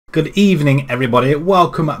Good evening, everybody.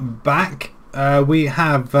 Welcome back. We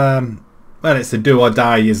have, well, it's a do or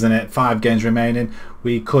die, isn't it? 5 games remaining.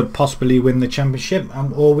 We could possibly win the championship,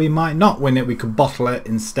 or we might not win it. We could bottle it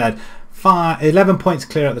instead. 11 points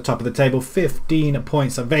clear at the top of the table, 15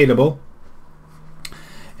 points available.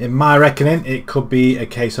 In my reckoning, it could be a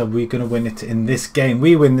case of we're going to win it in this game.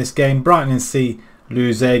 We win this game, Brighton and C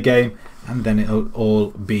lose their game, and then it'll all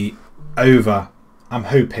be over. I'm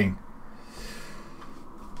hoping.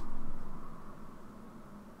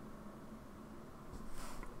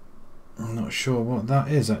 I'm not sure what that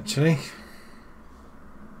is actually,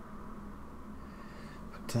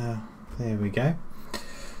 but there we go.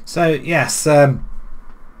 So yes,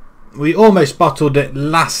 we almost bottled it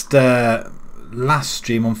last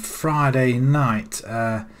stream on Friday night.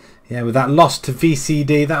 Yeah, with that loss to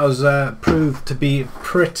VCD, that was proved to be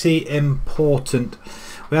pretty important.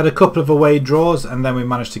 We had a couple of away draws, and then we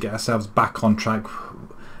managed to get ourselves back on track.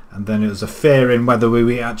 And then it was a fear in whether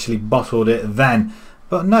we actually bottled it then.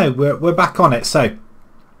 But no, we're back on it. So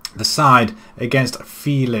the side against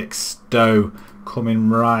Felix Stowe coming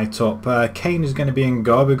right up. Kane is going to be in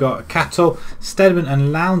goal. We've got Cattle, Stedman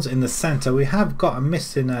and Lowndes in the centre. We have got a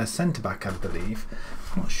missing centre back, I believe.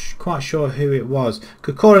 I'm not quite sure who it was.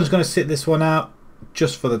 Kokoran's going to sit this one out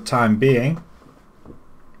just for the time being.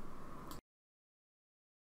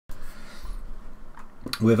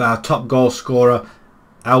 With our top goal scorer,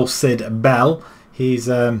 Elsid Bell. He's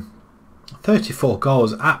 34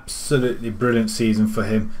 goals, absolutely brilliant season for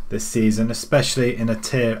him this season, especially in a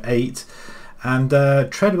tier 8. And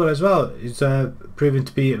Treadwell as well is proving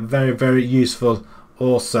to be very, very useful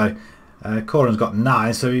also. Coran's got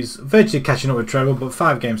 9, so he's virtually catching up with Treadwell, but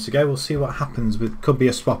 5 games to go. We'll see what happens. Could be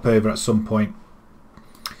a swap over at some point.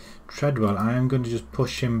 Treadwell, I am going to just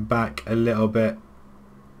push him back a little bit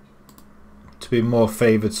to be more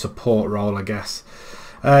favoured support role, I guess.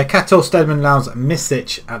 Cattle, Stedman, Lowndes,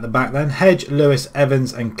 Misic at the back then. Hedge, Lewis,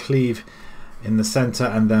 Evans and Cleve in the centre,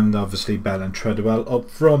 and then obviously Bell and Treadwell up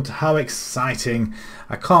front. How exciting.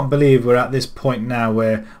 I can't believe we're at this point now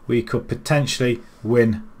where we could potentially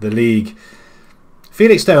win the league.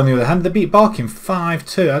 Felix Stowe on the other hand, they beat Barking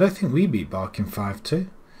 5-2. I don't think we beat Barking 5-2.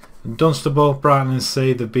 Dunstable, Brighton and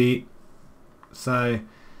C they beat. So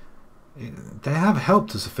they have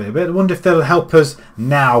helped us a fair bit. I wonder if they'll help us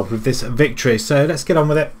now with this victory. So let's get on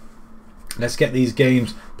with it. Let's get these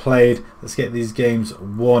games played. Let's get these games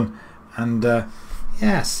won. And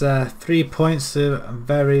yes, 3 points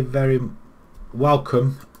very, very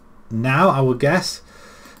welcome now, I would guess.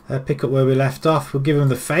 Pick up where we left off. We'll give them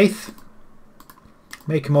the faith.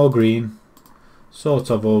 Make them all green. Sort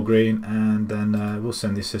of all green. And then we'll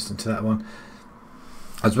send the assistant to that one.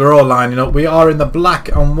 As we're all lining up, we are in the black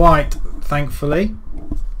and white, thankfully.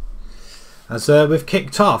 As we've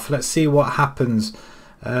kicked off, let's see what happens.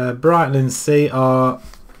 Brighton and C are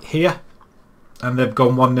here, and they've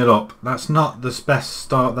gone 1-0 up. That's not the best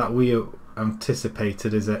start that we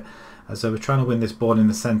anticipated, is it? As we're trying to win this ball in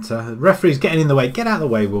the centre. The referee's getting in the way. Get out of the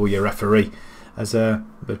way, will you, referee? As we're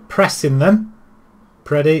pressing them.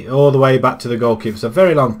 Preddy all the way back to the goalkeeper. It's a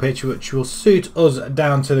very long pitch, which will suit us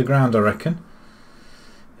down to the ground, I reckon.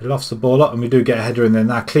 He lofts the ball up and we do get a header in there.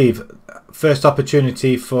 Now Cleve, first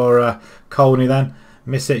opportunity for Colney then.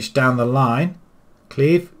 Misic down the line.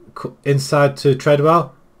 Cleve inside to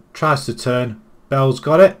Treadwell. Tries to turn. Bell's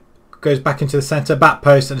got it. Goes back into the centre. Back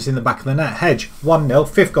post and it's in the back of the net. Hedge 1-0.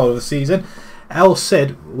 5th goal of the season.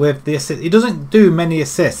 Elsid with the assist. He doesn't do many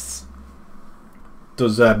assists.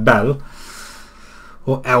 Does Bell.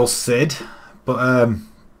 Or Elsid. But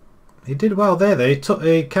he did well there though.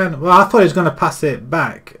 Well, I thought he was going to pass it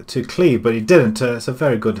back to Cleve, but he didn't. It's a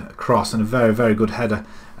very good cross and a very, very good header.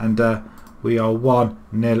 And we are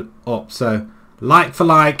 1-0 up. So like for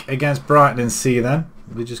like against Brighton and C then.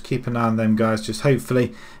 We'll just keep an eye on them guys. Just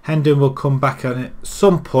hopefully Hendon will come back on it at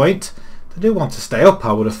some point. They do want to stay up,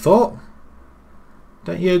 I would have thought.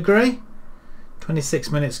 Don't you agree?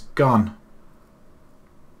 26 minutes gone.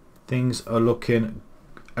 Things are looking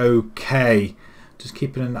okay. Just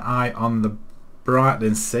keeping an eye on the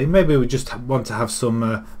Brighton C. Maybe we just want to have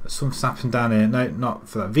some snapping down here. No, not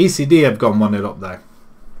for that. VCD have gone 1-0 up there.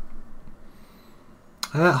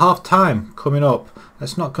 Half time coming up.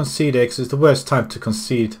 Let's not concede here because it's the worst time to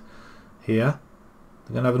concede here.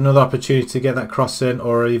 They're going to have another opportunity to get that cross in,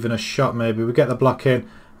 or even a shot maybe. We get the block in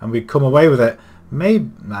and we come away with it.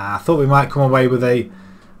 Maybe, nah, I thought we might come away with a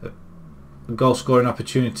goal scoring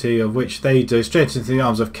opportunity, of which they do. Straight into the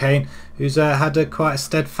arms of Kane, who's had quite a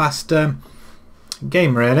steadfast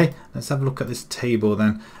game really. Let's have a look at this table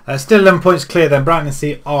then. Still 11 points clear then. Brighton and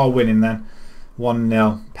C are winning then.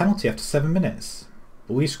 1-0. Penalty after 7 minutes.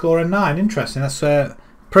 But we score a 9. Interesting. That's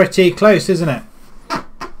pretty close, isn't it?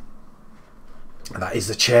 That is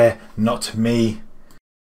the chair, not me.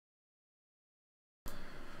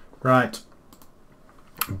 Right,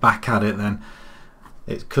 back at it then.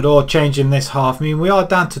 It could all change in this half. I mean, we are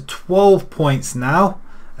down to 12 points now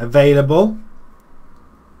available.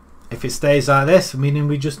 If it stays like this, meaning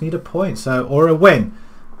we just need a point, so or a win.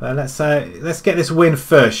 Let's get this win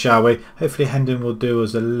first, shall we? Hopefully Hendon will do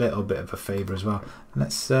us a little bit of a favour as well.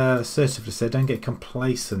 Let's assertively say, don't get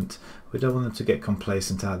complacent. We don't want them to get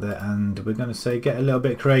complacent out there, and we're going to say get a little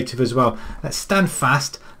bit creative as well. Let's stand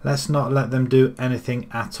fast. Let's not let them do anything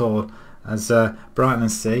at all. As Brighton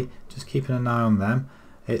and C, just keeping an eye on them.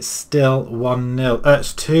 It's still 1-0.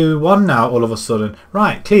 It's 2-1 now all of a sudden.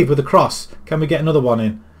 Right, Cleve with a cross. Can we get another one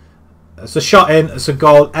in? It's a shot in. It's a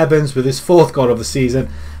goal. Evans with his 4th goal of the season.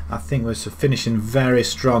 I think we're finishing very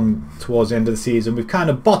strong towards the end of the season. We've kind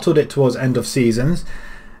of bottled it towards end of seasons.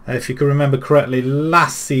 If you can remember correctly,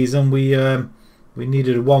 last season we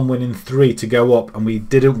needed 1 win in 3 to go up, and we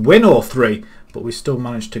didn't win all 3, but we still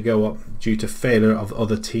managed to go up due to failure of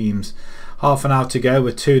other teams. Half an hour to go.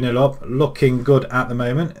 We're 2-0 up. Looking good at the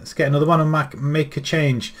moment. Let's get another one and make a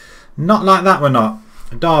change. Not like that, we're not.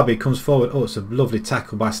 Derby comes forward. Oh, it's a lovely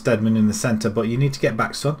tackle by Stedman in the centre, but you need to get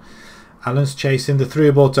back, son. Allen's chasing the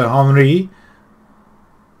through ball to Henry.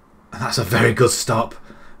 That's a very good stop.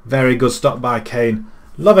 Very good stop by Kane.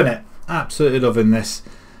 Loving it. Absolutely loving this.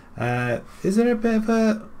 Is there a bit of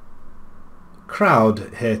a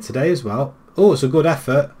crowd here today as well? Oh, it's a good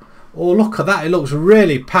effort. Oh, look at that. It looks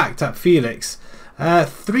really packed at Felix.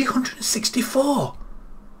 364.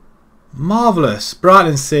 Marvellous.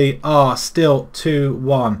 Brighton C are still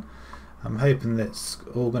 2-1. I'm hoping that's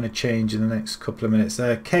all going to change in the next couple of minutes.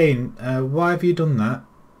 Kane, why have you done that?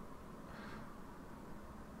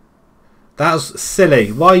 That was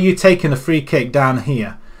silly. Why are you taking a free kick down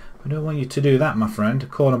here? We don't want you to do that, my friend.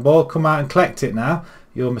 Corner ball. Come out and collect it now.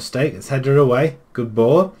 Your mistake. It's headed away. Good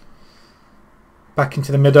ball. Back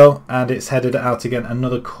into the middle, and it's headed out again.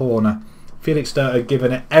 Another corner. Felix are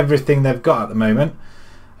giving it everything they've got at the moment.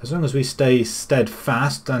 As long as we stay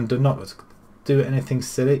steadfast and do not do anything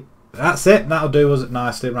silly. That's it. That'll do us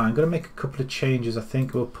nicely. Right, I'm going to make a couple of changes, I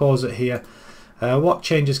think. We'll pause it here. What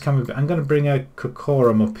changes can we... I'm going to bring a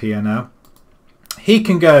Kokorum up here now. He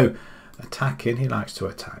can go attacking. He likes to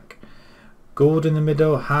attack. Gould in the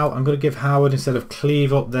middle. I'm going to give Howard instead of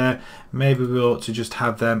Cleve up there. Maybe we ought to just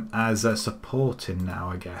have them as supporting now,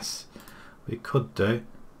 I guess. We could do.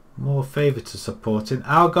 More favour to supporting.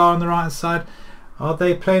 Algar on the right hand side. Are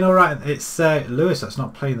they playing all right? It's Lewis that's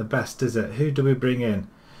not playing the best, is it? Who do we bring in?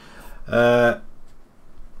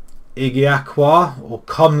 Igiakwa or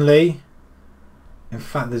Conley. In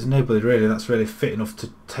fact, there's nobody really that's really fit enough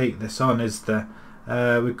to take this on, is there?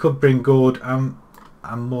 We could bring Gould. I'm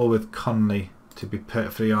more with Conley, to be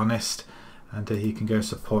perfectly honest. And he can go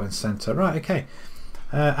supporting centre. Right, okay.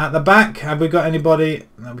 At the back, have we got anybody?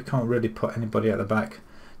 No, we can't really put anybody at the back.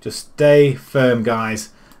 Just stay firm, guys.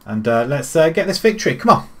 And let's get this victory. Come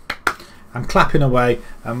on. I'm clapping away.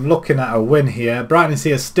 I'm looking at a win here. Brighton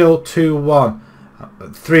C are still 2-1.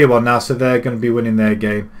 3-1 now, so they're going to be winning their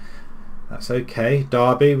game. That's okay.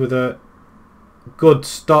 Derby with a good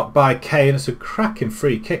stop by Kane. It's a cracking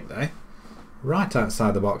free kick there. Right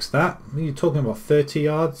outside the box, that. You're talking about 30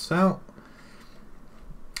 yards out.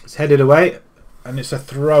 It's headed away, and it's a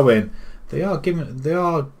throw-in. They are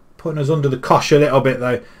putting us under the cosh a little bit,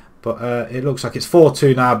 though. But it looks like it's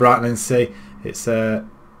 4-2 now, Brighton and C. It's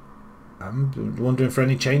I'm wondering for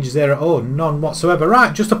any changes there at all. None whatsoever.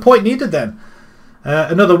 Right, just a point needed then.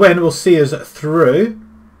 Another win will see us through.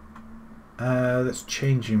 That's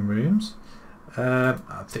changing rooms. I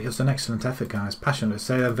think it was an excellent effort, guys. Passionate to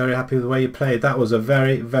say I'm very happy with the way you played. That was a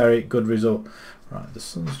very, very good result. Right, the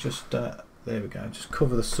sun's just... there we go. Just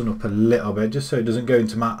cover the sun up a little bit, just so it doesn't go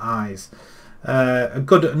into my eyes.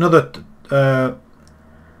 Another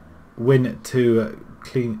win to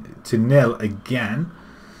 0 again.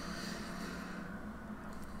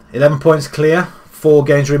 11 points clear. 4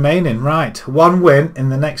 games remaining. Right, 1 win in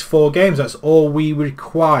the next 4 games. That's all we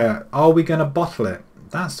require. Are we going to bottle it?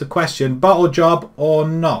 That's the question. Bottle job or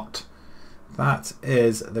not? That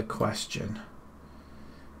is the question.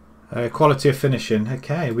 Quality of finishing.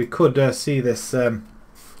 Okay, we could see this.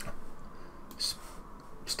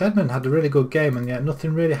 Stedman had a really good game, and yet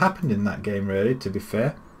nothing really happened in that game, really, to be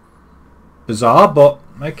fair. Bizarre, but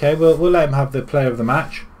okay, we'll let him have the player of the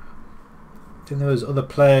match. I think there was other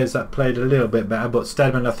players that played a little bit better, but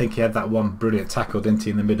Stedman, I think he had that one brilliant tackle, didn't he,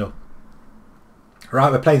 in the middle.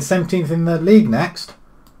 Right, we're playing 17th in the league next.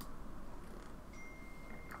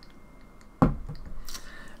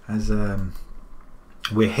 As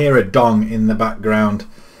We hear a dong in the background.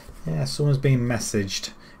 Yeah, someone's being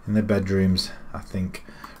messaged in their bedrooms, I think.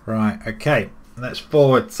 Right, okay. Let's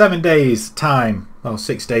forward 7 days time. Well,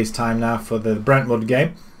 6 days time now for the Brentwood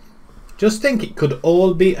game. Just think it could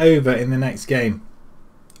all be over in the next game.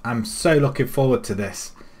 I'm so looking forward to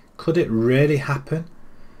this. Could it really happen?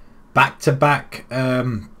 Back-to-back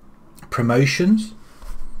promotions.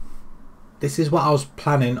 This is what I was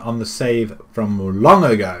planning on the save from long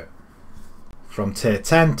ago. From tier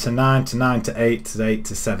 10 to 9 to 9 to 8 to 8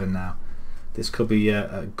 to 7 now. This could be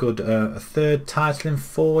a good a third title in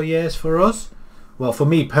 4 years for us. Well, for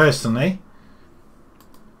me personally.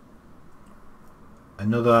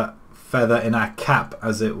 Another feather in our cap,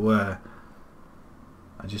 as it were.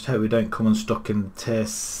 I just hope we don't come unstuck in tier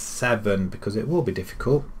 7, because it will be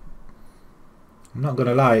difficult. I'm not going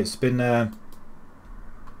to lie, it's been... I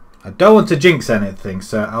don't want to jinx anything,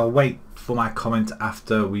 so I'll wait for my comment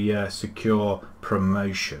after we secure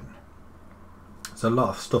promotion. There's a lot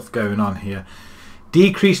of stuff going on here.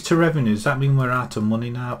 Decrease to revenue. Does that mean we're out of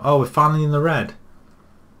money now? Oh, we're finally in the red.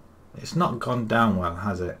 It's not gone down well,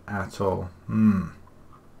 has it? At all.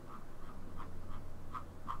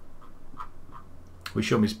 We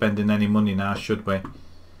shouldn't be spending any money now, should we?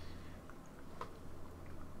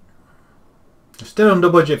 Still under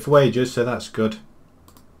budget for wages, so that's good.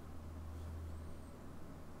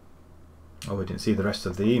 Oh, we didn't see the rest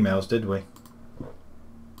of the emails, did we?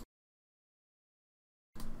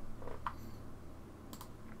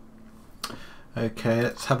 Okay,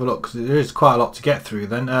 let's have a look, because there is quite a lot to get through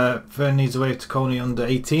then. Fern needs away to Colney under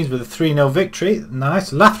 18s with a 3-0 victory.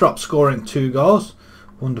 Nice. Lathrop scoring 2 goals.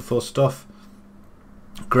 Wonderful stuff.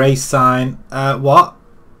 Grey sign. What?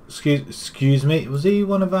 Excuse me. Was he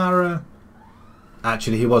one of our...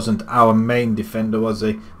 Actually, he wasn't our main defender, was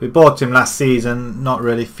he? We bought him last season. Not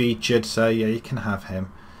really featured. So, yeah, you can have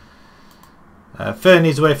him. Fern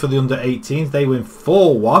needs away for the under 18s. They win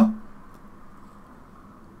 4-1.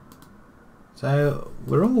 So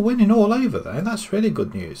we're all winning all over there. That's really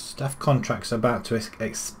good news. Staff contracts are about to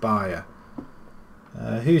expire.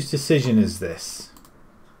 Whose decision is this?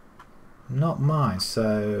 Not mine.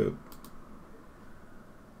 So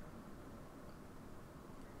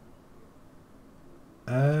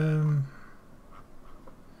can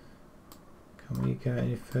we go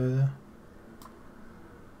any further?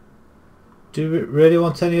 Do we really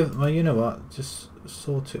want any of? Well, you know what? Just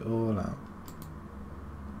sort it all out.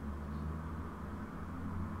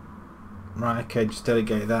 Right, okay, just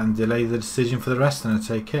delegate that and delay the decision for the rest, and I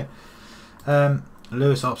take it.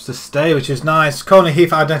 Lewis opts to stay, which is nice. Colney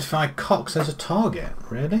Heath identified Cox as a target.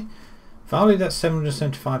 Really? Valued at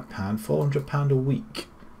 £775, £400 a week.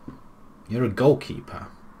 You're a goalkeeper.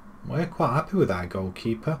 We're quite happy with our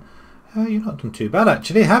goalkeeper. You've not done too bad,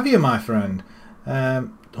 actually, have you, my friend?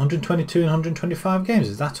 122 and 125 games,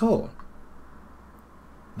 is that all?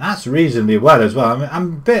 That's reasonably well as well. I mean,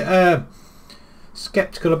 I'm a bit...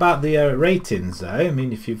 skeptical about the ratings though. I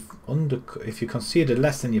mean, if you conceded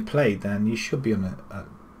less than you played, then you should be on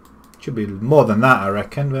should be more than that, I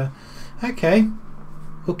reckon. But okay,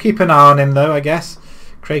 we'll keep an eye on him though, I guess.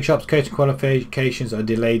 Craig Sharp's coaching qualifications are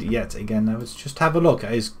delayed yet again. Now let's just have a look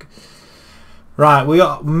at his. Right, we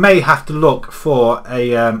may have to look for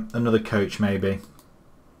a another coach maybe,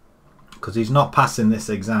 because he's not passing this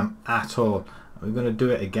exam at all. We're going to do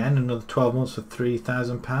it again. Another 12 months for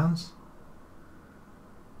 £3,000.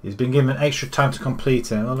 He's been given extra time to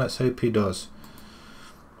complete it. Well, let's hope he does.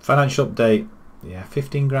 Financial update. Yeah,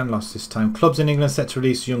 15 grand loss this time. Clubs in England set to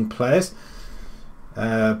release young players.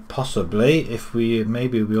 Possibly, if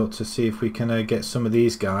maybe we ought to see if we can get some of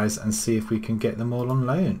these guys and see if we can get them all on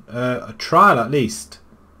loan. A trial at least.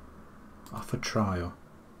 Off a trial.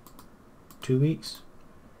 2 weeks.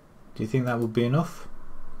 Do you think that would be enough?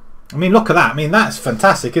 I mean, look at that. I mean, that's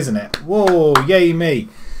fantastic, isn't it? Whoa, yay me.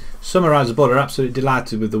 Summarise the board are absolutely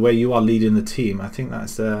delighted with the way you are leading the team. I think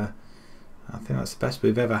that's the best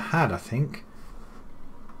we've ever had. I think.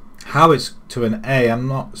 How it's to an A, I'm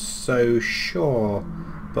not so sure,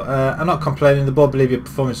 but I'm not complaining. The board believe your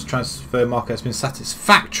performance transfer market has been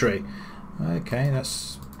satisfactory. Okay,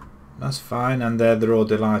 that's fine, and they're all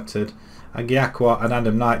delighted. Agiakwa and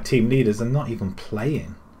Adam Knight, team leaders, are not even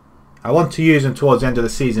playing. I want to use them towards the end of the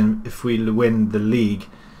season if we win the league.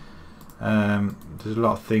 There's a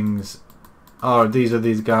lot of things. Oh, these are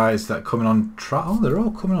these guys that are coming on trial. Oh, they're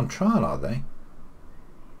all coming on trial, are they?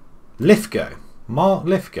 Lithgow. Mark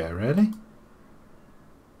Lithgow, really?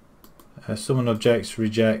 Someone objects,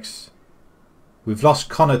 rejects. We've lost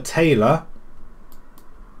Connor Taylor,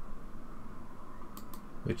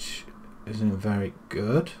 which isn't very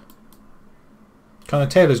good. Connor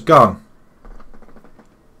Taylor's gone.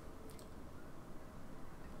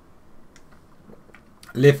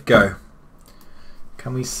 Lithgow.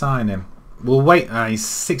 Can we sign him? We'll wait. He's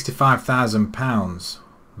 £65,000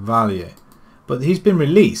 value. But he's been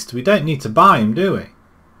released. We don't need to buy him, do we?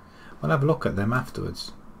 We'll have a look at them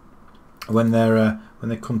afterwards. When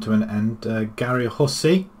they come to an end. Gary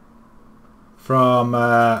Hussey from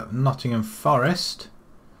Nottingham Forest.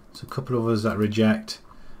 There's a couple of others that reject.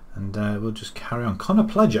 And we'll just carry on. Connor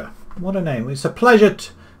Pledger. What a name. It's a pleasure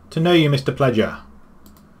to know you, Mr. Pledger.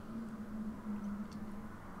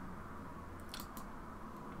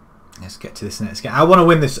 Let's get to this next game. I want to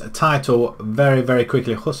win this title very, very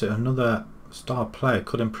quickly. Hussey, another star player,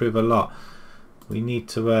 could improve a lot. We need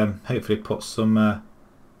to hopefully put some... I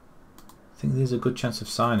think there's a good chance of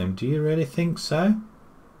signing him. Do you really think so?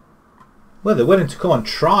 Well, they're willing to come on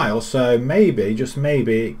trial, so maybe, just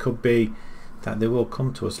maybe, it could be that they will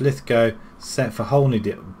come to us. Lithgow set for Colney.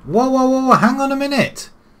 Whoa, whoa, whoa, whoa, hang on a minute.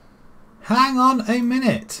 Hang on a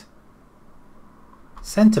minute.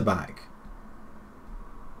 Centre back.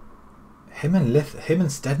 Him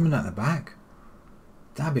and Stedman at the back.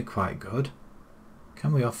 That'd be quite good.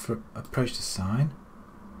 Can we approach to sign?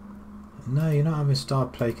 No, you're not having star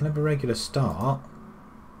play. You can have a regular start.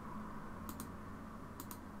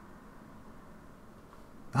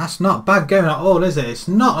 That's not bad going at all, is it? It's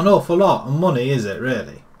not an awful lot of money, is it,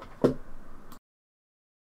 really?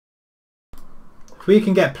 If we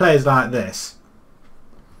can get players like this,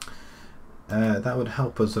 that would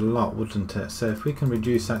help us a lot, wouldn't it? So if we can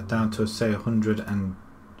reduce that down to, say, 100 and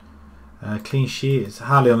clean sheet, it's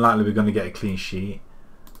highly unlikely we're going to get a clean sheet.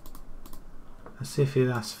 Let's see if he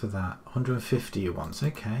asks for that. 150 he wants,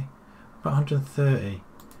 okay. About 130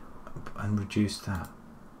 and reduce that.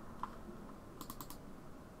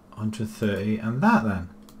 130 and that then.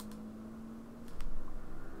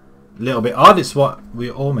 A little bit odd, it's what we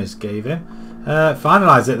almost gave him.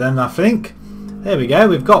 Finalise it then, I think. There we go,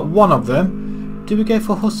 we've got one of them. Do we go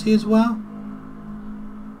for Hussey as well?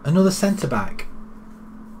 Another centre back.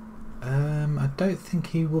 I don't think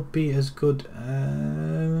he would be as good.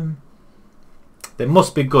 They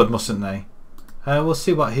must be good, mustn't they? We'll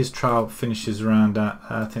see what his trial finishes around at.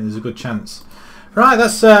 I think there's a good chance. Right,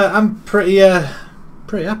 that's I'm pretty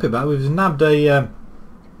happy about it. We've nabbed a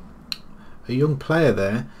young player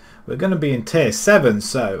there. We're going to be in tier 7,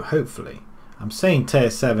 so hopefully, I'm saying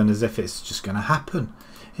tier 7 as if it's just going to happen.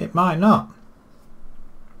 It might not.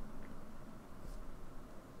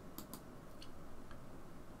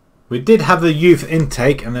 We did have the youth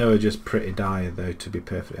intake and they were just pretty dire though, to be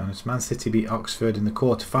perfectly honest. Man City beat Oxford in the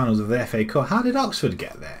quarterfinals of the FA Cup. How did Oxford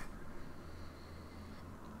get there?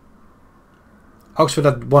 Oxford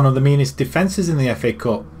had one of the meanest defences in the FA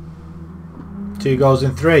Cup. 2 goals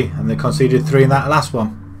in 3 and they conceded 3 in that last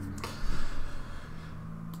one.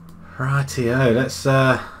 Rightio, let's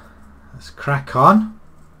crack on.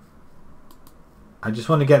 I just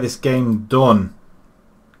want to get this game done.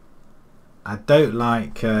 I don't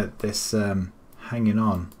like this hanging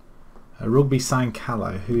on. Rugby signed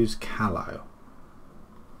Callow. Who's Callow?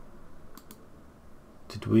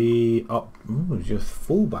 Did we opt? Ooh, just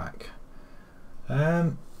fullback.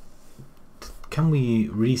 Can we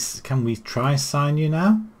try sign you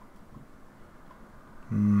now?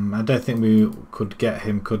 I don't think we could get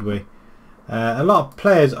him, could we? A lot of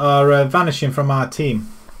players are vanishing from our team.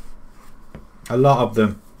 A lot of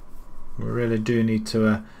them. We really do need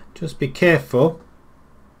to just be careful.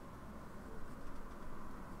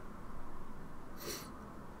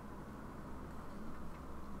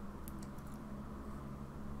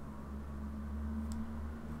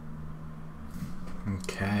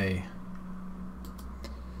 Okay.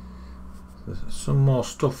 There's some more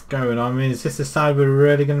stuff going on. I mean, is this the side we're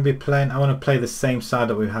really going to be playing? I want to play the same side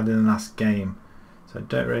that we had in the last game. So I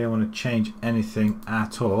don't really want to change anything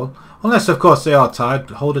at all. Unless, of course, they are tired.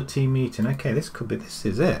 Hold a team meeting. Okay, this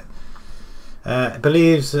is it.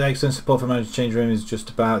 Believes excellent support for manager change room is just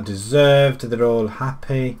about deserved. They're all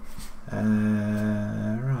happy.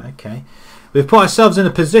 Right, okay. We've put ourselves in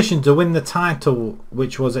a position to win the title,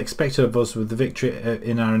 which was expected of us with the victory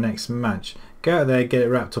in our next match. Go out there, get it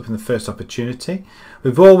wrapped up in the first opportunity.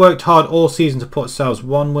 We've all worked hard all season to put ourselves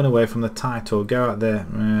one win away from the title. Go out there.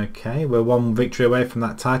 Okay, we're one victory away from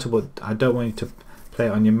that title, but I don't want you to play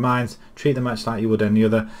it on your minds. Treat the match like you would any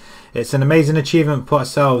other. It's an amazing achievement to put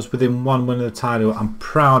ourselves within one win of the title. I'm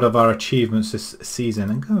proud of our achievements this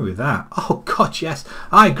season. And go with that. Oh, God, yes.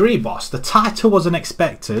 I agree, boss. The title wasn't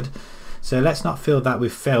expected. So let's not feel that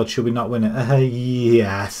we've failed should we not win it.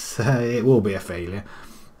 Yes, it will be a failure.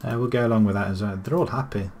 We'll go along with that as well. They're all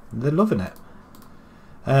happy. They're loving it.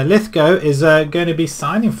 Lithgow is going to be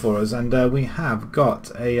signing for us, and we have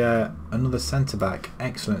got another centre back.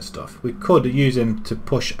 Excellent stuff. We could use him to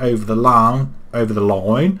push over the line. How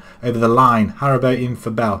about him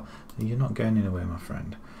for Bell? You're not going anywhere, my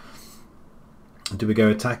friend. Do we go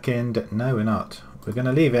attacking? No, we're not. We're going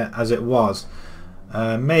to leave it as it was.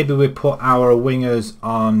 Maybe we put our wingers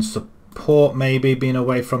on support. Maybe being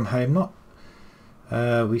away from home. Not.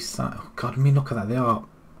 Oh God, I mean, look at that.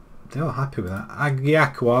 They are happy with that.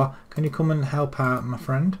 Agiakwa, can you come and help out, my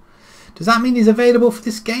friend? Does that mean he's available for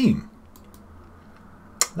this game?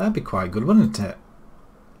 That'd be quite good, wouldn't it?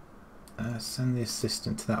 Send the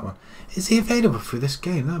assistant to that one. Is he available for this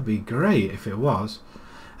game? That'd be great if it was.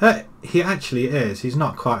 He actually is. He's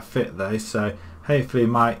not quite fit though, so hopefully he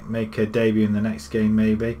might make a debut in the next game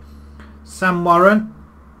maybe. Sam Warren,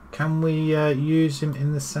 can we use him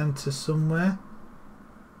in the centre somewhere?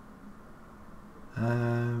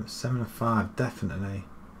 7 and 5 definitely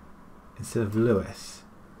instead of Lewis.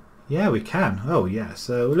 Yeah, we can. Oh yeah,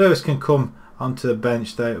 so Lewis can come onto the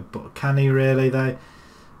bench though, but can he really though?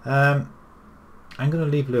 I'm going to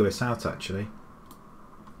leave Lewis out actually.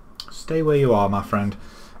 Stay where you are, my friend.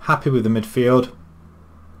 Happy with the midfield.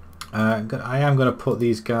 I am going to put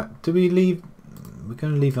these guys. Do we leave? We're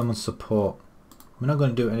going to leave them on support. We're not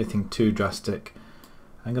going to do anything too drastic.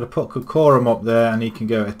 I'm going to put Kokorum up there and he can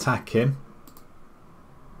go attack him.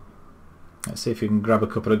 Let's see if we can grab a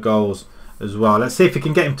couple of goals as well. Let's see if we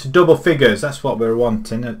can get him to double figures. That's what we're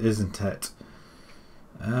wanting, isn't it?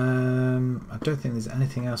 I don't think there's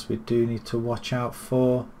anything else we do need to watch out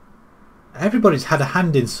for. Everybody's had a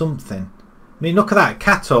hand in something. I mean, look at that.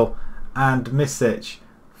 Cato and Misic,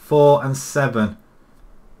 4 and 7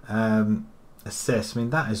 assists. I mean,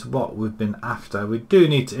 that is what we've been after. We do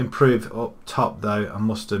need to improve up top, though, I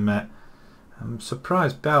must admit. I'm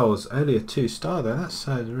surprised Bell's only a 2-star though. That's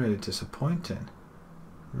really disappointing.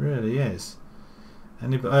 Really is.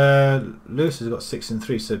 And Lewis has got 6 and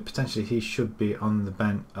 3, so potentially he should be on the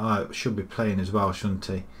bench. Should be playing as well, shouldn't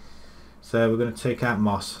he? So we're going to take out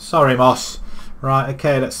Moss. Sorry, Moss. Right.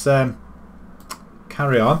 Okay. Let's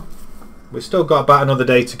carry on. We've still got about another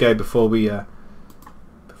day to go before we're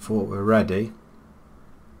ready.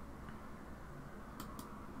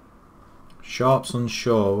 Sharps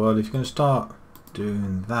unsure. Well, if you're going to start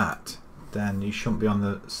doing that, then you shouldn't be on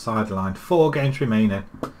the sideline. 4 games remaining.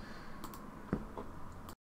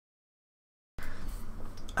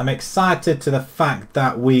 I'm excited to the fact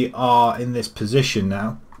that we are in this position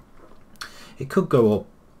now. It could go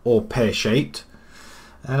all pear-shaped.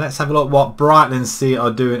 Let's have a look what Brightlingsea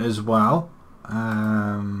are doing as well.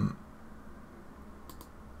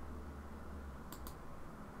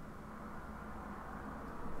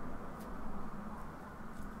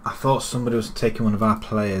 I thought somebody was taking one of our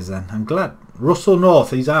players then. I'm glad. Russell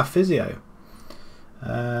North, he's our physio.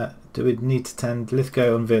 Do we need to tend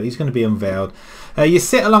Lithgow unveiled? He's going to be unveiled. You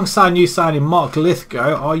sit alongside new signing Mark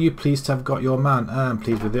Lithgow. Are you pleased to have got your man? I'm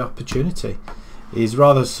pleased with the opportunity. He's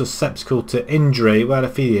rather susceptible to injury. Well,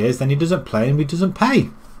 if he is, then he doesn't play and he doesn't pay.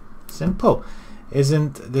 Simple.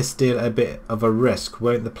 Isn't this deal a bit of a risk?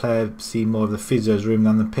 Won't the player see more of the physio's room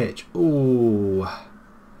than the pitch? Ooh.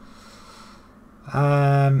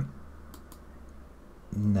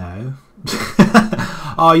 No.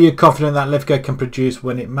 Are you confident that Lithgow can produce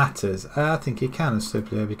when it matters? I think he can, and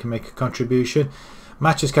simply he can make a contribution.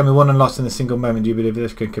 Matches can be won and lost in a single moment. Do you believe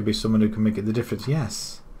Lithgow can be someone who can make it the difference?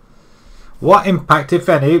 Yes. What impact, if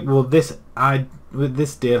any, will this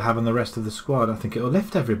deal have on the rest of the squad? I think it will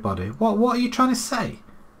lift everybody. What are you trying to say?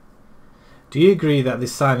 Do you agree that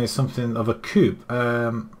this signing is something of a coup?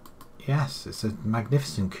 Yes, it's a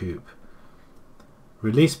magnificent coup.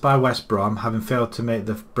 Released by West Brom, having failed to make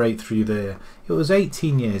the breakthrough there. It was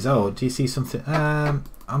 18 years old. Do you see something? I'm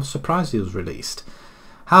surprised he was released.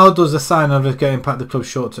 How does the sign of Lithgow impact the club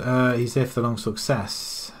short? He's there for long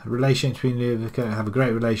success. Relation between Lithgow, have a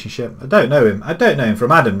great relationship. I don't know him. I don't know him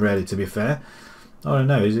from Adam, really, to be fair. All I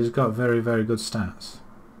know is he's got very, very good stats.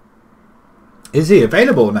 Is he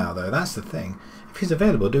available now, though? That's the thing. If he's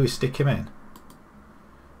available, do we stick him in?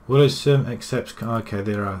 Wilson accepts. Okay,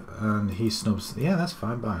 there are, and he snubs. Yeah, that's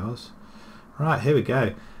fine by us. Right, here we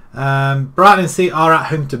go. Brightlingsea are at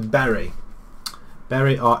home to Bury.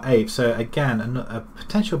 Bury are 8. So again, a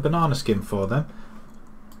potential banana skin for them.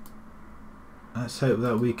 Let's hope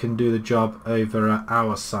that we can do the job over at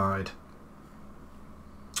our side.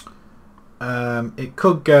 It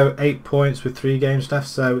could go 8 points with 3 games left.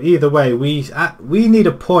 So either way, we need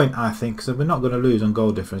a point, I think, because we're not going to lose on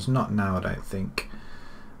goal difference. Not now, I don't think.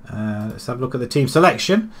 Let's have a look at the team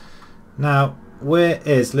selection. Now, where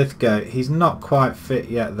is Lithgow? He's not quite fit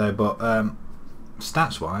yet, though, but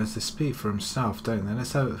stats-wise, they speak for himself, don't they?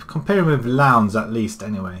 Let's compare him with Lowndes at least,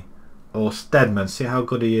 anyway, or Steadman. See how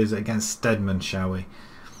good he is against Steadman, shall we?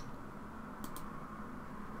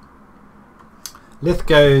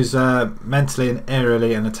 Lithgow's mentally and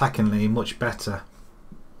aerially and attackingly much better.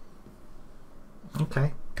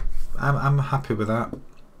 Okay, I'm happy with that.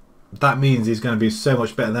 That means he's going to be so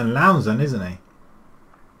much better than Lowndes then, isn't he?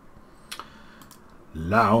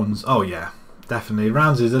 Lowndes, oh yeah, definitely.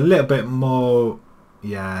 Lowndes is a little bit more,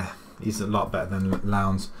 yeah, he's a lot better than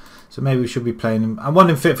Lowndes. So maybe we should be playing him. I want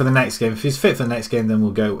him fit for the next game. If he's fit for the next game, then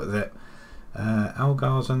we'll go with it.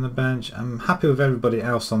 Algar's on the bench. I'm happy with everybody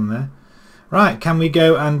else on there. Right, can we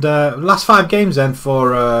go and last 5 games then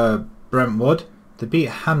for Brentwood. They beat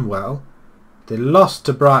Hanwell. They lost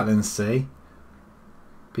to Brightlingsea.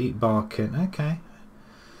 Beat Barking. Okay.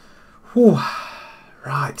 Whew.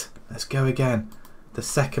 Right, let's go again. The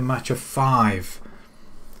second match of 5.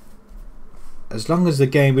 As long as the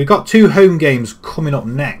game, we've got 2 home games coming up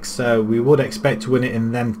next, so we would expect to win it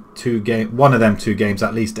in them 2 games, one of them 2 games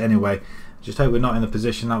at least anyway. Just hope we're not in the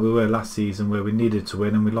position like we were last season where we needed to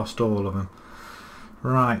win and we lost all of them.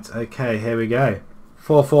 Right, okay, here we go.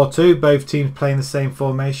 4-4-2, both teams playing the same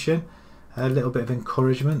formation. A little bit of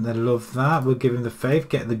encouragement, they love that. We'll give him the fave,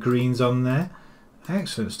 get the greens on there.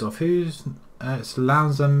 Excellent stuff. Who's it's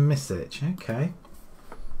Lowndes and Misic. Okay.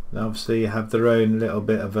 Obviously you have their own little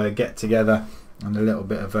bit of a get together and a little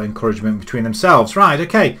bit of encouragement between themselves. Right,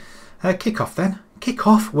 okay. Kick off then. Kick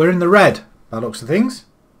off. We're in the red by the looks of things.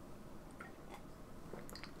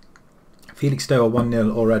 Felixstowe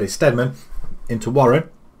 1-0 already. Steadman into Warren.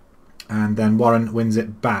 And then Warren wins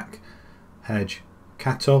it back. Hedge.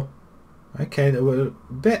 Cattle. Okay, they were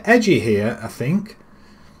a bit edgy here, I think.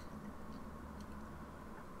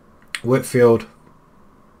 Whitfield.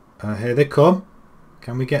 Here they come.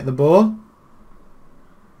 Can we get the ball?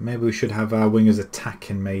 Maybe we should have our wingers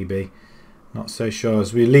attacking, maybe. Not so sure.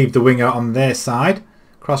 As we leave the winger on their side.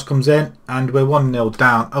 Cross comes in and we're 1-0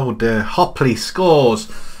 down. Oh dear. Hopley scores.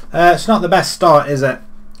 It's not the best start, is it?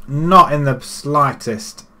 Not in the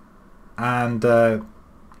slightest. And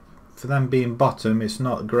for them being bottom, it's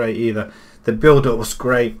not great either. The build-up was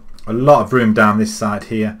great. A lot of room down this side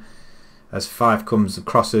here. As 5 comes the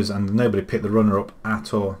crosses and nobody picked the runner up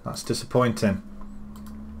at all. That's disappointing.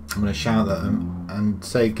 I'm going to shout at them and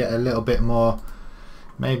say get a little bit more.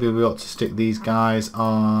 Maybe we ought to stick these guys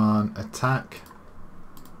on attack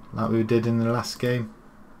like we did in the last game.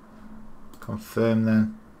 Confirm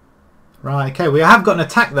then. Right, okay, we have got an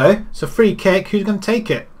attack though. It's a free kick. Who's going to take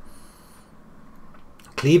it?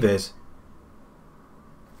 Cleavers.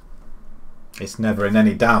 It's never in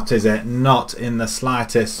any doubt, is it? Not in the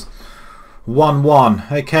slightest.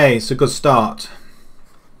 1-1. Okay, it's a good start.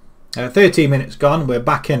 13 minutes gone. We're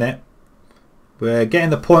back in it. We're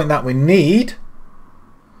getting the point that we need.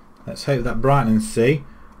 Let's hope that Brightlingsea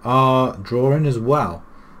are drawing as well.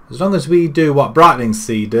 As long as we do what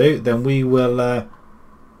Brightlingsea do, then we will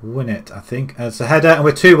win it, I think. It's a header and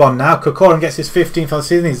we're 2-1 now. Corcoran gets his 15th for the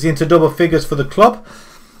season. He's into double figures for the club.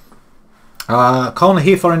 Colney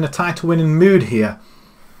Heath are in the title winning mood here.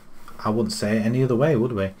 I wouldn't say it any other way,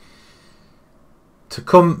 would we? To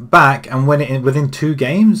come back and win it within 2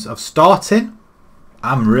 games of starting,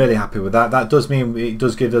 I'm really happy with that. That does mean it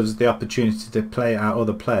does give us the opportunity to play our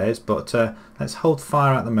other players, but let's hold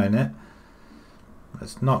fire at the minute.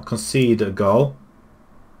 Let's not concede a goal.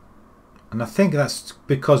 And I think that's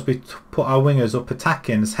because we put our wingers up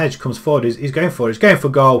attacking. As Hedge comes forward, he's going for it. He's going for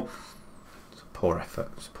goal. It's a poor effort.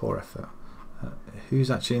 It's a poor effort. Who's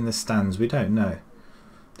actually in the stands? We don't know.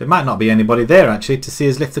 There might not be anybody there actually to see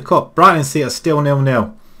us lift the cup. Brightlingsea are still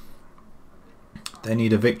 0-0. They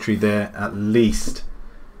need a victory there at least.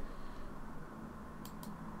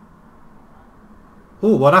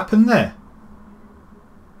 Oh, what happened there?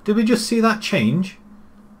 Did we just see that change?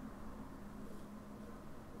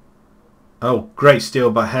 Oh, great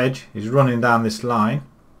steal by Hedge. He's running down this line.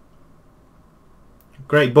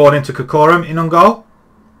 Great ball into Corcoran, in on goal.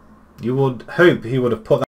 You would hope he would have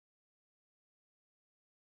put that.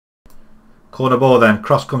 Corner ball then.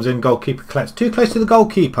 Cross comes in. Goalkeeper collects. Too close to the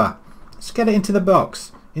goalkeeper. Let's get it into the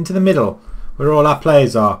box. Into the middle. Where all our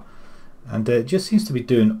players are. And it just seems to be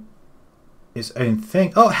doing its own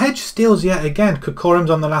thing. Oh, Hedge steals yet again. Corcoran's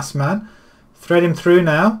on the last man. Thread him through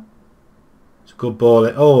now. It's a good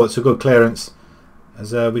ball. Oh, it's a good clearance.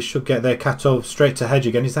 As we should get there. Cato straight to Hedge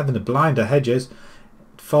again. He's having the blinder. Hedges.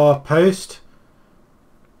 Far post.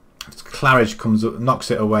 Claridge comes up,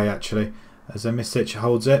 knocks it away actually. As Misic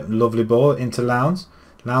holds it. Lovely ball into Lowndes.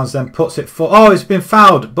 Lowndes then puts it for. Oh, it's been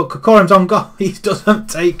fouled. But Corcoran's on goal. He doesn't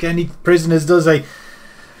take any prisoners, does he?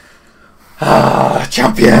 Ah,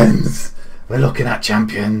 champions! We're looking at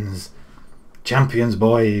champions. Champions,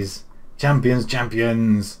 boys. Champions,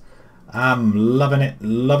 champions. I'm loving it,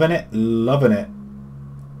 loving it, loving it.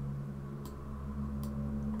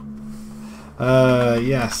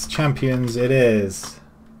 Yes, champions it is.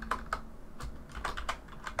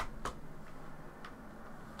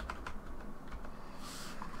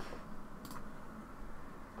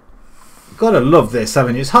 Gotta love this,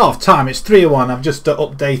 haven't you? It's half time, it's 3-1. I've just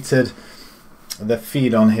updated the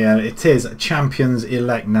feed on here. It is champions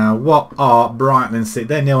elect now. What are Brighton City?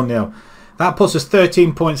 They're 0-0. That puts us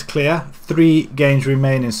 13 points clear. 3 games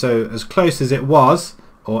remaining. So as close as it was,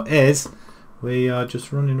 or is, we are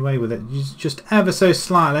just running away with it. Just ever so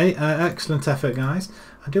slightly. Excellent effort, guys.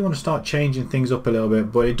 I do want to start changing things up a little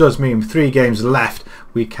bit, but it does mean with 3 games left,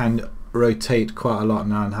 we can rotate quite a lot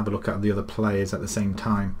now and have a look at the other players at the same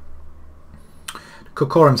time.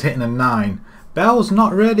 Corcoran's hitting a 9. Bell's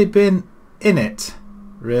not really been in it,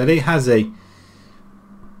 really, has he?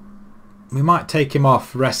 We might take him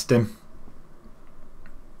off, rest him,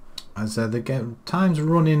 as the time's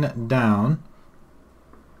running down.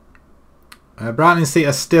 Brighton City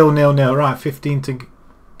are still 0-0. Right, 15 to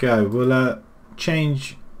go. We'll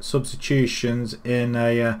change substitutions in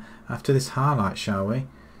after this highlight, shall we?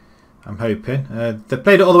 I'm hoping. They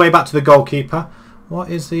played it all the way back to the goalkeeper. What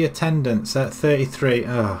is the attendance at 33?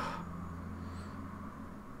 Oh.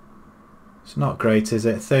 It's not great, is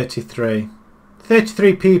it? 33.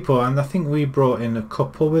 33 people, and I think we brought in a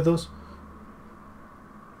couple with us.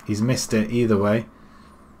 He's missed it either way.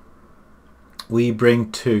 We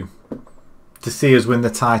bring 2 to see us win the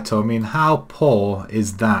title. I mean, how poor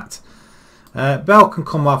is that? Bell can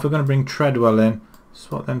come off. We're going to bring Treadwell in.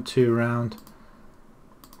 Swap them 2 round.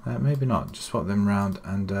 Maybe not. Just swap them round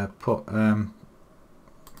and put on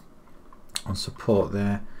support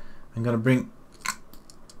there. I'm going to bring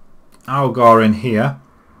Algar in here.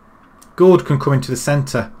 Gould can come into the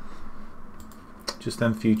centre. Just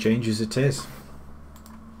them few changes it is.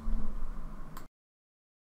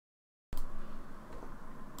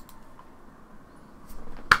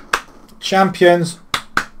 Champions.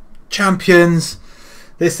 Champions.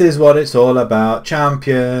 This is what it's all about.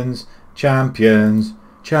 Champions. Champions.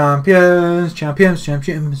 Champions, champions,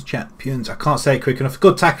 champions, champions. I can't say it quick enough.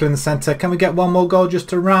 Good tackle in the centre. Can we get one more goal just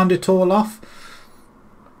to round it all off?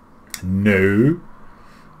 No.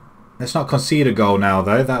 Let's not concede a goal now,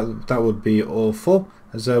 though. That would be awful.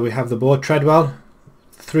 As we have the ball. Treadwell.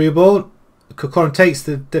 Through ball. Corcoran takes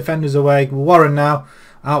the defenders away. Warren now.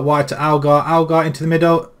 Out wide to Algar. Algar into the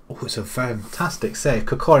middle. Oh, it's a fantastic save.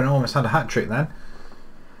 Corcoran almost had a hat-trick then.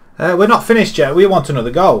 We're not finished yet. We want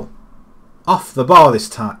another goal. Off the bar this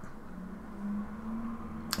time.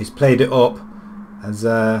 He's played it up as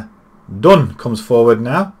Dunn comes forward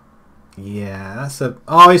now. Yeah, that's a...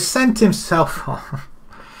 Oh, he's sent himself off.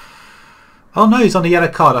 Oh no, he's on a yellow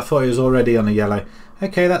card. I thought he was already on a yellow.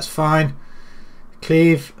 Okay, that's fine.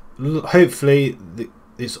 Cleve, hopefully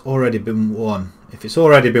it's already been won. If it's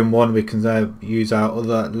already been won, we can use our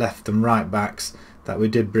other left and right backs that we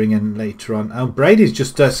did bring in later on. Oh, Brady's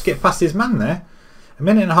just skipped past his man there. A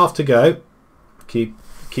minute and a half to go. Keep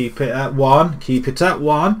it at 1. Keep it at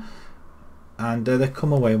 1. And they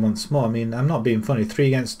come away once more. I mean, I'm not being funny. 3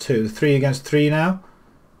 against 2. 3 against 3 now.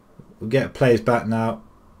 We'll get players back now.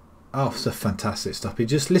 Oh, it's a fantastic stop. He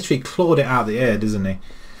just literally clawed it out of the air, doesn't he?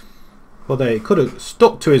 Well, he could have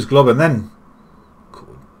stuck to his glove and then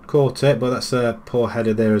caught it. But that's a poor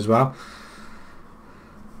header there as well.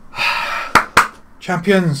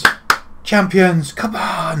 Champions. Champions. Come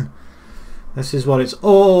on. This is what it's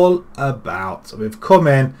all about. We've come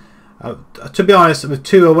in, to be honest, with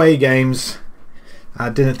 2 away games. I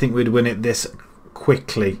didn't think we'd win it this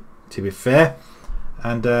quickly, to be fair.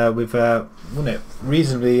 And we've won it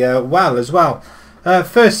reasonably well as well.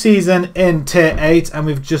 First season in Tier 8, and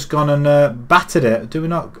we've just gone and battered it. Do we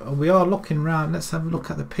not? We are looking round. Let's have a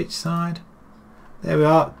look at the pitch side. There we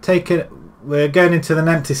are. Take it. We're going into an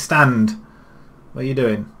empty stand. What are you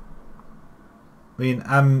doing? I mean,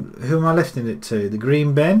 who am I lifting it to? The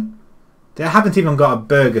green bin? They haven't even got a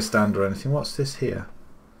burger stand or anything. What's this here?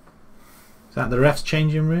 Is that the ref's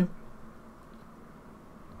changing room?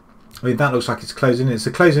 I mean, that looks like it's closing in. It's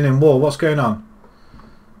a closing in wall. What's going on?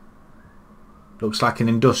 Looks like an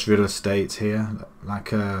industrial estate here.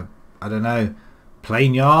 Like a, I don't know,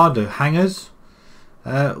 plane yard or hangars.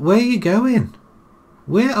 Where are you going?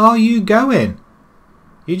 Where are you going?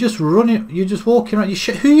 You're just running. You're just walking around.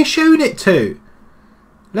 Who are you showing it to?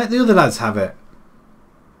 Let the other lads have it.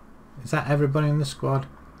 Is that everybody in the squad?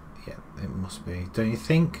 Yeah, it must be. Don't you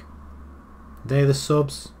think? They're the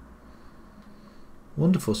subs.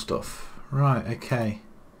 Wonderful stuff. Right, okay.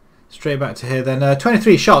 Straight back to here then.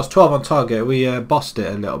 23 shots, 12 on target. We bossed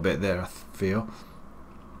it a little bit there, I feel.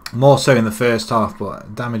 More so in the first half,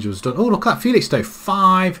 but damage was done. Oh, look at that Felix though.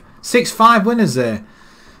 6-5 winners there.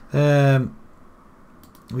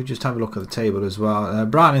 We just have a look at the table as well.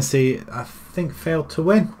 Brighton and C, I think, failed to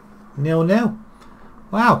win. 0-0.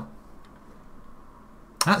 Wow.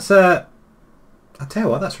 That's I tell you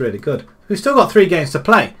what, that's really good. We've still got 3 games to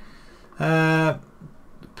play.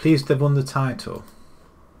 Pleased they've won the title,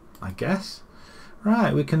 I guess.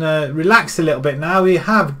 Right, we can relax a little bit now. We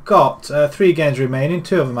have got 3 games remaining,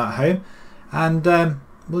 2 of them at home, and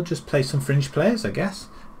we'll just play some fringe players, I guess.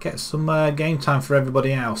 Get some game time for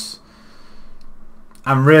everybody else.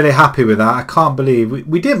 I'm really happy with that. I can't believe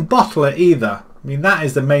we didn't bottle it either. I mean, that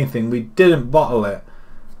is the main thing. We didn't bottle it.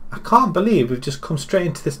 I can't believe we've just come straight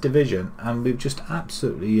into this division and we've just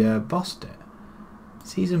absolutely bossed it.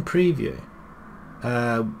 Season preview.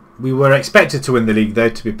 We were expected to win the league though,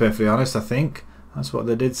 to be perfectly honest. I think that's what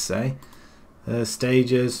they did say.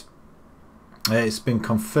 Stages. It's been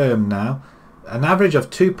confirmed now. An average of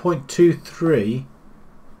 2.23.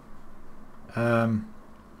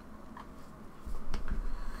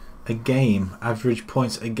 A game, average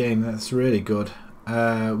points a game. That's really good.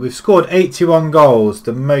 We've scored 81 goals,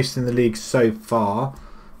 the most in the league so far.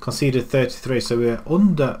 Conceded 33, so we're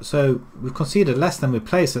under. So we've conceded less than we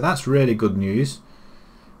played, so that's really good news.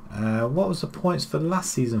 What was the points for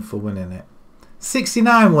last season for winning it?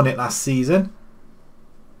 69 won it last season.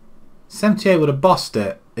 78 would have bossed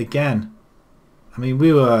it again. I mean,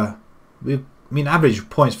 average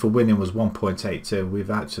points for winning was 1.82.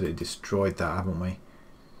 We've absolutely destroyed that, haven't we?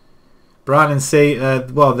 Brighton and C,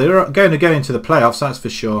 well, they're going to go into the playoffs, that's for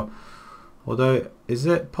sure. Although, is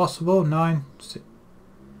it possible? 9, 6.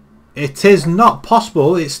 It is not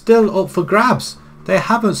possible. It's still up for grabs. They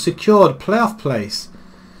haven't secured playoff place.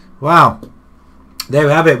 Wow. There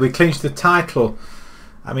we have it. We clinched the title.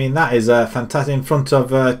 I mean, that is fantastic. In front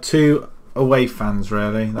of 2 away fans,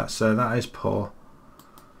 really. That is poor.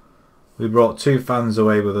 We brought 2 fans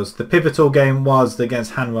away with us. The pivotal game was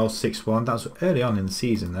against Hanwell 6-1. That was early on in the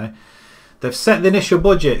season, though. They've set the initial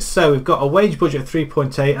budget, so we've got a wage budget of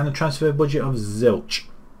 3.8 and a transfer budget of zilch.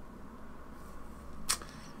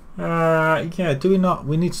 Yeah, do we not?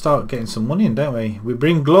 We need to start getting some money in, don't we? We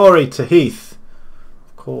bring glory to Heath.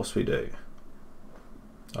 Of course we do.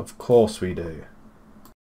 Of course we do.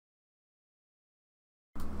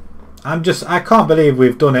 I can't believe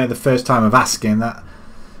we've done it the first time of asking that.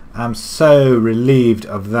 I'm so relieved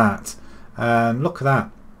of that. Look at that.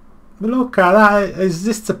 Look at that. Is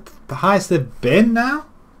this the highest they've been now?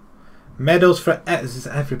 Medals for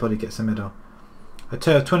everybody gets a medal. A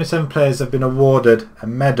total of 27 players have been awarded a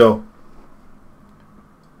medal.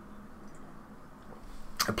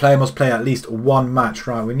 A player must play at least 1 match.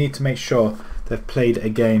 Right, we need to make sure they've played a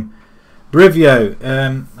game. Brivio,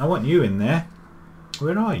 I want you in there.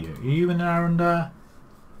 Where are you? Are you in our under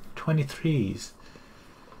 23s?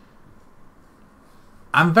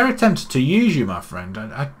 I'm very tempted to use you, my friend.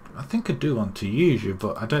 I think I do want to use you,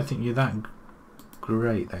 but I don't think you're that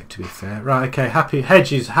great, though, to be fair. Right, okay, happy.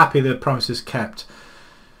 Hedge is happy the promise is kept.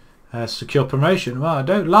 Secure promotion. Well, I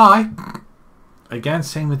don't lie. Again,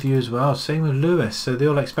 same with you as well. Same with Lewis. So they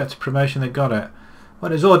all expect a promotion. They got it.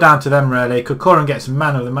 Well, it's all down to them, really. Kokoran gets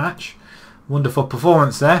man of the match. Wonderful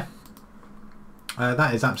performance there.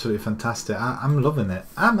 That is absolutely fantastic. I'm loving it.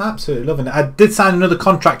 I'm absolutely loving it. I did sign another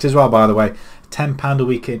contract as well, by the way. £10 a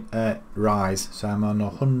week rise. So I'm on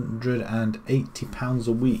 £180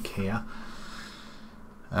 a week here.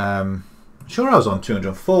 Sure, I was on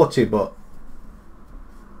 240, but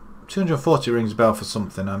 240 rings a bell for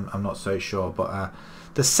something. I'm not so sure. But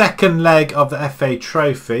the second leg of the FA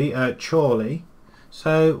Trophy, Chorley.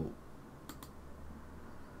 So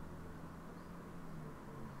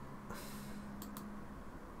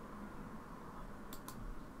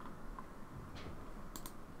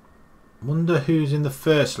wonder who's in the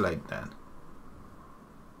first leg then.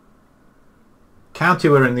 County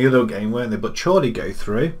were in the other game, weren't they? But Chorley go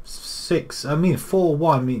through 4-1. I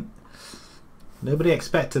mean, nobody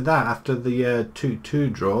expected that after the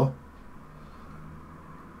 2-2 draw.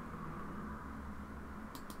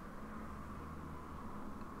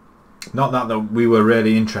 Not that we were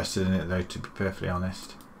really interested in it, though, to be perfectly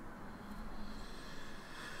honest.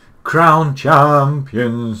 Crown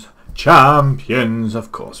champions, champions.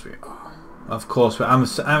 Of course we are. Of course we are. I'm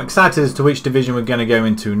excited as to which division we're going to go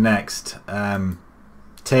into next.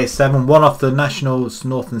 Tier 7, one off the Nationals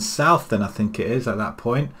North and South. Then I think it is at that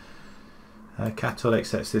point. Cattle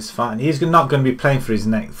accepts this fight, and he's not going to be playing for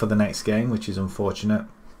the next game, which is unfortunate.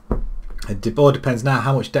 It all depends now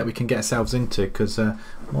how much debt we can get ourselves into, because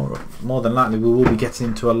more than likely we will be getting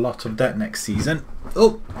into a lot of debt next season.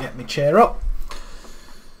 Oh, get my chair up.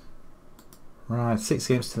 Right, 6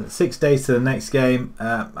 days to the next game.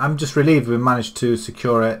 I'm just relieved we managed to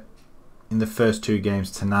secure it in the first 2 games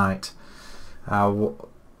tonight.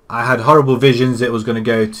 I had horrible visions it was going to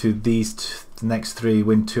go to the next 3,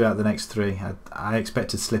 win 2 out of the next 3. I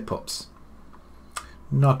expected slip-ups.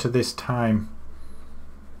 Not to this time.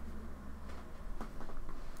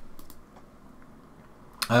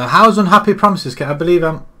 How's Unhappy Promises? I believe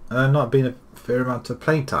I'm not being a fair amount of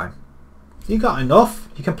playing time. You got enough.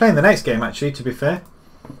 You can play in the next game, actually, to be fair.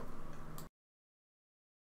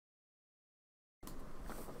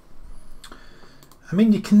 I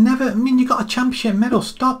mean, you can never... I mean, you got a championship medal.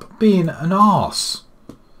 Stop being an arse.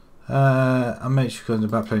 I make sure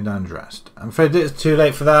about playing down dressed. I'm afraid it's too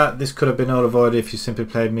late for that. This could have been all avoided if you simply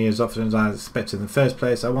played me as often as I expected in the first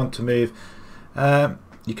place. I want to move.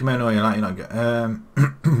 You can moan all you like. You're not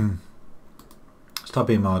good. Stop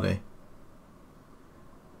being Mardy.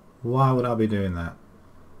 Why would I be doing that?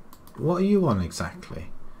 What are you on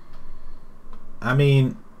exactly? I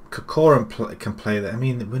mean, Kokoran can play that. I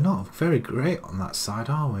mean, we're not very great on that side,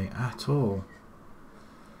 are we? At all.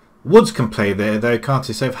 Woods can play there, though, can't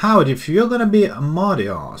he? So, if Howard, if you're going to be a Mardy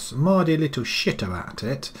arse, Mardy little shit about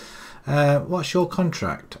it, what's your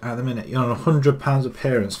contract at the minute? You're on £100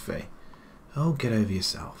 appearance fee. Oh, get over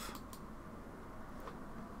yourself.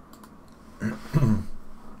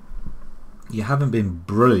 You haven't been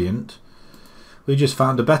brilliant. We just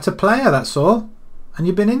found a better player, that's all. And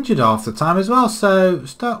you've been injured half the time as well, so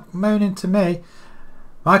stop moaning to me.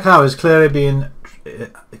 Michael Howard has clearly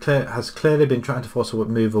been trying to force a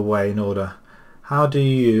move away in order. How do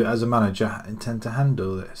you, as a manager, intend to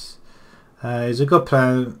handle this? He's a good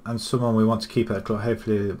player and someone we want to keep at the club.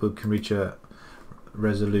 Hopefully we can reach a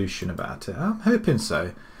resolution about it. I'm hoping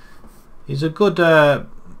so. He's a good...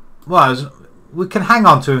 well, we can hang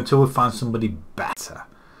on to him until we find somebody better.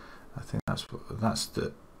 I think that's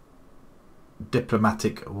the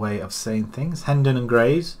diplomatic way of saying things. Hendon and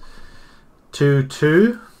Grays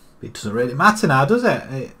 2-2. It doesn't really matter now, does it?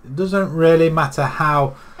 It doesn't really matter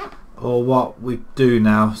how or what we do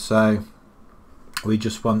now. So we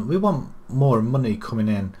want more money coming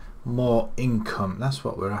in, more income. That's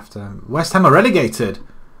what we're after. West Ham are relegated.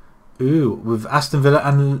 Ooh, with Aston Villa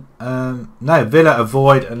and no, Villa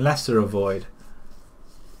avoid and Leicester avoid.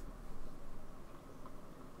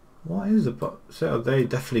 What is the... So are they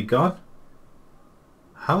definitely gone?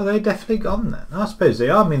 How are they definitely gone then? I suppose they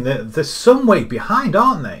are. I mean, they're some way behind,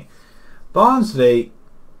 aren't they? Barnsley...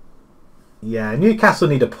 Yeah, Newcastle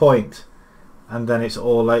need a point. And then it's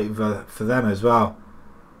all over for them as well.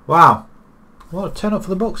 Wow. What a turn up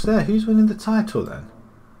for the Bucks there. Who's winning the title then?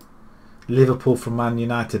 Liverpool from Man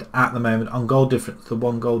United at the moment on goal difference. The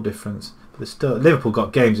 1 goal difference. But still, Liverpool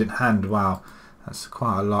got games in hand. Wow. That's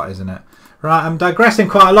quite a lot, isn't it? Right, I'm digressing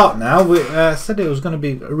quite a lot now. We said it was going to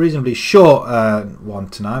be a reasonably short one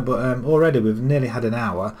tonight, but already we've nearly had an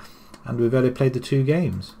hour and we've only played the 2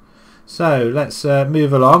 games. So let's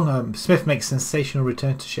move along. Smith makes sensational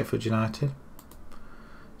return to Sheffield United.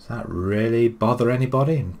 Does that really bother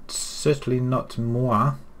anybody? Certainly not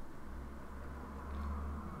moi.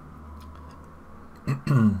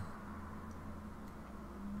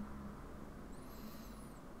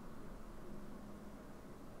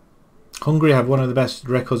 Hungary have one of the best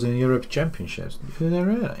records in the Europe Championships. Do they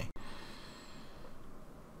really?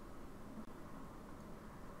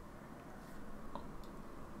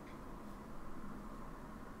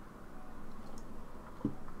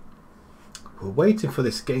 We're waiting for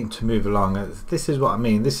this game to move along. This is what I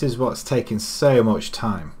mean. This is what's taking so much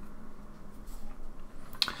time.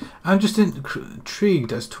 I'm just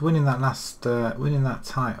intrigued as to winning that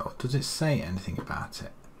title. Does it say anything about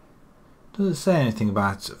it? Does it say anything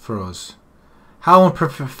about it for us? How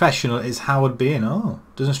unprofessional is Howard being? Oh,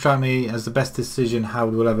 doesn't strike me as the best decision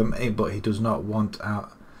Howard will ever make, but he does not want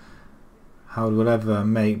out. Howard will ever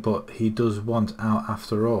make, but he does want out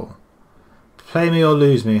after all. Play me or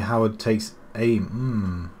lose me, Howard takes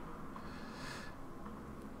aim.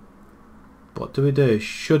 What do we do?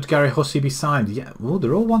 Should Gary Hussey be signed? Yeah, well, they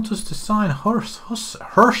all want us to sign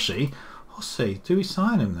Hussey. Do we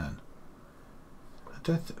sign him then? I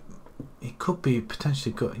don't. He could be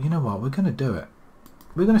potentially good. You know what? We're going to do it.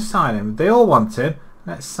 We're going to sign him. They all want him.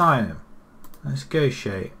 Let's sign him. Let's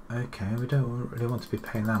negotiate. Okay, we don't really want to be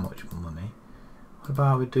paying that much money. What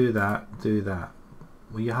about we do that? Do that.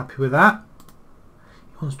 Were you happy with that?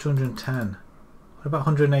 He wants 210. What about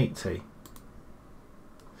 180?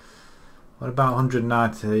 What about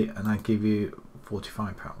 190 and I give you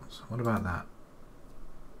 £45? What about that?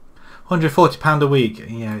 £140 a week.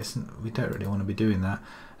 Yeah, we don't really want to be doing that.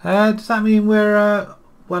 Does that mean we're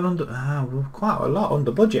well under? We're quite a lot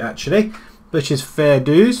under budget actually, which is fair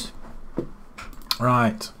dues.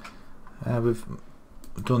 Right, we've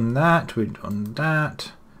done that. We've done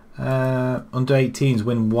that. Under 18s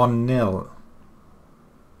win 1-0,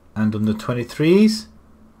 and under 23s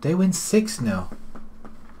they win 6-0.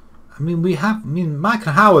 I mean,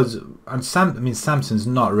 Michael Howard's and Samson's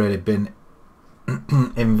not really been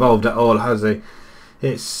involved at all, has he?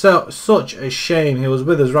 It's such a shame. He was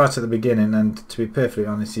with us right at the beginning, and to be perfectly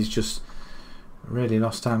honest, he's just really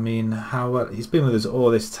lost. I mean, Howard, he's been with us all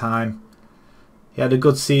this time. He had a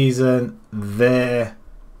good season there.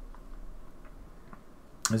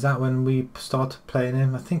 Is that when we started playing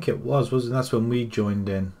him? I think it wasn't that's when we joined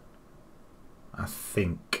in, I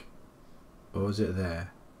think. Or was it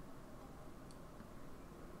there?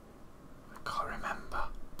 I can't remember.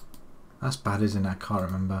 That's bad, isn't it? I can't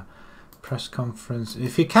remember. Press conference.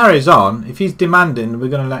 If he carries on, if he's demanding, we're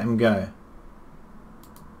going to let him go.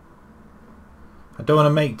 I don't want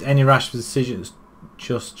to make any rash decisions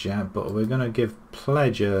just yet, but we're going to give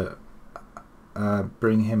Pleasure,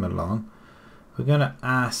 bring him along. We're going to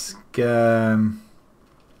ask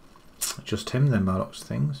just him then, by lots of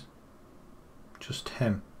things. Just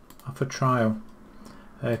him. Offer trial.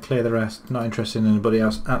 Clear the rest. Not interested in anybody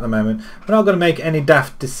else at the moment. We're not going to make any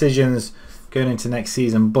daft decisions going into next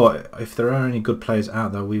season, but if there are any good players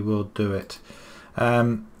out there, we will do it.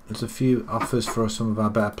 There's a few offers for some of our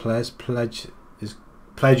better players. Pledge is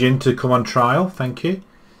pledging to come on trial. Thank you.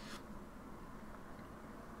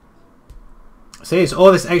 See, it's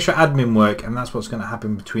all this extra admin work, and that's what's going to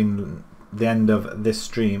happen between the end of this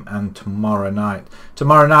stream and tomorrow night.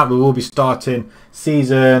 Tomorrow night we will be starting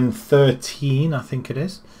season 13, I think it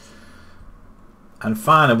is. And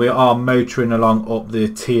finally, we are motoring along up the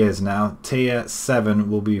tiers now. Tier 7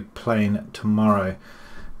 will be playing tomorrow.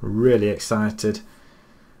 Really excited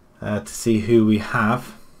to see who we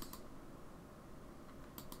have.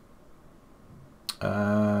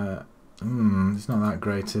 It's not that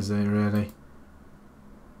great, is it, really?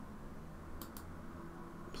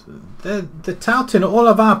 They're touting all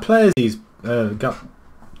of our players. These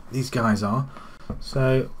guys are.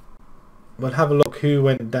 So we'll have a look who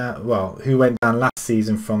went down. Well, who went down last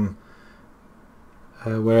season from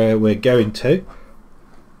where we're going to.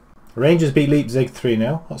 Rangers beat Leipzig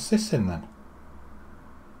 3-0. What's this in then?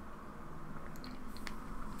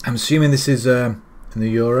 I'm assuming this is in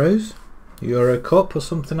the Euros, Euro Cup or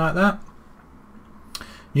something like that.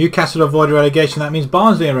 Newcastle avoid relegation. That means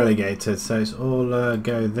Barnsley are relegated. So it's all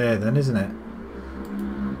go there then, isn't it?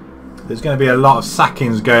 There's going to be a lot of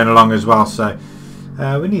sackings going along as well. So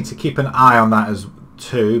we need to keep an eye on that as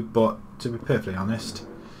too. But to be perfectly honest,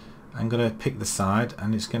 I'm going to pick the side,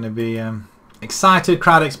 and it's going to be excited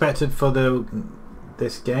crowd expected for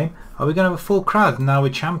this game. Are we going to have a full crowd now we're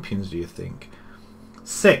champions? Do you think?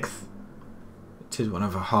 6th. It is one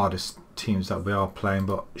of the hardest teams that we are playing.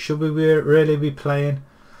 But should we really be playing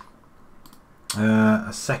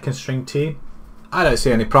a second string team? I don't see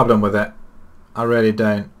any problem with it. I really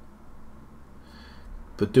don't.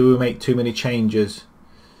 But do we make too many changes?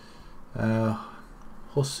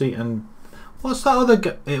 Hussey and what's that other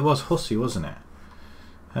guy? It was Hussey, wasn't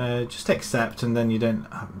it? Just accept, and then you don't.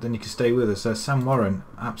 Then you can stay with us. Sam Warren,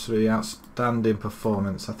 absolutely outstanding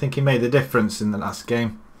performance. I think he made the difference in the last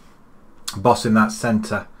game, bossing that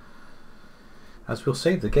centre. As we'll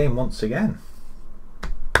save the game once again.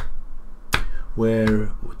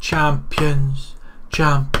 We're champions,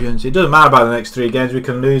 champions. It doesn't matter about the next 3 games. We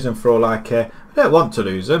can lose them for all I care. We don't want to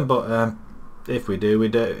lose them, but if we do, we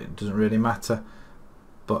do. It doesn't really matter.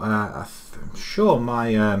 But I'm sure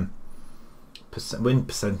my win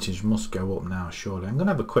percentage must go up now. Surely. I'm going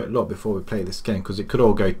to have a quick look before we play this game, because it could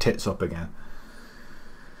all go tits up again.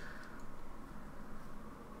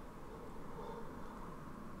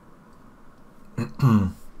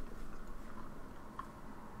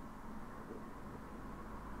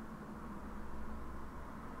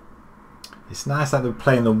 It's nice that we're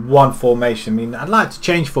playing the one formation. I mean, I'd like to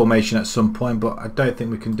change formation at some point, but I don't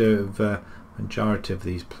think we can do it with the majority of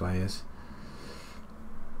these players.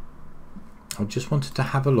 I just wanted to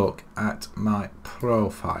have a look at my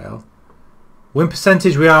profile. Win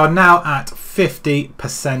percentage, we are now at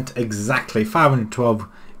 50% exactly. 512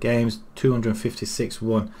 games, 256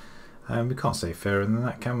 won. We can't say fairer than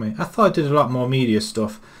that, can we? I thought I did a lot more media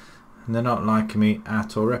stuff, and they're not liking me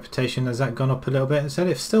at all. Reputation, has that gone up a little bit? Instead,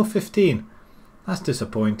 it's still 15. That's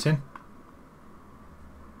disappointing.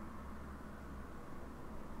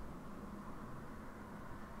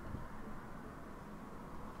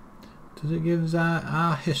 Does it give us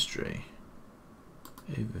our history?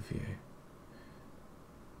 Overview.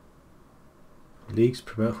 Leagues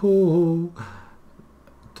promote. Ooh.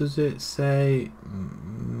 Does it say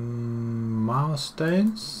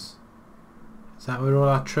milestones? Is that where all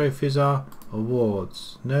our trophies are?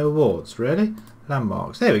 Awards. No awards, really?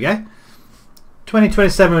 Landmarks. There we go.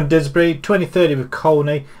 2027 with Disbury, 2030 with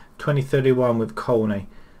Colney, 2031 with Colney.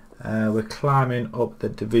 We're climbing up the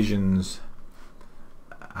divisions.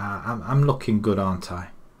 I'm looking good, aren't I?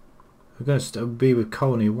 We're going to be with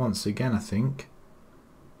Colney once again, I think.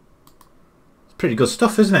 It's pretty good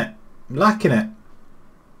stuff, isn't it? I'm liking it.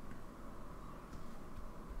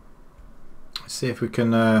 Let's see if we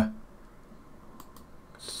can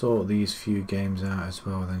sort these few games out as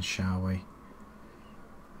well then, shall we?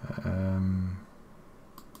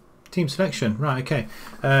 Team selection, right, okay.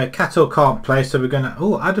 Cattle can't play, so we're gonna...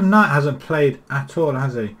 Oh, Adam Knight hasn't played at all,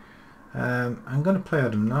 has he? I'm gonna play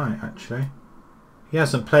Adam Knight, actually. He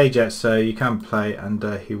hasn't played yet, so you can play, and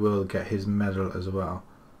he will get his medal as well.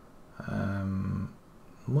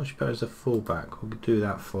 Much better as a fullback. We'll do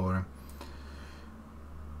that for him.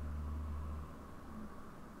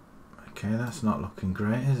 Okay, that's not looking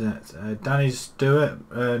great, is it? Danny Stewart,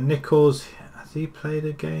 Nichols, has he played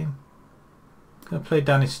a game? I'm going to play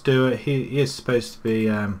Danny Stewart. He is supposed to be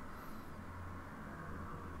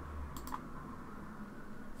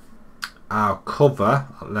our cover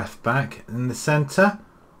left back. In the centre,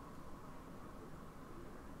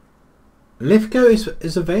 Lithgow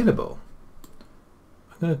is available.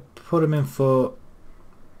 I'm going to put him in for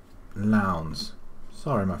Lowndes.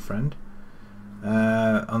 Sorry, my friend.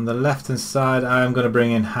 On the left hand side, I am going to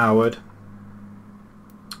bring in Howard.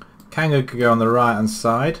 Kango could go on the right hand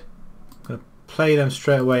side. I'm going to play them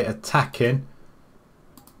straight away attacking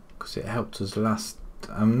because it helped us last.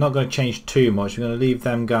 I'm not going to change too much. I'm going to leave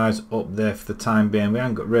them guys up there for the time being. We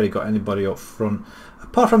haven't really got anybody up front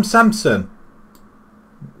apart from Samson.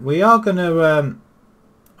 We are going to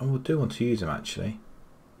oh, we do want to use him actually.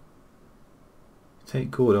 Take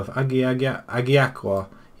good off. Agiakwa,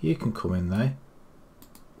 you can come in there.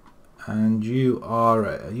 And you are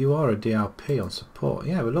a DLP on support.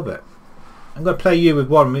 Yeah, we love it. I'm going to play you with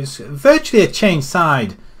one. It's virtually a change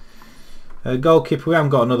side. Goalkeeper, we haven't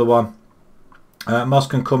got another one. Moss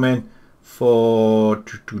can come in for...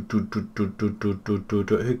 Who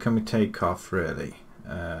can we take off, really?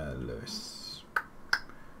 Lewis.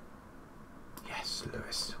 Yes,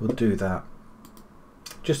 Lewis. We'll do that.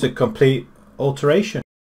 Just a complete alteration.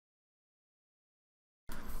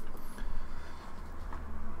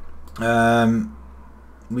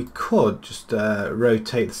 We could just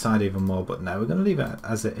rotate the side even more, but no, we're going to leave it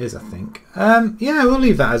as it is, I think. Yeah, we'll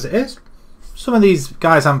leave that as it is. Some of these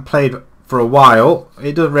guys haven't played for a while.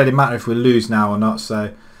 It doesn't really matter if we lose now or not,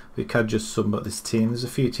 so we can just sum up this team. There's a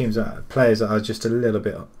few teams players that are just a little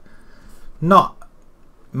bit not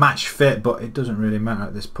match fit, but it doesn't really matter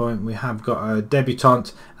at this point. We have got a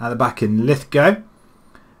debutant at the back in Lithgow,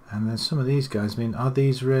 and then some of these guys. I mean, are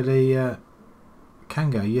these really?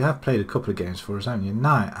 Kango, you have played a couple of games for us, haven't you?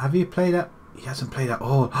 Knight, have you played it? He hasn't played at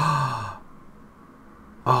all. Oh,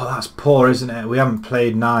 that's poor, isn't it? We haven't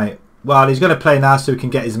played Knight. Well, he's going to play now so he can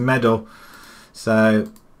get his medal. So,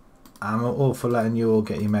 I'm all for letting you all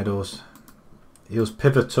get your medals. He was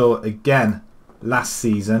pivotal again last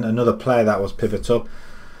season. Another player that was pivotal.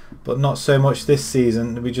 But not so much this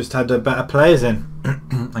season. We just had better players in.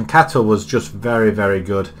 And Cattle was just very, very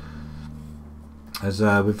good. As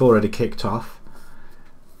we've already kicked off.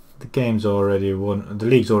 The game's already won. The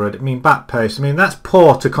league's already... I mean, back post. I mean, that's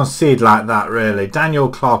poor to concede like that, really. Daniel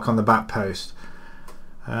Clark on the back post.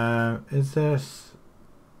 Is this...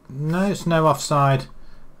 No, it's no offside.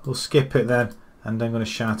 We'll skip it then. And I'm going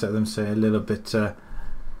to shout at them, say a little bit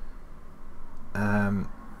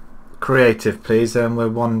creative, please. We're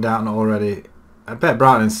one down already. I bet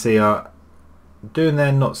Brighton and C are doing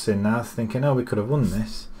their nuts in now, thinking, oh, we could have won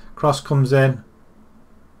this. Cross comes in.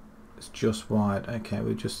 It's just wide. Okay,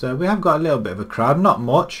 we just we have got a little bit of a crowd, not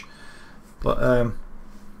much, but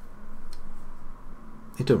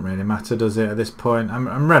it doesn't really matter, does it? At this point,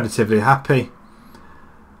 I'm relatively happy.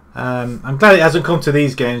 I'm glad it hasn't come to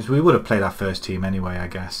these games. We would have played our first team anyway, I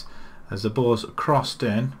guess. As the ball's crossed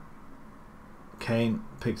in, Kane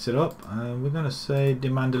picks it up, and we're going to say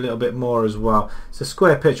demand a little bit more as well. It's a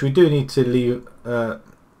square pitch. We do need to leave,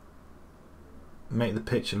 make the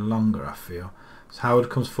pitch longer, I feel. So Howard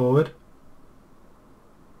comes forward.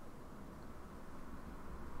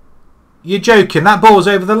 You're joking, that ball's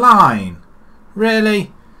over the line.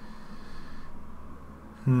 Really?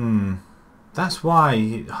 That's why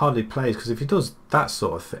he hardly plays, because if he does that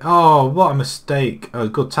sort of thing... Oh, what a mistake. Oh,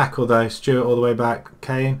 good tackle though. Stewart all the way back.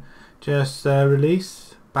 Kane just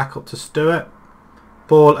release. Back up to Stewart.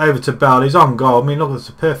 Ball over to Bell. He's on goal. I mean, look, it's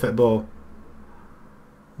a perfect ball.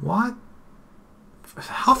 What?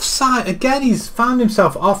 Offside again. He's found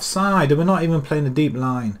himself offside, and we're not even playing the deep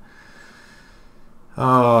line.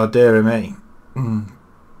 Oh dear me.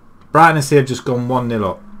 Brighton and Sea have just gone 1-0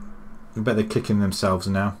 up. I bet they're kicking themselves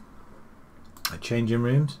now. Changing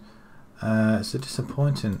rooms. So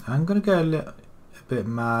disappointing. I'm going to go a bit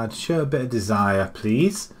mad. Show a bit of desire,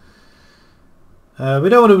 please. We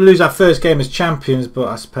don't want to lose our first game as champions, but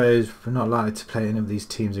I suppose we're not likely to play any of these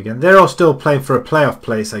teams again. They're all still playing for a playoff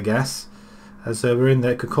place, I guess. As we're in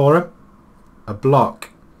there. Kokora. A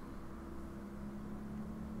block.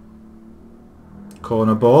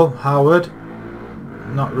 Corner ball. Howard.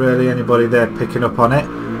 Not really anybody there picking up on it.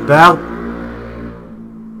 Bell.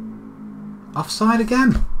 Offside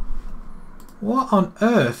again. What on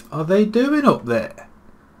earth are they doing up there?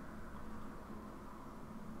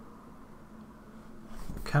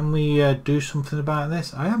 Can we do something about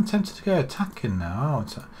this? I am tempted to go attacking now.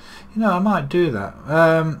 You know, I might do that.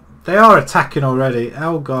 They are attacking already.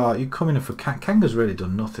 Elgar, you coming in for Kanga's really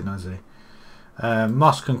done nothing, has he?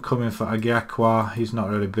 Moss can come in for Agiakwa. He's not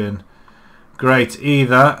really been great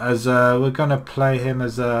either, as we're going to play him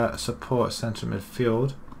as a support centre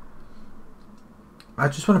midfield. I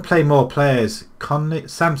just want to play more players. Conley,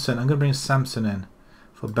 Samson. I'm going to bring Samson in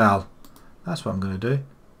for Bell. That's what I'm going to do.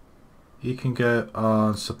 You can go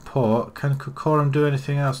on support. Can Kokoram do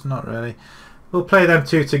anything else? Not really. We'll play them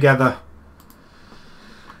two together.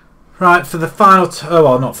 Right, for the final... oh,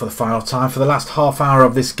 well, not for the final time. For the last half hour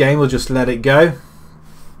of this game, we'll just let it go.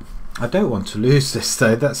 I don't want to lose this,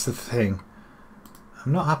 though. That's the thing.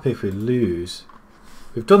 I'm not happy if we lose.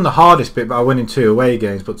 We've done the hardest bit by winning 2 away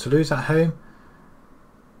games, but to lose at home...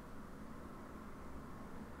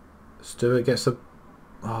 Stewart gets a...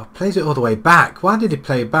 oh, plays it all the way back. Why did he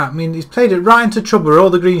play it back? I mean, he's played it right into trouble where all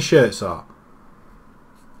the green shirts are.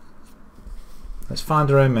 Let's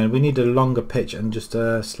find our own men. We need a longer pitch and just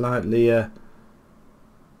slightly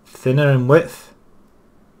thinner in width.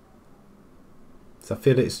 So I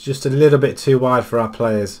feel it's just a little bit too wide for our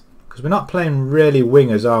players. Because we're not playing really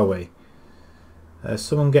wingers, are we?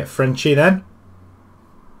 Someone get Frenchy then.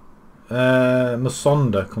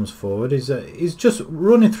 Musonda comes forward. He's just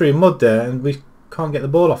running through mud there and we can't get the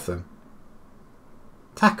ball off them.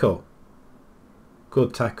 Tackle.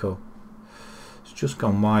 Good tackle. It's just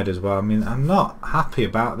gone wide as well. I mean, I'm not happy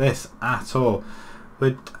about this at all.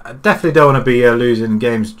 I definitely don't want to be losing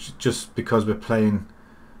games just because we're playing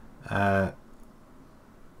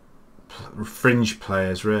fringe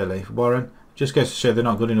players, really. Warren, just goes to show they're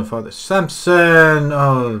not good enough. Samson!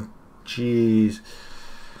 Oh, jeez.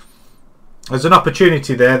 There's an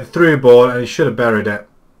opportunity there, the through ball, and he should have buried it.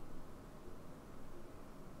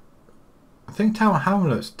 I think Tower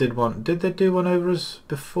Hamlets did one. Did they do one over us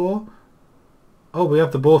before? Oh, we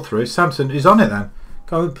have the ball through. Samson is on it then.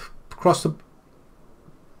 Go across the...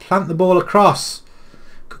 plant the ball across.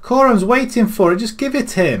 Kokoram's waiting for it. Just give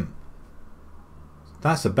it him.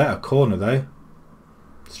 That's a better corner though.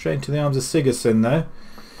 Straight into the arms of Sigurdsson though.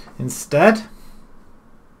 Instead.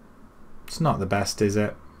 It's not the best, is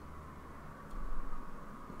it?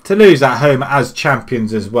 To lose at home as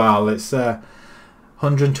champions as well. It's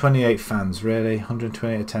 128 fans, really.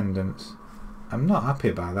 128 attendance. I'm not happy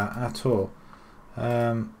about that at all.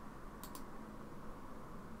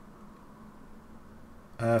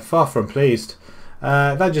 Far from pleased.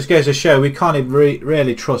 That just goes to show we can't even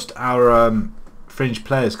really trust our fringe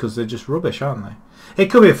players because they're just rubbish, aren't they? It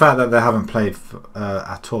could be the fact that they haven't played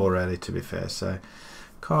at all, really, to be fair. So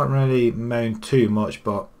can't really moan too much,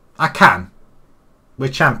 but I can. We're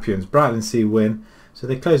champions. Brighton Sea win. So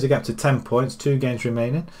they close the gap to 10 points. 2 games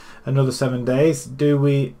remaining. Another 7 days. Do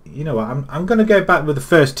we... you know what? I'm going to go back with the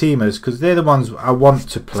first teamers because they're the ones I want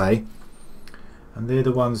to play. And they're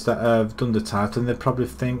the ones that have done the title. And they probably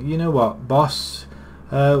think, you know what, boss?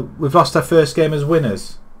 We've lost our first game as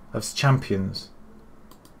winners. As champions.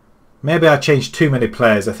 Maybe I changed too many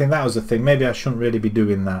players. I think that was the thing. Maybe I shouldn't really be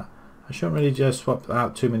doing that. I shouldn't really just swap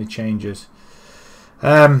out too many changes.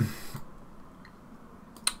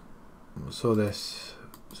 Saw this.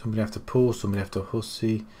 Somebody have to pull, somebody have to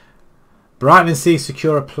hussy. Brighton and Sea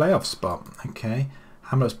secure a playoff spot. Okay.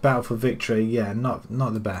 Hamlet's battle for victory. Yeah, not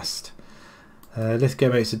the best.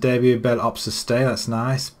 Lithgow makes a debut. Bell opts to stay. That's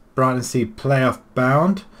nice. Brighton and Sea playoff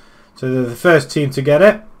bound. So they're the first team to get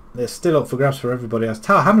it. They're still up for grabs for everybody else.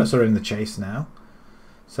 Tower Hamlets are in the chase now.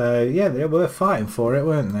 So yeah, they were fighting for it,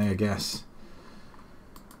 weren't they? I guess.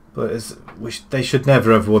 But they should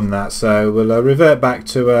never have won that. So we'll revert back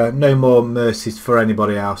to no more mercies for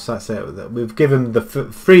anybody else. That's it. We've given the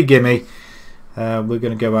free gimme. We're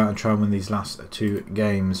going to go out and try and win these last 2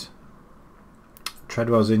 games.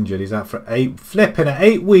 Treadwell's injured. He's out for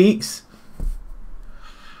 8 weeks.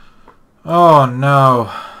 Oh no.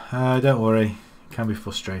 Don't worry. It can be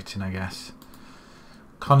frustrating, I guess.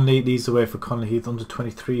 Conley leads the way for Colney Heath under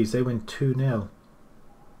 23s. They win 2-0.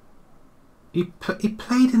 He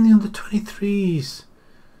played in the under 23s.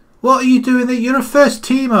 What are you doing there? You're a first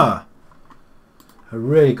teamer. I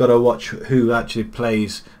really got to watch who actually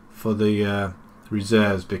plays for the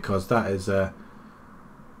reserves, because that is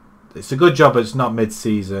it's a good job it's not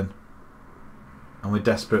mid-season and we're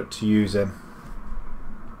desperate to use him.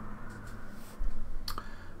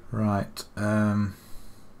 Right.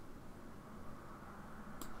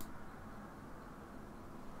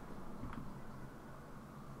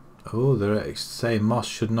 Oh, they're saying Moss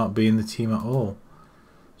should not be in the team at all.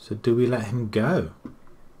 So do we let him go?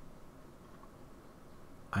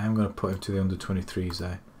 I am going to put him to the under 23s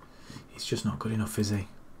though. He's just not good enough, is he?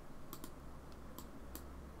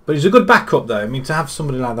 But he's a good backup though. I mean, to have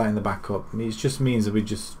somebody like that in the backup, I mean, it just means that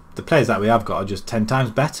the players that we have got are just 10 times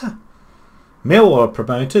better. Millwall are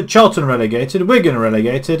promoted, Charlton relegated, Wigan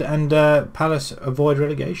relegated, and Palace avoid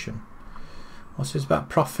relegation. What's this about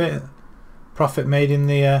profit? Profit made in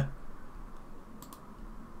the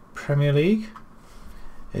Premier League.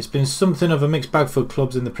 It's been something of a mixed bag for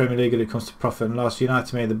clubs in the Premier League when it comes to profit and loss.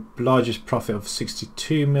 United made the largest profit of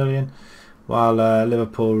 62 million, while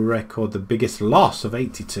Liverpool record the biggest loss of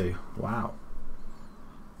 82. Wow.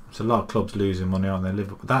 It's a lot of clubs losing money, aren't they?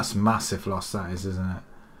 Liverpool. That's a massive loss, that is, isn't it?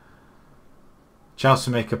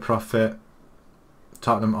 Chelsea make a profit.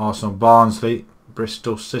 Tottenham, Arsenal, Barnsley,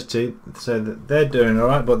 Bristol City. So that they're doing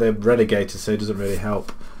alright, but they're relegated, so it doesn't really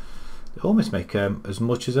help. They almost make as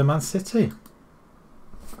much as a Man City.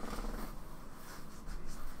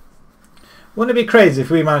 Wouldn't it be crazy if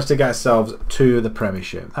we managed to get ourselves to the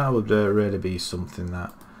Premiership? That would really be something.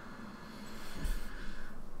 That.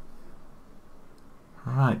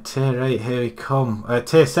 Right, Tier 8, here we come.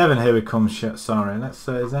 Tier 7, here we come. Sorry, let's.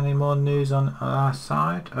 Is there any more news on our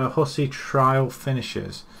side? Hussey trial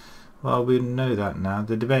finishes. Well, we know that now.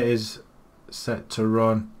 The debate is set to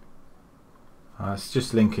run. It's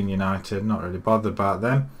just Lincoln United. Not really bothered about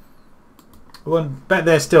them. I bet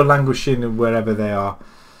they're still languishing wherever they are.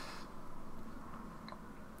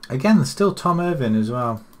 Again, there's still Tom Irving as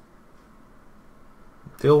well.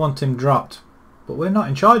 They all want him dropped. But we're not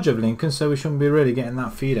in charge of Lincoln, so we shouldn't be really getting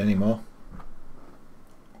that feed anymore.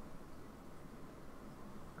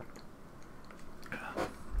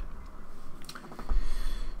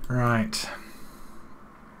 Right.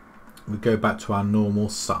 We go back to our normal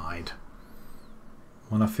side.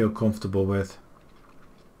 One I feel comfortable with.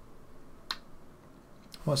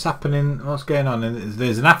 What's happening? What's going on?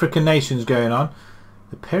 There's an African Nations going on.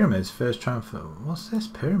 The Pyramids, first transfer. What's this?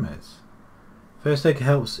 Pyramids? First leg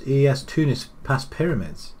helps ES Tunis past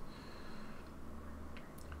Pyramids.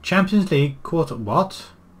 Champions League quarter. What?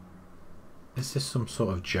 Is this some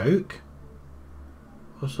sort of joke?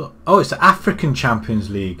 Oh, it's the African Champions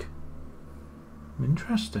League.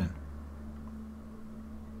 Interesting.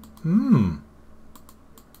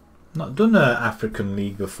 Not done an African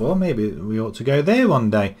League before. Maybe we ought to go there one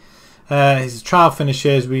day. His trial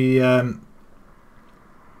finishes.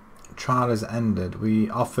 Trial has ended. We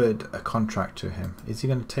offered a contract to him. Is he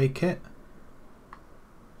going to take it?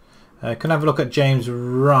 Can I have a look at James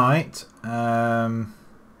Wright? I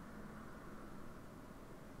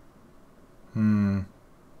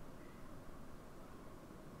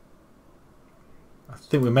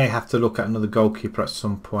think we may have to look at another goalkeeper at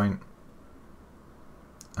some point.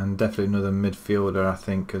 And definitely another midfielder, I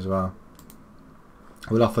think, as well.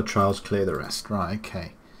 We'll offer trials, clear the rest. Right,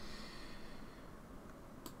 okay.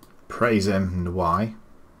 Praise him, and why?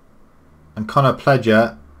 And Connor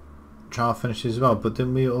Pledger, trial finishes as well, but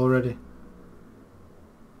didn't we already?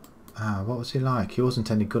 What was he like? He wasn't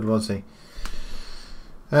any good, was he?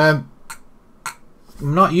 I'm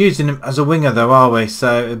not using him as a winger though, are we?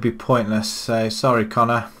 So it'd be pointless. So sorry,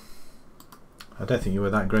 Connor. I don't think you were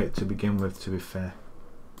that great to begin with, to be fair.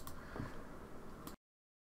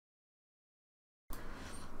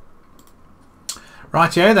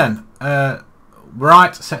 Rightio then.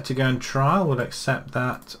 Wright set to go and trial. We'll accept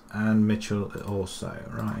that, and Mitchell also.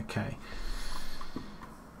 Right, okay.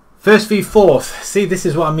 First v fourth. See, this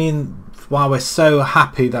is what I mean. Why we're so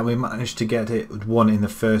happy that we managed to get it won in the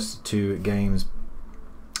first 2 games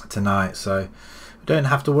tonight. So we don't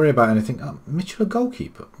have to worry about anything. Oh, Mitchell a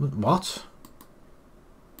goalkeeper. What?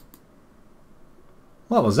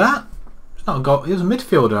 What was that? It's not a goal. He was a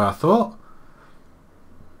midfielder, I thought.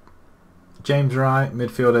 James Wright,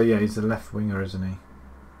 midfielder. Yeah, he's the left winger, isn't he?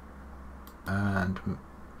 And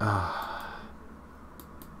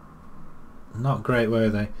not great, were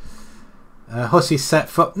they? Hussey set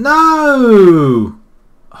foot. No!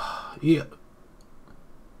 You...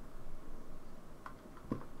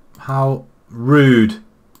 How rude.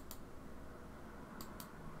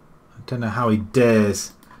 I don't know how he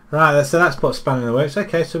dares. Right, so that's put a spanner in the works.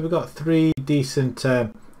 Okay, so we've got 3 decent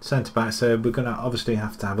centre backs, so we're going to obviously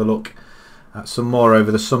have to have a look at some more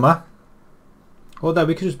over the summer. Although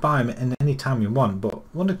we could just buy them in any time we want, but I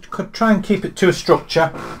want to try and keep it to a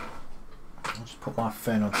structure. I'll just put my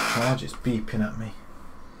phone on charge, it's beeping at me.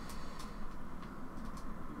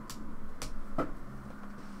 I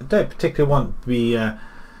don't particularly want to be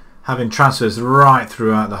having transfers right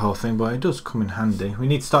throughout the whole thing, but it does come in handy. We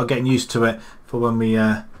need to start getting used to it for when we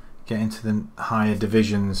get into the higher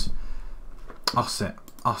divisions. Ossett.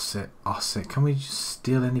 Can we just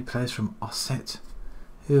steal any players from Ossett?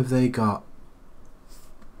 Who have they got?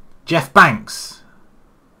 Jeff Banks.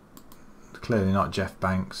 Clearly not Jeff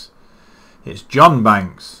Banks. It's John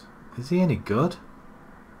Banks. Is he any good?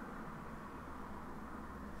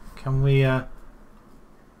 Can we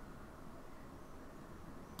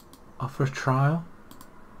offer a trial?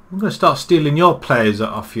 I'm going to start stealing your players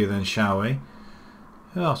off you then, shall we?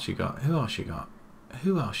 Who else you got? Who else you got?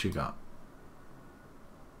 Who else you got?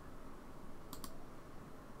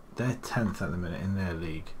 They're 10th at the minute in their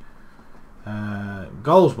league.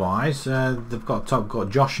 Goals wise, they've got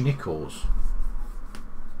Josh Nichols.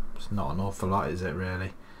 It's not an awful lot, is it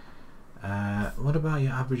really? What about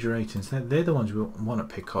your average ratings? They're the ones we want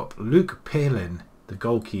to pick up. Luke Palin, the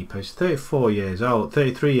goalkeeper, is 34 years old,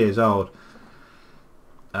 33 years old.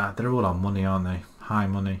 They're all on money, aren't they? High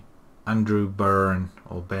money. Andrew Byrne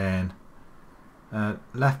or Bairn.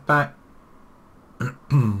 Left back.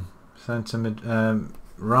 Centre mid.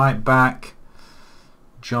 Right back.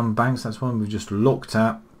 John Banks, that's one we've just looked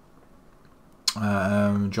at.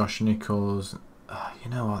 Josh Nichols. You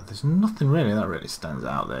know what? There's nothing really that really stands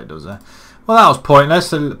out there, does there? Well, that was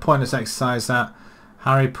pointless. A pointless exercise. That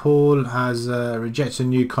Harry Paul has rejected a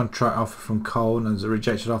new contract offer from Cole and has a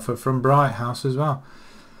rejected offer from Bright House as well.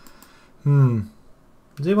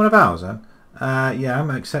 Is he one of ours then? Yeah,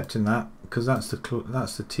 I'm accepting that because that's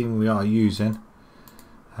the team we are using.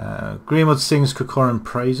 Greenwood sings Corcoran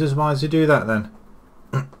praises. Why does he do that then?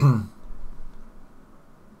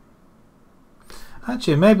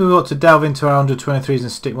 Actually, maybe we ought to delve into our under 23s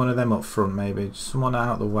and stick one of them up front. Maybe just someone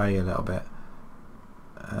out of the way a little bit.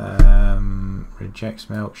 Rejects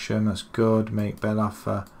Milksham. That's good. Make bell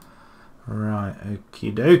offer. Right.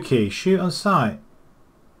 Okie dokie. Shoot on sight.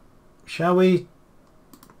 Shall we?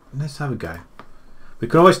 Let's have a go. We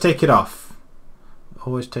can always take it off.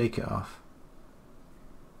 Always take it off.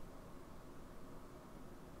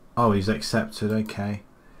 Oh, he's accepted. Okay.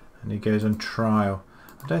 And he goes on trial.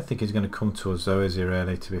 I don't think he's going to come to us though, is he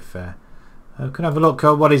really, to be fair? We can have a look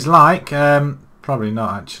at what he's like. Probably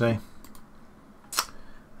not actually.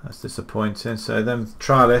 That's disappointing. So then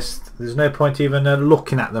trial list. There's no point even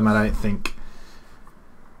looking at them, I don't think.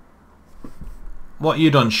 What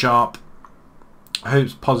you done, Sharp?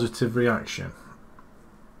 Hopes positive reaction.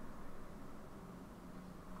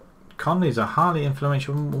 Conley's a highly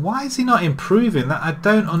influential. Why is he not improving? That I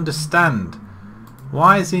don't understand.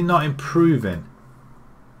 Why is he not improving?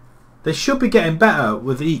 They should be getting better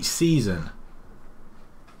with each season.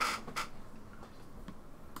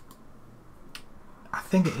 I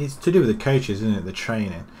think it's to do with the coaches, isn't it? The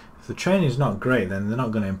training. If the training is not great, then they're not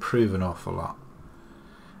going to improve an awful lot.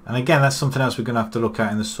 And again, that's something else we're going to have to look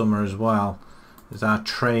at in the summer as well. Is our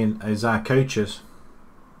coaches.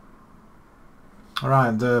 All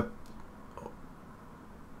right, the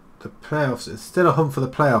playoffs. It's still a hunt for the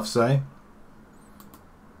playoffs, eh?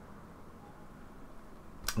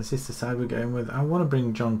 Is this the side we're going with? I want to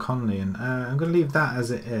bring John Conley in. I'm going to leave that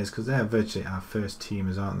as it is because they're virtually our first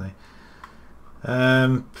teamers, aren't they?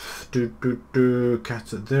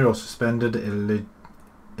 They're all suspended.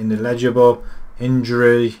 Ineligible.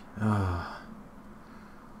 Injury. Oh.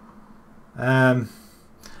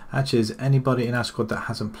 Actually, is anybody in our squad that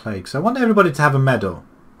hasn't played? Because I want everybody to have a medal.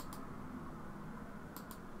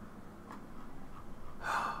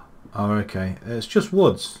 Oh, okay. It's just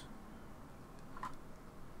Woods.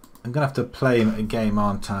 I'm going to have to play him a game,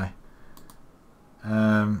 aren't I?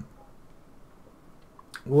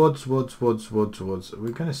 Woods. We're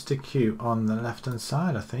going to stick you on the left-hand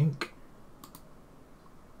side, I think.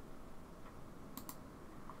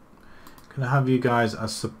 Going to have you guys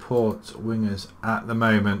as support wingers at the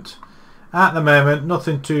moment. At the moment,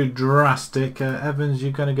 nothing too drastic. Evans,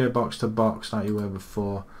 you're going to go box to box like you were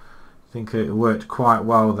before. I think it worked quite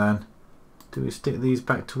well then. Do we stick these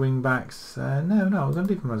back to wing backs? No, we're going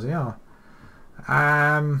to leave them as they are.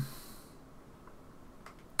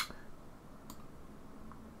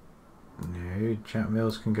 through. Jack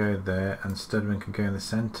Mills can go there, and Studman can go in the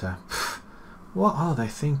centre. What are they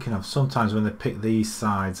thinking of? Sometimes when they pick these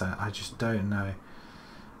sides, I just don't know.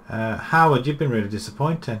 Howard, you've been really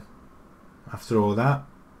disappointing after all that.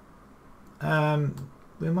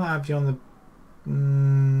 We might have you on the...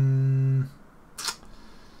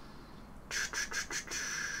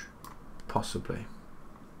 Possibly.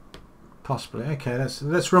 Okay,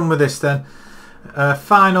 let's run with this then.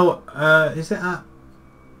 Final. Is it at...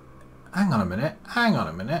 Hang on a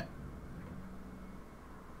minute.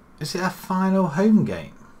 Is it our final home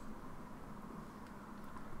game?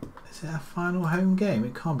 Is it our final home game?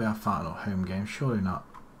 It can't be our final home game, surely not.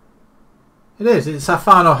 It is, it's our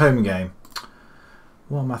final home game.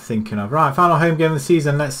 What am I thinking of? Right, final home game of the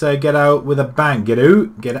season. Let's get out with a bang. Get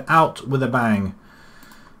out with a bang.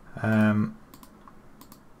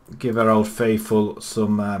 Give our old faithful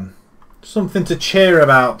some something to cheer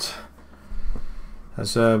about.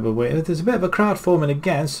 As there's a bit of a crowd forming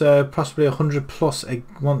again, so possibly 100 plus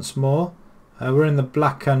once more. We're in the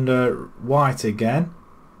black and white again.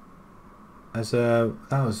 As that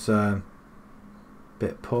was a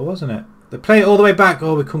bit poor, wasn't it? They play it all the way back.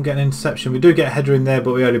 Oh, we couldn't get an interception. We do get a header in there,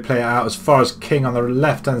 but we only play it out as far as King on the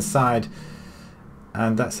left hand side,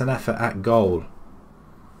 and that's an effort at goal.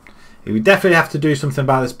 We definitely have to do something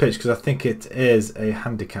about this pitch because I think it is a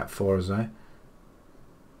handicap for us, eh?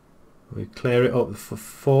 We clear it up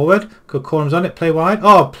forward. Good corners on it. Play wide.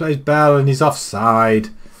 Oh, plays Bell and he's offside.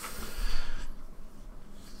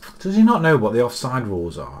 Does he not know what the offside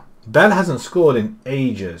rules are? Bell hasn't scored in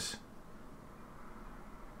ages.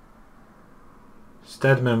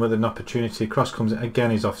 Steadman with an opportunity. Cross comes in.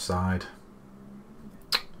 Again, he's offside.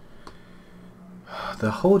 They're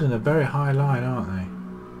holding a very high line, aren't they?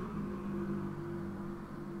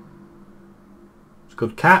 It's a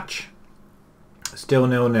good catch. Still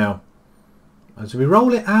 0-0. As we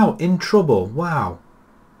roll it out in trouble. Wow.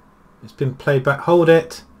 It's been played back. Hold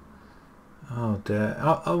it. Oh dear.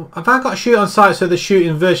 Have I got a shoot on sight so they're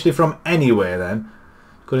shooting virtually from anywhere then?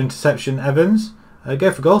 Good interception, Evans. Go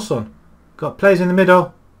for goal, son. Got players in the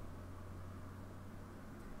middle.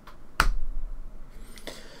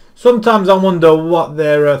 Sometimes I wonder what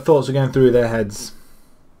their thoughts are going through their heads.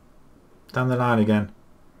 Down the line again.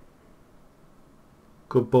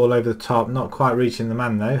 Good ball over the top. Not quite reaching the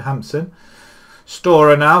man though. Hampson.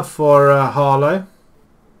 Storer now for Harlow.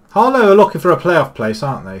 Harlow are looking for a playoff place,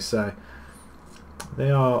 aren't they? So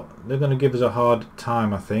they're going to give us a hard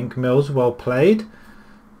time, I think. Mills, well played.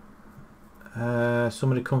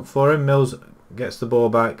 Somebody come for him. Mills gets the ball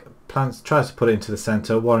back. Tries to put it into the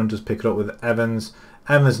centre. Warren does pick it up with Evans.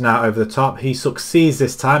 Evans now over the top. He succeeds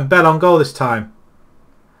this time. Bell on goal this time.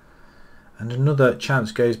 And another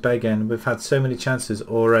chance goes begging. We've had so many chances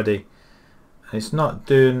already. It's not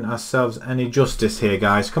doing ourselves any justice here,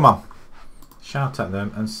 guys. Come on. Shout at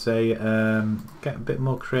them and say, get a bit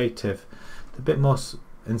more creative. A bit more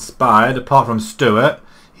inspired, apart from Stewart.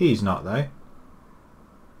 He's not, though.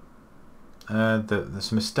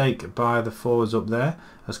 There's a mistake by the forwards up there.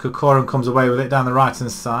 As Kokorum comes away with it down the right-hand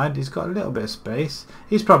side. He's got a little bit of space.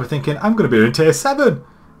 He's probably thinking, I'm going to be in tier 7.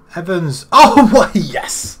 Evans. Oh, what?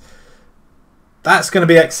 Yes. That's going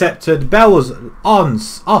to be accepted. Bell was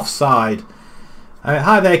offside.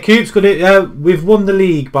 Hi there, Coops. We've won the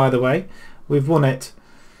league, by the way. We've won it.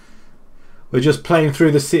 We're just playing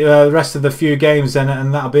through the rest of the few games,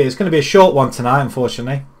 and that'll be. It's going to be a short one tonight,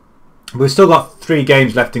 unfortunately. We've still got 3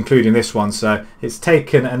 games left, including this one, so it's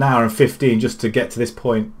taken an hour and 15 just to get to this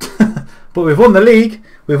point. But we've won the league.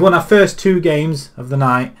 We've won our first 2 games of the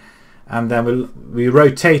night, and then we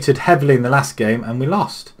rotated heavily in the last game, and we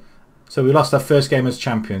lost. So we lost our first game as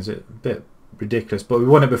champions. It's a bit ridiculous, but we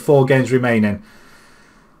won it with 4 games remaining.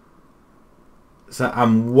 So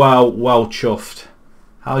I'm well chuffed.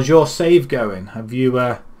 How's your save going? Have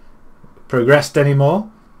you progressed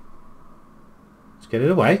anymore? Let's get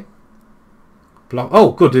it away. Block.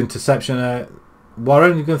 Oh, good interception.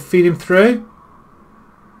 Warren, you going to feed him through?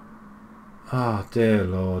 Oh, dear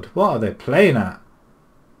Lord. What are they playing at?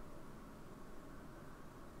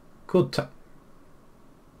 Good.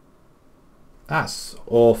 That's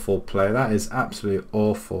awful play. That is absolutely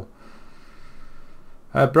awful.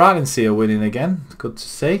 Brian and C are winning again. Good to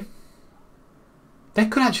see. They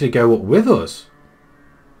could actually go up with us.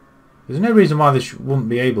 There's no reason why they wouldn't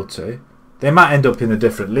be able to. They might end up in a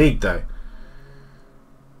different league though.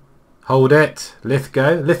 Hold it.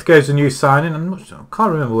 Lithgow. Lithgow's a new signing. I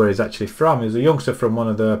can't remember where he's actually from. He's a youngster from one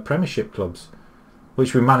of the Premiership clubs,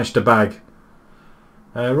 which we managed to bag.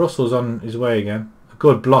 Russell's on his way again. A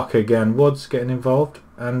good block again. Woods getting involved.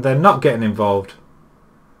 And they're not getting involved.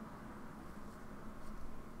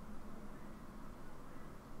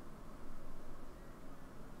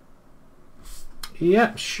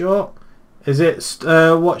 Yep, sure. Is it,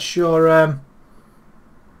 what's your,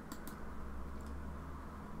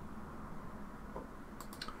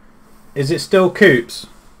 is it still Coops?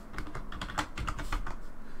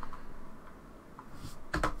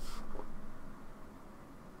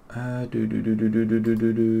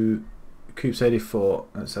 Coops 84.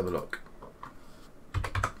 Let's have a look.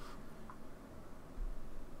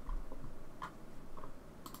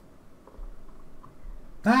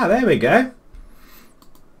 Ah, there we go.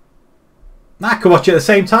 I can watch it at the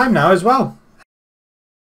same time now as well.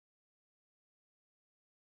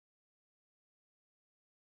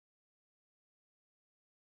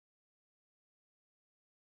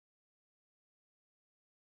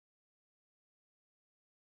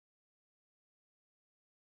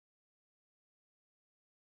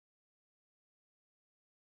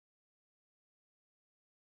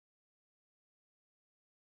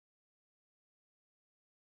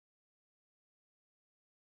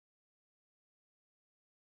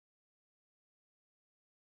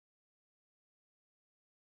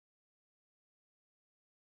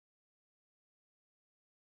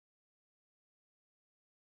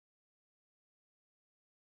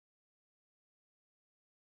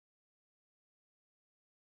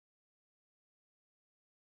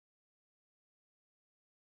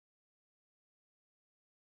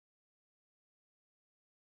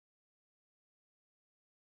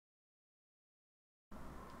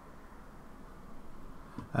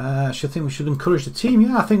 I think we should encourage the team.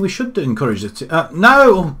 Yeah, I think we should encourage the team.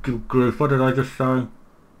 No! Oh, good grief, what did I just say?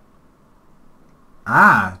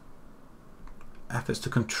 Ah! Efforts to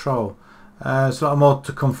control. There's a lot more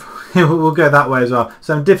to come. We'll go that way as well.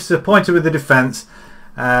 So I'm disappointed with the defence.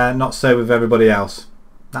 Not so with everybody else.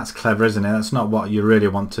 That's clever, isn't it? That's not what you really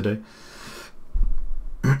want to do.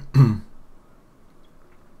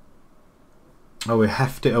 Oh, we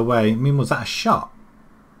heft it away. I mean, was that a shot?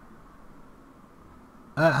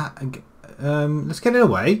 Let's get it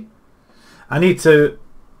away. I need to.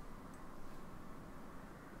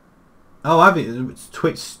 Oh, I have it. It's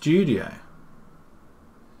Twitch Studio.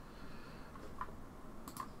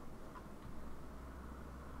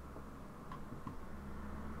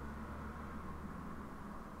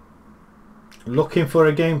 Looking for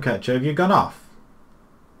a game catcher. Have you gone off?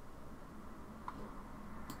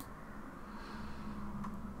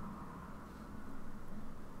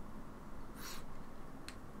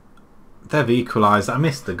 They've equalised. I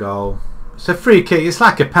missed the goal. It's a free kick. It's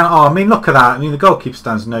like a penalty. Oh, I mean, look at that. I mean, the goalkeeper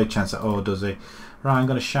stands no chance at all, does he? Right, I'm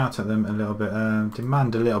going to shout at them a little bit.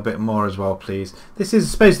 Demand a little bit more as well, please. This is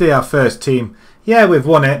supposedly our first team. Yeah, we've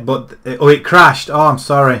won it, but it crashed. Oh, I'm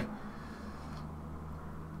sorry.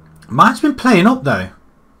 Mine's been playing up though.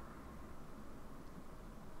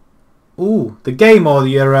 Ooh, the game or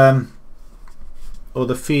your or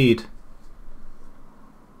the feed.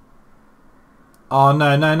 Oh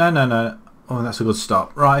no. Oh, that's a good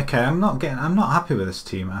stop. Right, okay. I'm not happy with this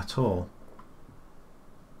team at all.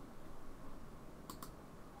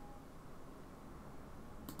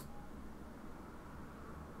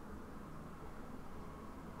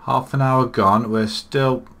 Half an hour gone. We're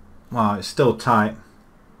still, well, it's still tight.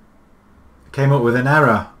 Came up with an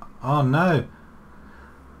error. Oh no.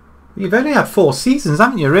 You've only had 4 seasons,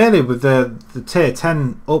 haven't you, really, with the tier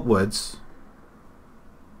 10 upwards.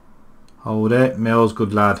 Hold it. Mills,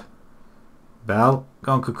 good lad. Bell.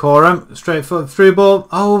 Go on, Kokorum. Straight foot through ball.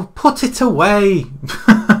 Oh, put it away.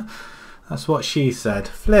 That's what she said.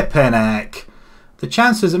 Flippin' heck. The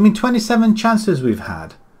chances, I mean, 27 chances we've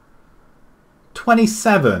had.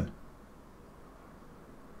 27.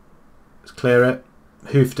 Let's clear it.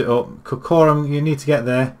 Hoofed it up. Kokorum, you need to get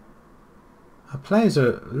there. Our players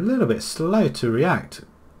are a little bit slow to react.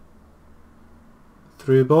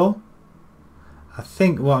 Through ball. I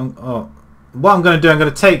think what I'm going to do, I'm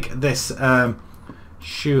going to take this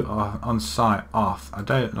shoot on site off. I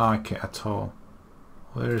don't like it at all.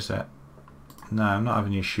 Where is it? No, I'm not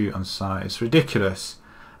having you shoot on site. It's ridiculous.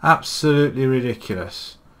 Absolutely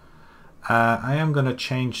ridiculous. I am going to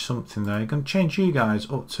change something though. I'm going to change you guys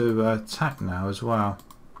up to attack now as well.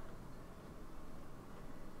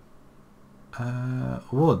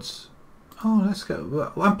 Woods. Oh, let's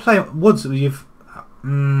go. I'm playing Woods. You've.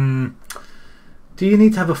 Do you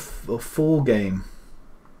need to have a full game?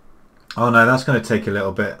 Oh no, that's going to take a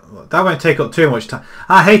little bit. That won't take up too much time.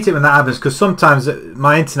 I hate it when that happens because sometimes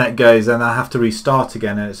my internet goes and I have to restart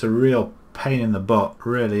again, and it's a real pain in the butt. It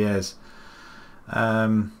really is.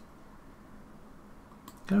 I'm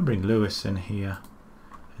going to bring Lewis in here,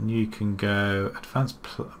 and you can go advanced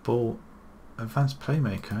playmaker.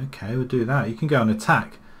 Okay, we'll do that. You can go on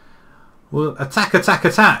attack. We'll attack,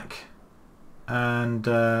 and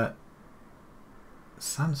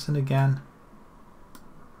Samson again.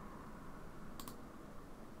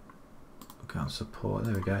 Can't support.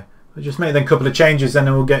 There we go. We'll just make then a couple of changes, then,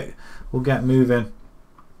 and we'll get moving.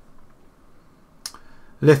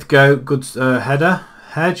 Lithgow, good header.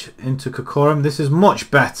 Hedge into Kokorum. This is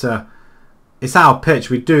much better. It's our pitch.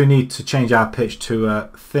 We do need to change our pitch to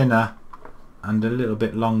thinner and a little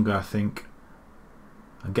bit longer, I think.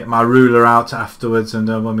 I'll get my ruler out afterwards, and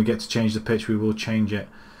when we get to change the pitch, we will change it.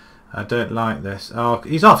 I don't like this. Oh,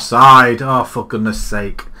 he's offside. Oh, for goodness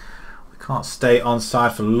sake. We can't stay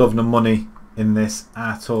onside for love nor money in this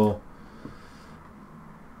at all.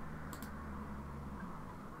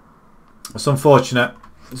 It's unfortunate.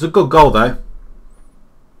 It's a good goal, though.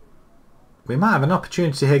 We might have an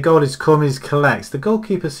opportunity here. Goalies Cummings collects. The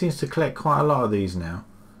goalkeeper seems to collect quite a lot of these now.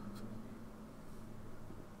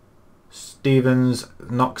 Stevens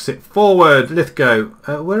knocks it forward. Lithgow.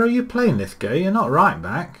 Where are you playing, Lithgow? You're not right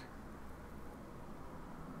back.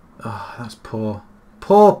 Oh, that's poor.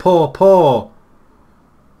 Poor, poor, poor.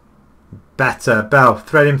 Better. Bell.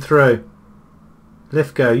 Thread him through.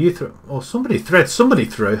 Lithgow. You through. Or somebody thread somebody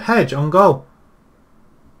through. Hedge on goal.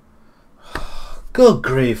 Good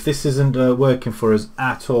grief. This isn't working for us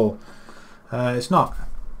at all. It's not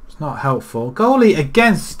helpful. Goalie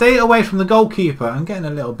again. Stay away from the goalkeeper. I'm getting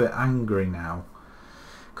a little bit angry now.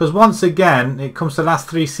 Because once again, it comes to the last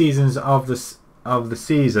 3 seasons of the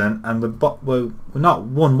season, and we're not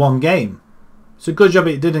won one game. It's a good job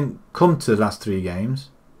it didn't come to the last 3 games.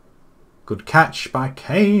 Good catch by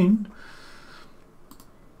Kane.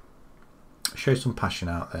 Show some passion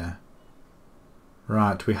out there.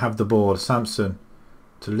 Right, we have the ball. Samson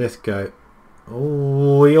to Lithgow.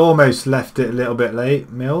 Oh, he almost left it a little bit late.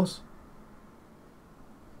 Mills.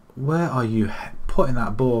 Where are you putting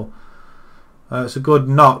that ball? It's a good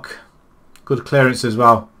knock. Good clearance as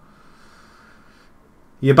well.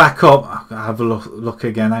 You're back up. I'll have a look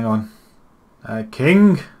again. Hang on.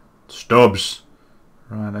 King. Stubbs.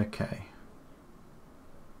 Right, okay.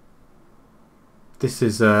 This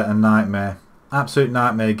is a nightmare. Absolute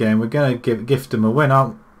nightmare game. We're going to gift them a win,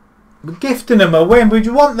 aren't we? We're gifting them a win. We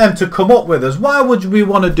want them to come up with us. Why would we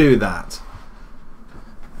want to do that?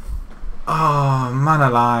 Oh, man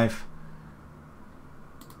alive.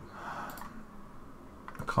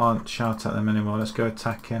 I can't shout at them anymore. Let's go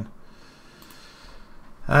attacking.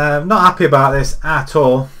 Not happy about this at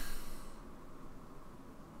all.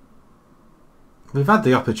 We've had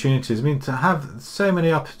the opportunities. I mean, to have so many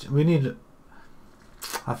opportunities, we need.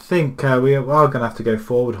 I think we are going to have to go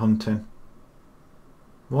forward hunting.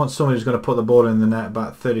 We want someone who's going to put the ball in the net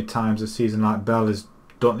about 30 times a season, like Bell has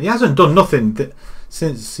done. He hasn't done nothing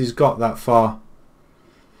since he's got that far.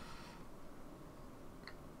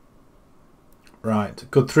 Right,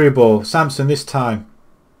 good through ball. Samson this time.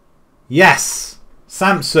 Yes!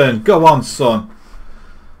 Samson, go on, son.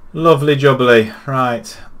 Lovely jubbly.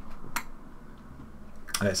 Right.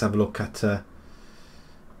 Let's have a look at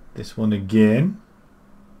this one again.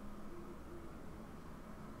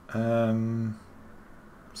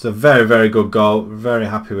 It's a very, very good goal. Very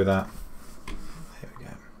happy with that. Here we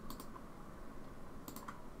go.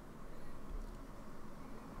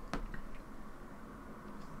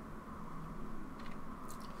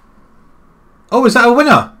 Oh, is that a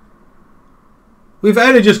winner? We've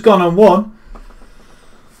only just gone on 1.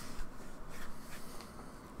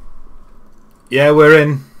 Yeah, we're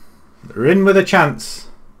in. We're in with a chance.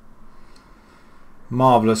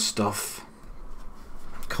 Marvellous stuff.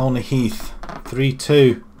 Colney Heath,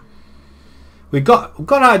 3-2. We got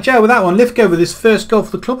out of jail with that one. Lithgow with his first goal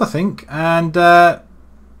for the club, I think. And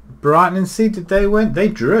Brighton and Sea, did they win? They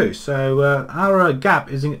drew. So our gap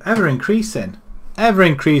is ever increasing. Ever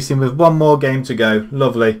increasing with 1 more game to go.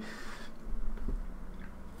 Lovely.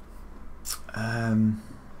 I'm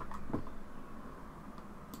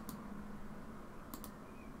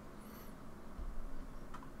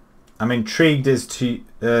intrigued as to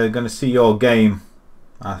going to see your game,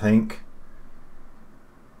 I think.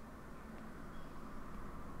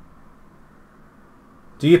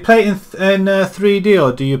 Do you play in 3D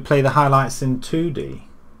or do you play the highlights in 2D?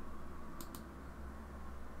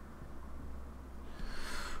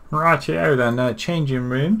 Rightio then, changing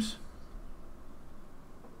rooms.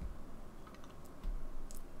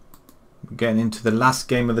 We're getting into the last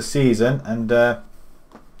game of the season, and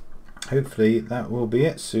hopefully that will be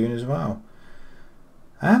it soon as well.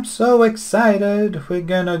 I'm so excited. We're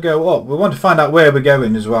going to go up. We want to find out where we're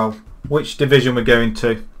going as well. Which division we're going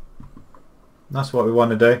to. That's what we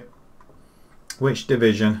want to do. Which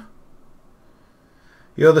division?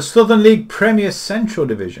 You're the Southern League Premier Central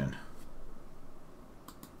Division.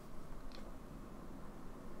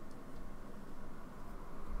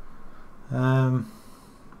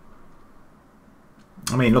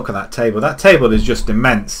 I mean, look at that table. That table is just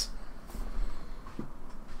immense.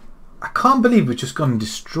 I can't believe we've just gone and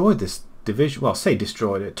destroyed this division. Well, say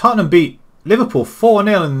destroyed it. Tottenham beat Liverpool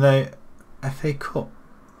 4-0 in the FA Cup.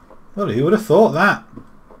 Well, who would have thought that?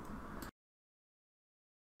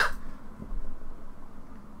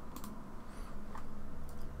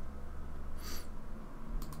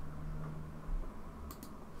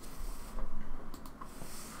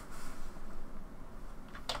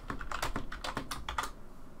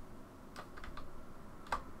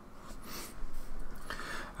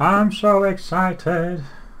 I'm so excited.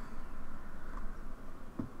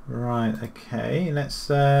 Right, okay, let's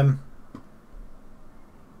have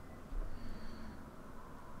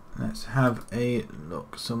a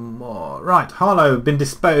look some more. Right, Harlow been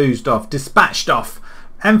dispatched off.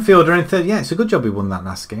 Enfield are in third. Yeah, it's a good job we won that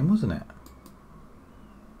last game, wasn't it?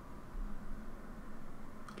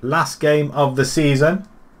 Last game of the season.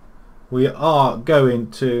 We are going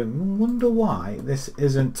to wonder why this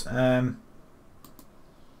isn't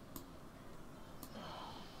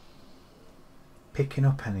picking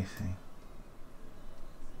up anything.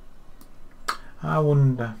 I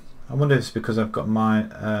wonder if it's because I've got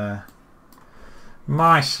my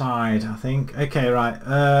my side, I think. Okay, right.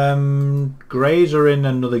 Grays are in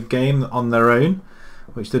another game on their own,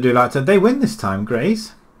 which they do like to. They win this time,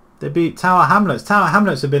 Grays. They beat Tower Hamlets. Tower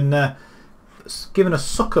Hamlets have been given a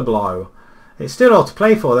sucker blow. It's still all to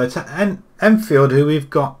play for though. Enfield, who we've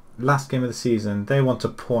got last game of the season, they want a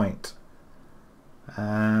point.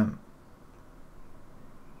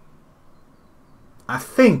 I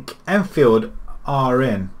think Enfield are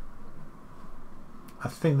in. I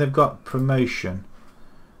think they've got promotion.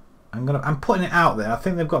 I'm putting it out there. I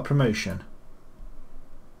think they've got promotion.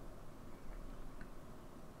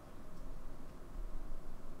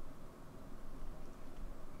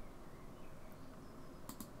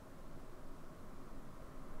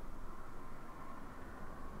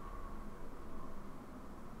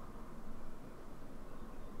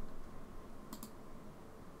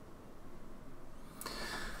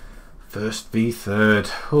 First v third.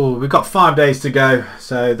 Oh, we've got 5 days to go,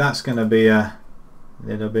 so that's going to be a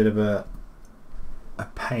little bit of a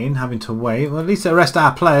pain having to wait. Well, at least the rest of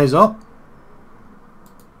our players up.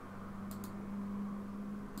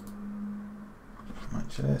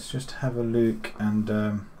 Actually, let's just have a look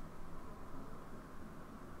and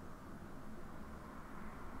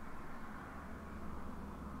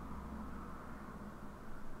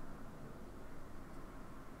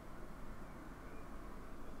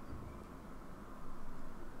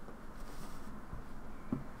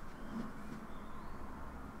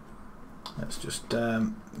let's just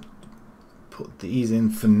put these in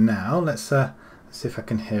for now. Let's see if I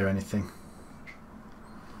can hear anything.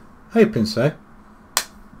 Hoping so.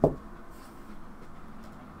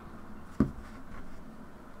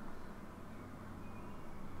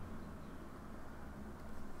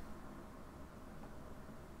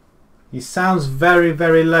 He sounds very,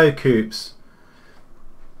 very low, Coops.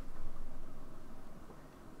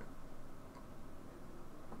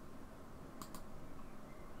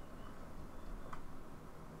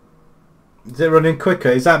 Is it running quicker?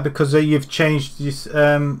 Is that because you've changed your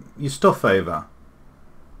stuff over?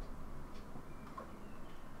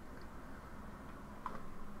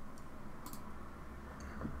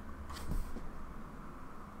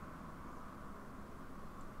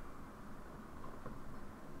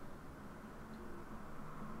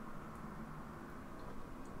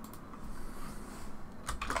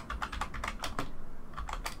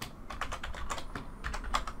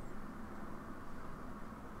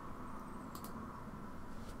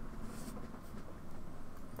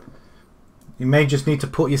 You may just need to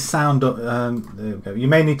put your sound up. There we go. You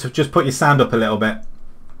may need to just put your sound up a little bit.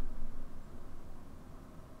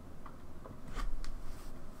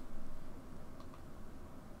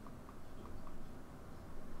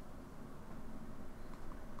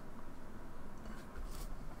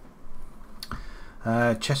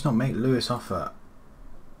 Chestnut make Lewis offer.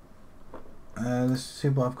 Let's see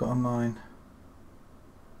what I've got on mine.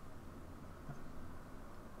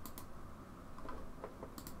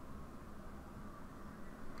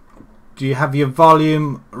 Do you have your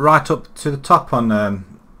volume right up to the top on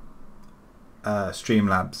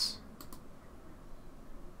Streamlabs?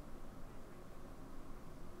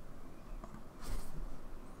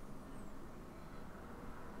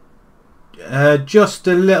 Just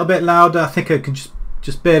a little bit louder. I think I can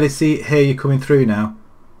just barely hear you coming through now.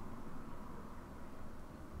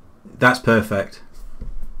 That's perfect.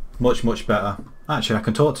 Much, much better. Actually, I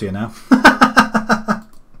can talk to you now.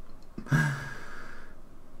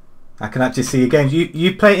 I can actually see your games.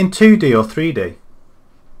 You play it in 2D or 3D?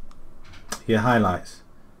 Your highlights.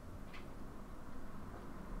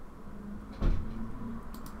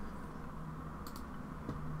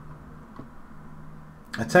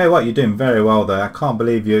 I tell you what, you're doing very well there. I can't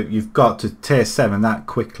believe you've got to tier 7 that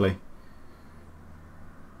quickly.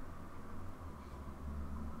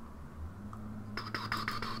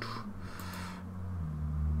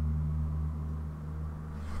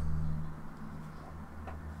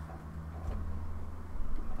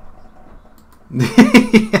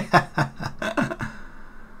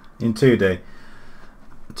 In 2D.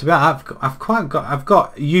 To be honest, I've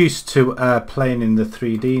got used to playing in the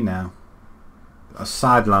 3D now. A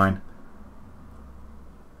sideline.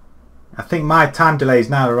 I think my time delay is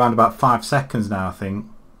now around about 5 seconds now. I think.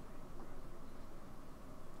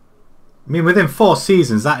 I mean, within 4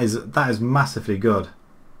 seasons, that is massively good.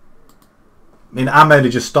 I mean, I'm only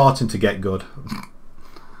just starting to get good.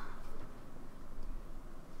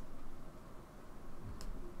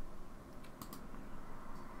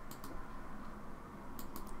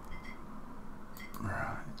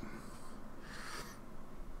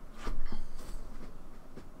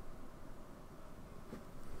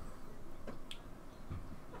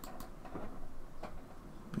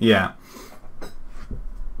 Yeah.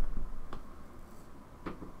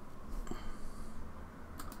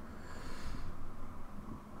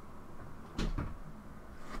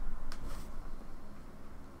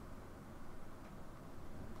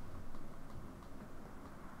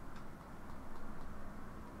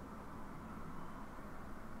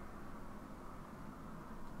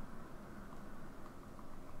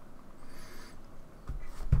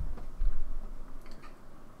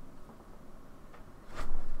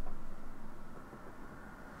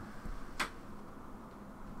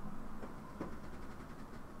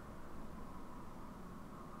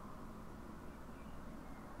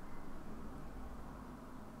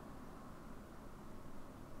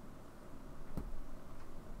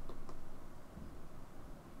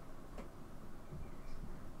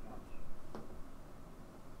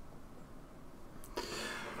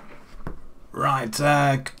 Right,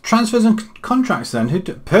 transfers and contracts then.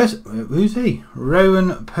 Who's he?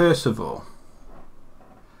 Rowan Percival.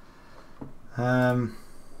 Oh,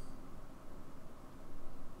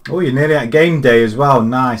 you're nearly at game day as well.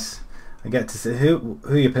 Nice. I get to see who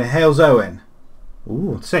you play. Hales Owen.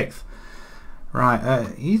 Ooh, 6th.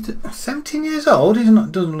 Right, he's 17 years old.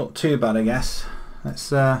 Doesn't look too bad, I guess.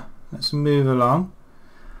 Let's move along.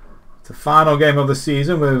 It's the final game of the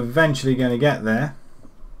season. We're eventually going to get there.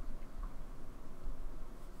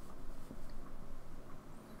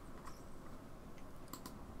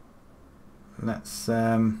 Let's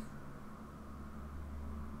we're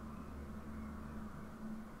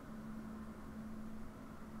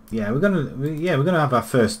gonna have our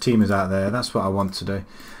first teamers out there. That's what I want to do.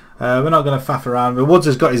 We're not gonna faff around. But Woods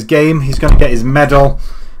has got his game. He's gonna get his medal.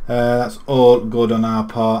 That's all good on our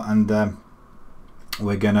part, and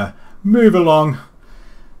we're gonna move along.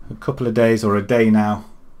 A couple of days or a day now.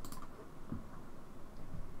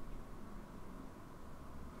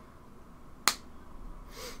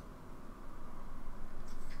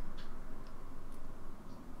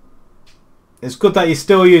 It's good that you're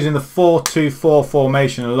still using the 4-2-4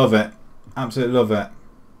 formation. I love it. Absolutely love it.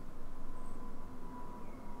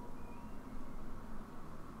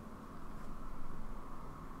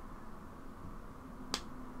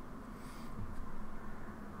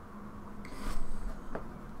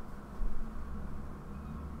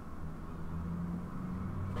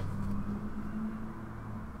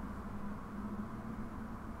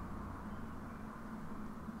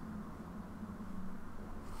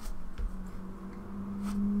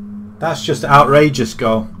 That's just outrageous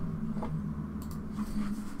goal.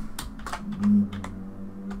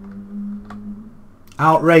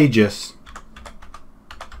 Outrageous.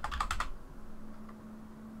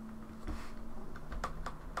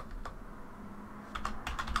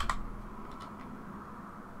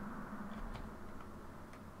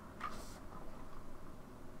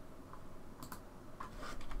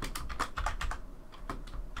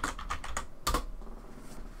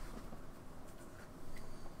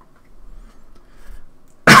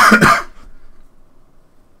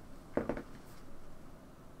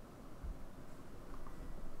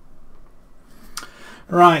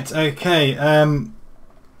 Right, okay,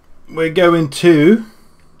 we're going to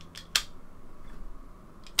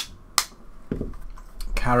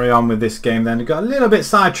carry on with this game then. We got a little bit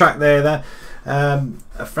sidetracked there.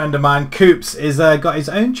 A friend of mine, Coops, is got his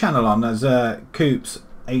own channel on as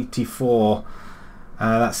Coops84.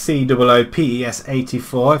 That's COOPES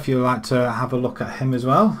 84 if you'd like to have a look at him as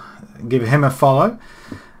well. Give him a follow.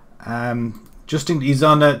 He's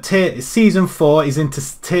on season 4. He's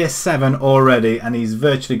into tier 7 already, and he's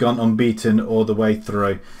virtually gone unbeaten all the way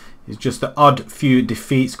through. He's just the odd few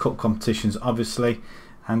defeats, cup competitions, obviously.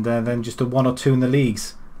 and then just a 1 or 2 in the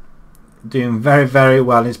leagues. Doing very, very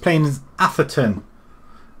well. He's playing Atherton,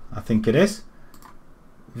 I think it is.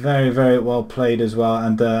 Very, very well played as well.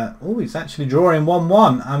 And oh, he's actually drawing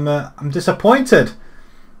 1-1. I'm disappointed.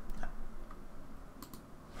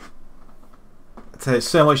 So it's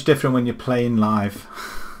so much different when you're playing live.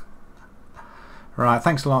 Right,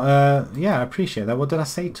 thanks a lot. Yeah, I appreciate that. What did I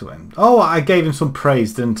say to him? Oh, I gave him some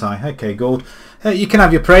praise, didn't I? Okay, Gold. You can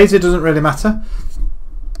have your praise. It doesn't really matter.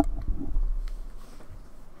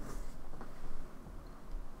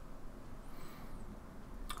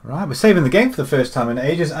 Right, we're saving the game for the first time in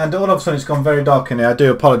ages, and all of a sudden it's gone very dark in here. I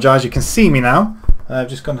do apologise. You can see me now. I've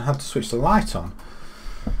just gone to have to switch the light on.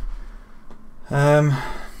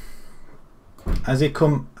 As he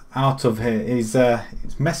come out of here, he's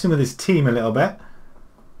messing with his team a little bit.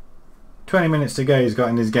 20 minutes to go. He's got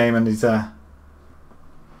in his game, and he's they're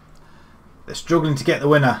struggling to get the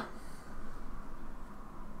winner.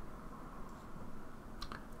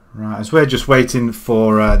 Right, as we're just waiting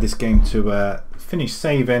for this game to finish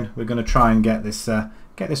saving, we're going to try and get this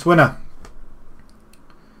winner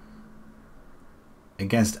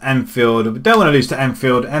against Enfield. We don't want to lose to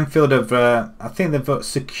Enfield. Enfield have, I think they've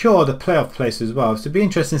secured a playoff place as well. So it'd be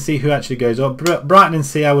interesting to see who actually goes up. Brighton and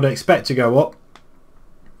Sea I would expect to go up,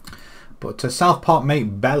 but South Park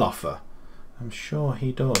make Bell offer. I'm sure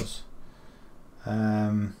he does.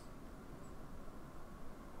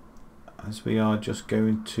 As we are just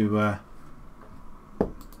going to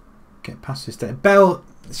get past this day. Bell,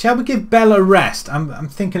 shall we give Bell a rest? I'm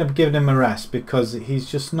thinking of giving him a rest because he's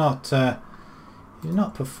just not he's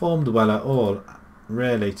not performed well at all,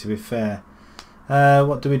 really, to be fair.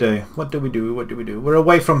 What do we do? What do we do? What do we do? We're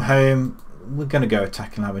away from home. We're going to go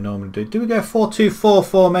attacking like we normally do. Do we go 4-2-4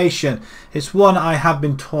 formation? It's one I have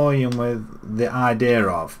been toying with the idea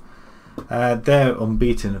of. They're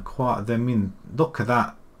unbeaten. I mean, look at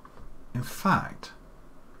that. In fact,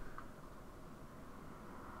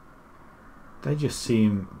 they just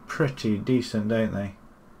seem pretty decent, don't they?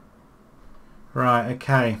 Right,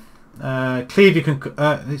 okay. Cleve, you can.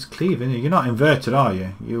 It's Cleve, isn't it? You're not inverted, are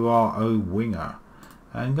you? You are a winger.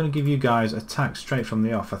 I'm going to give you guys attack straight from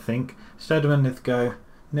the off, I think. Stodeman, let's go.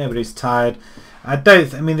 Nobody's tired. I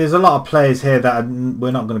mean, there's a lot of players here that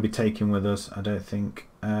we're not going to be taking with us, I don't think.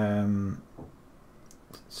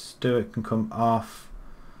 Stewart can come off.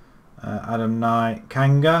 Adam Knight.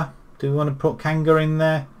 Kanga. Do we want to put Kanga in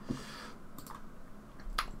there?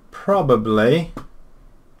 Probably.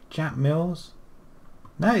 Jack Mills.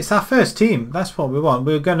 No, it's our first team. That's what we want.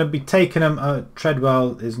 We're going to be taking him.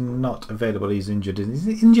 Treadwell is not available. He's injured.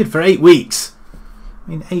 He's injured for 8 weeks. I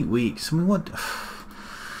mean, 8 weeks. I mean, what?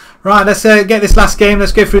 Right, let's get this last game.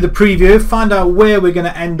 Let's go through the preview. Find out where we're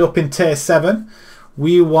going to end up in Tier 7.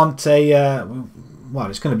 We want a... well,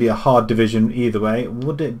 it's going to be a hard division either way.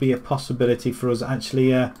 Would it be a possibility for us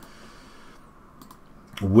actually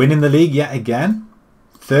winning the league yet again?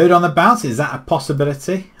 Third on the bounce, is that a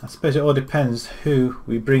possibility? I suppose it all depends who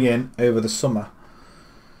we bring in over the summer.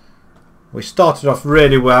 We started off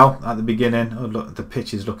really well at the beginning. Oh, look, the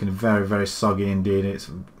pitch is looking very, very soggy indeed. It's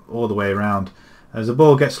all the way around. As the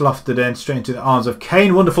ball gets lofted in, straight into the arms of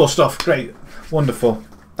Kane. Wonderful stuff. Great. Wonderful.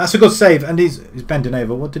 That's a good save. And he's bending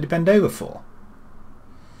over. What did he bend over for?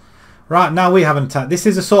 Right, now we have an attack. This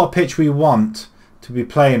is the sort of pitch we want to be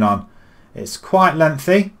playing on. It's quite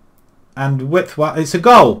lengthy and width. Well, it's a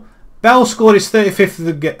goal. Bell scored his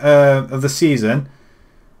 35th of the season,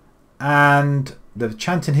 and they're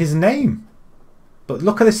chanting his name. But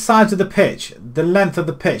look at the size of the pitch, the length of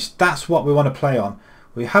the pitch. That's what we want to play on.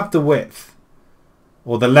 We have the width,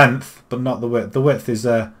 or the length, but not the width. The width is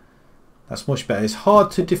that's much better. It's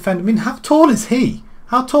hard to defend. I mean, how tall is he?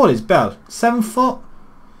 How tall is Bell? 7 foot.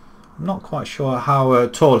 I'm not quite sure how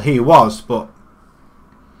tall he was, but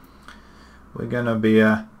we're going to be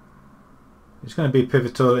it's going to be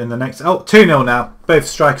pivotal in the next. Oh, 2-0 now. Both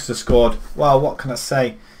strikers have scored. Well, what can I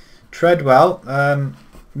say? Treadwell,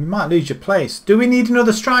 you might lose your place. Do we need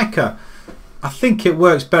another striker? I think it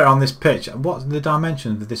works better on this pitch. What's the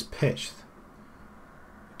dimensions of this pitch?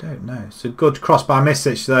 I don't know. It's a good cross by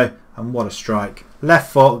Misic though, and what a strike.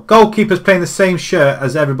 Left foot. Goalkeeper's playing the same shirt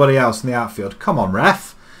as everybody else in the outfield. Come on,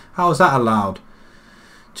 ref. How is that allowed?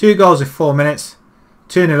 2 goals in 4 minutes.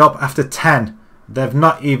 2-0 up after 10. They've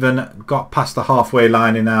not even got past the halfway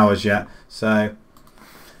line in ours yet. So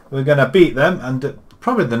we're going to beat them, and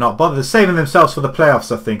probably they're not bothered. They're saving themselves for the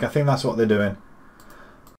playoffs, I think. I think that's what they're doing.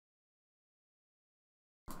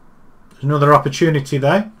 There's another opportunity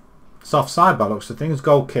there. It's offside by looks of things.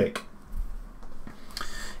 Goal kick.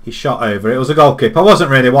 He shot over. It was a goal kick. I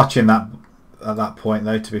wasn't really watching that at that point,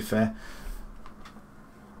 though, to be fair.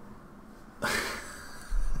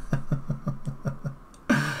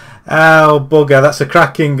 Oh, bugger. That's a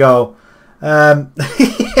cracking goal. Quite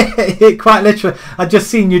literally. I just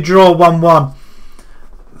seen you draw 1-1.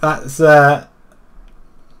 That's...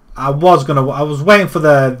 I was waiting for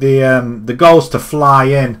the goals to fly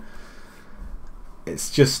in. It's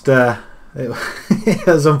just... it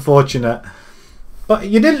was unfortunate. But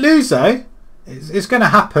you didn't lose, though. It's going to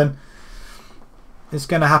happen. It's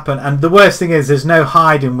going to happen. And the worst thing is there's no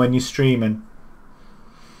hiding when you're streaming.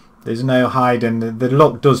 There's no hiding. The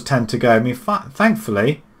luck does tend to go. I mean,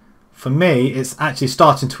 thankfully, for me, it's actually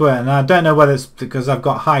starting to work. And I don't know whether it's because I've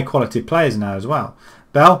got high quality players now as well.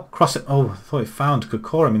 Bell, cross it. Oh, I thought he found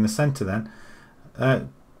Kokorum in the centre then.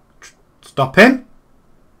 Stop him.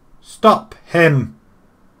 Stop him.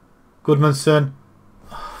 Goodmanson.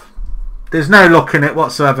 There's no luck in it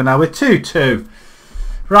whatsoever now. We're 2-2.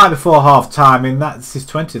 Right before half time. I mean, that's his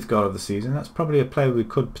 20th goal of the season. That's probably a player we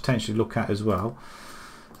could potentially look at as well.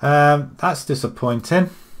 That's disappointing.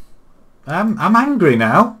 I'm angry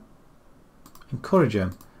now. Encourage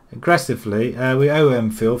him. Aggressively. We owe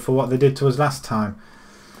Enfield for what they did to us last time.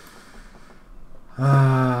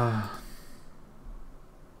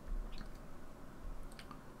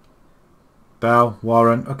 Bell,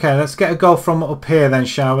 Warren. Okay, let's get a goal from up here then,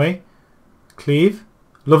 shall we? Cleve.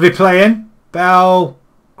 Lovely playing. Bell.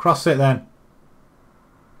 Cross it then.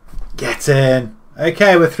 Get in.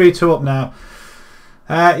 Okay, we're 3-2 up now.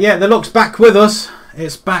 Yeah, the luck's back with us.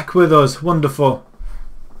 It's back with us. Wonderful.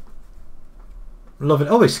 Love it.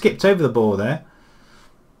 Oh, he skipped over the ball there.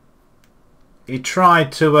 He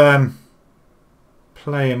tried to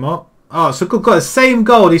play him up. Oh, it's a good goal. The same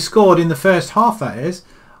goal he scored in the first half, that is.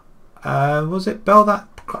 Was it Bell that...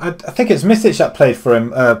 I think it's Misic that played for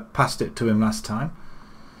him. Passed it to him last time.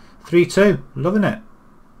 3-2. Loving it.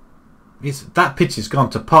 That pitch has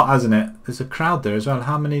gone to pot, hasn't it? There's a crowd there as well.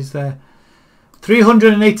 How many is there?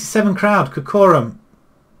 387 crowd. Kokorum.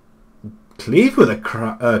 Cleve with a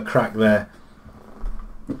crack there.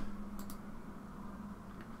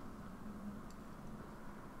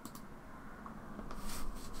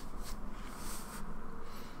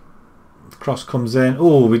 Cross comes in.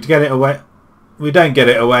 Oh, we get it away. We don't get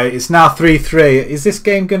it away. It's now 3-3. Is this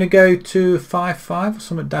game going to go to 5-5 or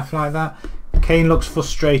something daft like that? Kane looks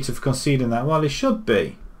frustrated for conceding that. Well, he should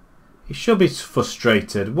be. He should be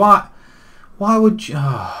frustrated. Why would you...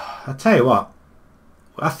 Oh, I tell you what.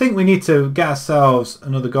 I think we need to get ourselves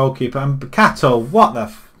another goalkeeper. And Cato, what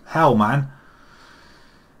the hell, man?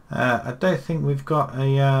 I don't think we've got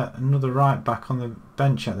another right back on the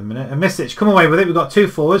bench at the minute. A Misic, come away with it. We've got 2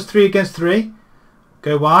 forwards, 3 against 3.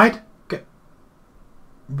 Go wide.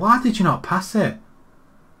 Why did you not pass it?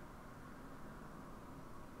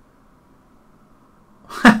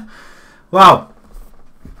 Wow,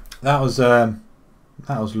 that was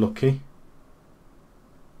lucky.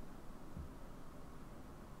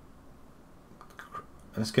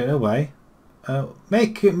 Let's get it away.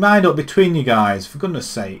 Make your mind up between you guys, for goodness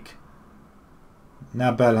sake.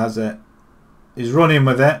 Now Bell has it. He's running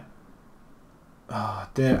with it. Oh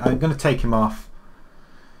dear, I'm going to take him off.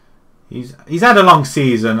 He's had a long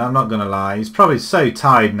season, I'm not going to lie. He's probably so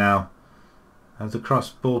tired now. As the cross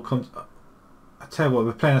ball comes... I tell you what,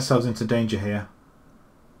 we're playing ourselves into danger here.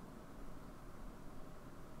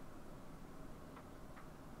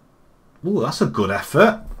 Ooh, that's a good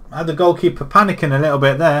effort. I had the goalkeeper panicking a little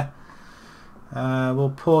bit there.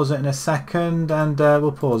 We'll pause it in a second and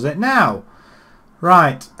we'll pause it now.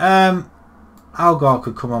 Right. Algar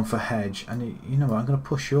could come on for Hedge. And you know what, I'm going to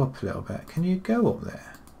push you up a little bit. Can you go up there?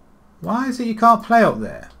 Why is it you can't play up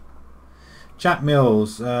there? Jack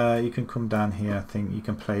Mills, you can come down here. I think you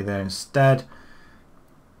can play there instead.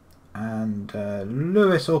 And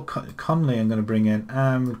Lewis or Conley I'm going to bring in.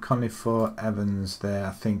 Conley for Evans there,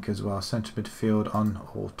 I think, as well. Centre midfield on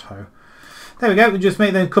auto. There we go. We'll just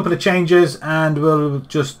make them a couple of changes and we'll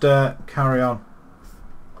just carry on.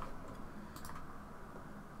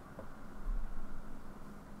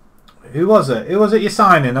 Who was it? Who was it you're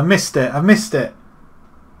signing? I missed it. I missed it.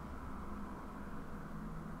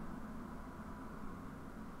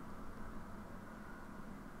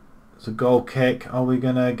 It's a goal kick. Are we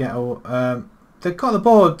going to get a... they've got the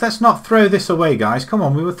ball. Let's not throw this away, guys. Come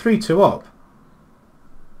on, we were 3-2 up.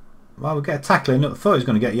 Well, we'll get a tackling. I thought he was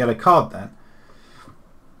going to get a yellow card then.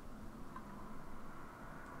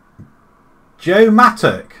 Joe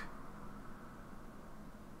Mattock.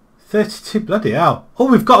 32, bloody hell. Oh,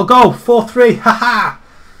 we've got a goal. 4-3. Haha.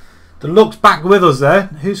 The luck's back with us there.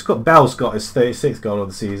 Who's got... Bell's got his 36th goal of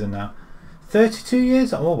the season now. 32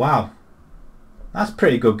 years? Oh, wow. That's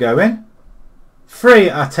pretty good going.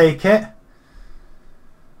 3, I take it.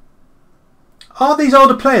 Are these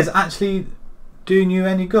older players actually doing you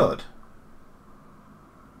any good?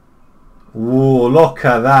 Ooh, look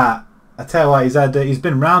at that. I tell you what, he's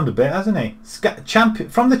been round a bit, hasn't he? Champion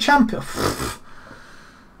from the champion.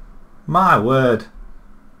 My word.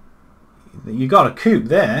 You got a coup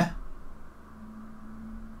there.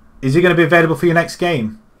 Is he going to be available for your next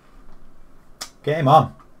game? Get him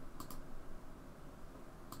on.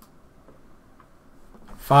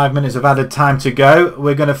 5 minutes of added time to go.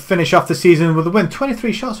 We're going to finish off the season with a win.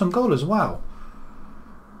 23 shots on goal as well.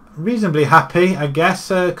 Reasonably happy, I guess.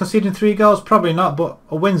 Conceding 3 goals, probably not, but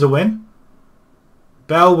a win's a win.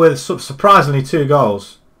 Bell with surprisingly 2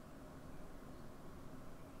 goals.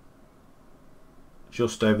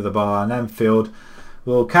 Just over the bar. And Enfield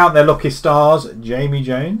will count their lucky stars. Jamie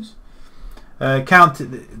Jones. Count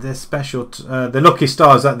their special, the lucky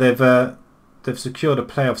stars that they've secured a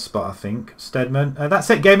playoff spot, I think. Steadman. That's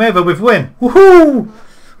it. Game over. We've win. Woohoo!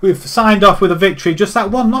 We've signed off with a victory. Just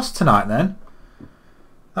that one loss tonight then.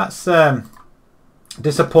 That's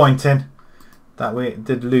disappointing that we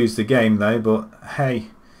did lose the game though. But hey,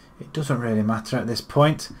 it doesn't really matter at this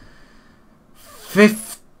point.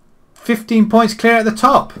 15 points clear at the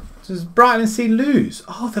top. Does Brighton C lose?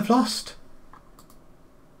 Oh, they've lost.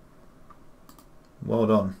 Well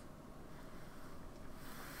done.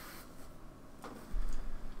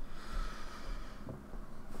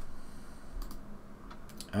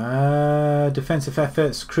 Defensive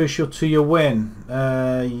efforts crucial to your win.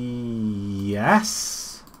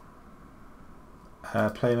 Yes.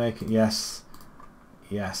 Playmaking. Yes.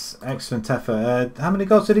 Yes. Excellent effort. How many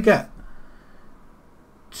goals did he get?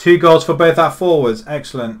 2 goals for both our forwards.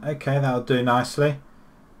 Excellent. Okay, that'll do nicely.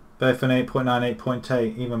 Both an 8.9,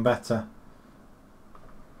 8.8. Even better.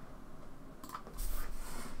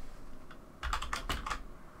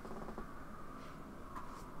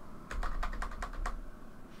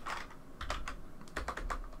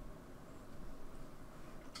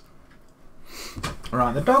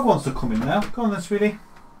 Right, the dog wants to come in now. Go on then, sweetie.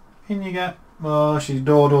 In you get. Oh, she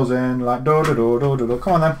dawdles in like do.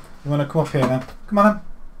 Come on then. You want to come up here then? Come on then.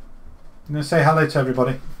 I'm going to say hello to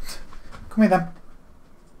everybody. Come here then.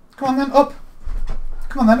 Come on then, up.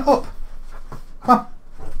 Come on then, up. Come on.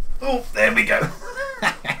 Oh, there we go.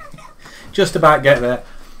 Just about get there.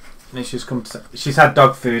 And she's come to, she's had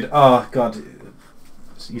dog food. Oh, God.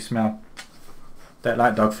 You smell. Don't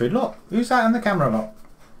like dog food. Look, who's that on the camera? Look.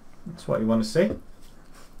 That's what you want to see.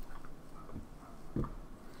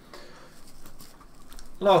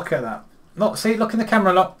 Look at that. Look, see, look in the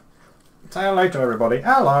camera, look. Say hello to everybody.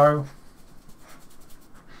 Hello.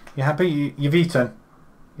 You happy? You've eaten?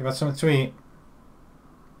 You've had something to eat?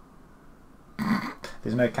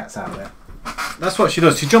 There's no cats out there. That's what she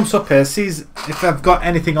does. She jumps up here, sees if I've got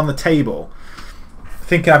anything on the table,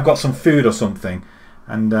 thinking I've got some food or something,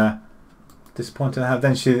 and disappointed to have.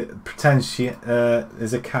 Then she pretends she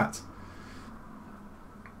is a cat.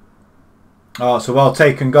 Oh, it's a well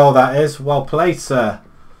taken goal that is. Well played, sir.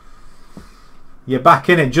 You're back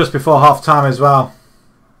in it just before half time as well.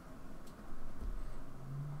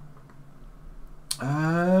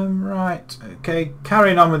 Right. Okay,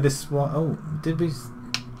 carrying on with this one. Oh, did we?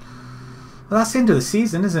 Well, that's the end of the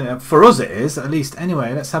season, isn't it? For us it is, at least.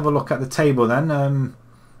 Anyway, let's have a look at the table then.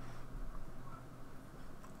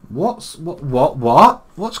 What's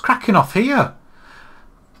cracking off here?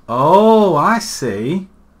 Oh, I see.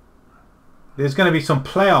 There's going to be some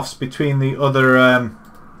playoffs between the other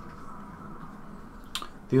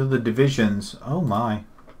divisions. Oh my.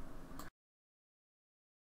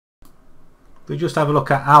 We just have a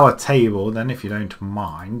look at our table then, if you don't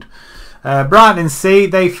mind. Brighton C,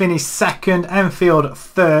 they finished second. Enfield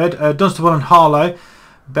third. Dunstable and Harlow,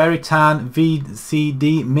 Berrytown,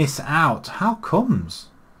 VCD miss out. How comes?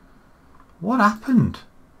 What happened?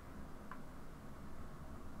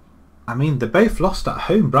 I mean, they both lost at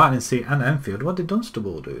home, Brighton C and Enfield. What did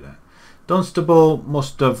Dunstable do then? Dunstable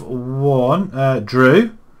must have won.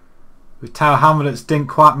 Drew. With Tower Hamlets didn't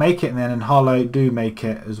quite make it, and then Harlow do make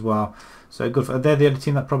it as well. So good for, they're the only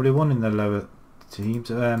team that probably won in the lower teams.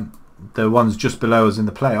 The ones just below us in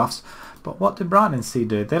the playoffs. But what did Brighton C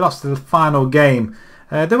do? They lost the final game.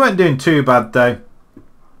 They weren't doing too bad though.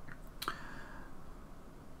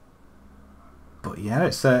 But yeah,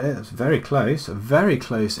 it's very close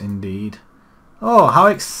indeed. Oh, how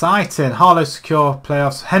exciting! Harlow secure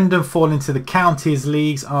playoffs. Hendon fall into the counties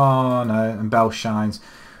leagues. Oh no, and Bell shines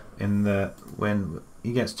in the win.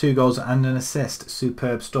 He gets 2 goals and an assist.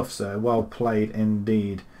 Superb stuff, sir. Well played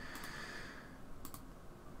indeed.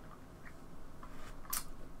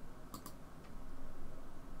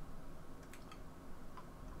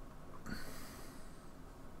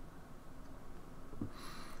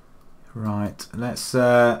 Right, let's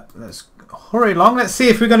hurry along. Let's see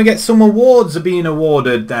if we're going to get some awards being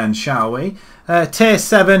awarded then, shall we? Tier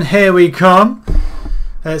 7, here we come.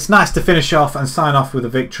 It's nice to finish off and sign off with a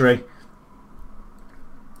victory.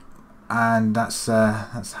 And that's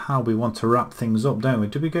how we want to wrap things up, don't we?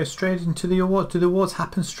 Do we go straight into the awards? Do the awards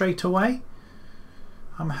happen straight away?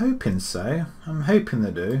 I'm hoping so. I'm hoping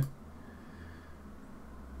they do.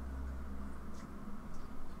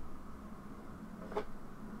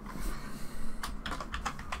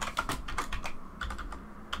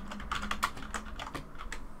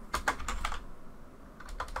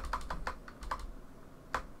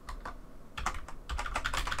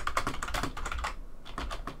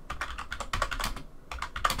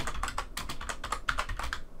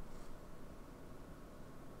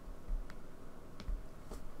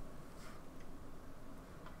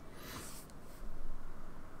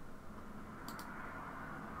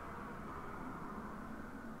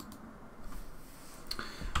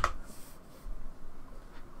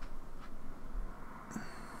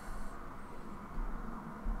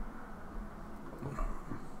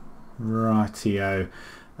 Rightio.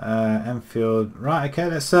 Enfield. Right, okay,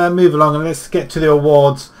 let's move along and let's get to the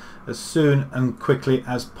awards as soon and quickly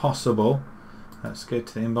as possible. Let's go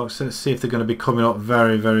to the inbox. Let's see if they're going to be coming up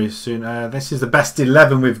very, very soon. This is the best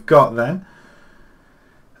 11 we've got then.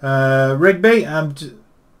 Rigby and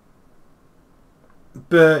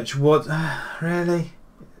Birchwood. Really?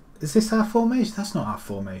 Is this our formation? That's not our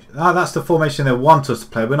formation. Oh, that's the formation they want us to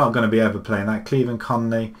play. We're not going to be ever playing that. Cleveland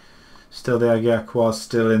Conley. Still the Aguiaquas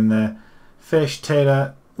still in there. Fish,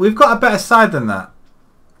 Taylor. We've got a better side than that.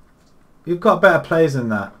 We've got better players than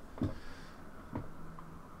that.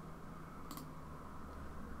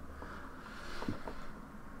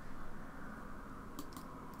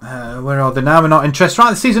 Where are they now? We're not interested. Right,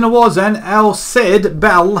 the season awards then. Sid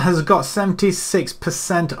Bell has got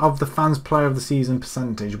 76% of the fans player of the season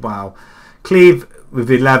percentage. Wow. Cleve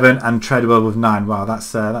with 11 and Treadwell with 9. Wow,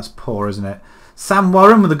 that's poor, isn't it? Sam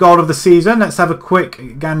Warren with the goal of the season. Let's have a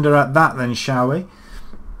quick gander at that then, shall we?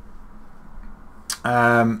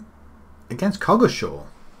 Against Coggeshall.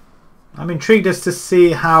 I'm intrigued as to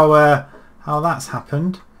see how that's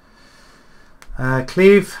happened.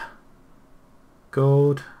 Cleve.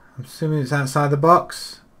 Gold. I'm assuming it's outside the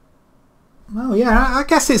box. Oh yeah, I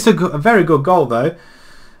guess it's a very good goal though.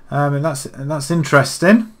 That's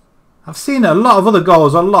interesting. I've seen a lot of other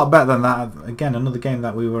goals a lot better than that. Again, another game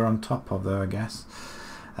that we were on top of though, I guess.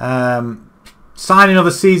 Signing of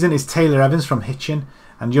the season is Taylor Evans from Hitchin,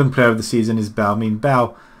 and young player of the season is Bell.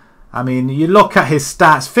 Bell, you look at his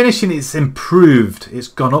stats. Finishing, it's improved. It's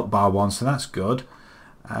gone up by 1, so that's good.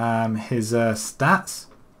 His stats.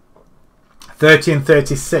 30 and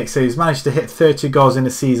 36, so he's managed to hit 30 goals in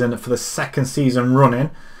a season for the second season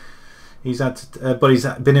running. He's but he's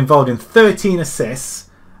been involved in 13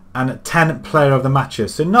 assists and 10 player of the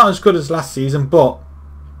matches. So not as good as last season, but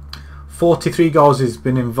 43 goals he's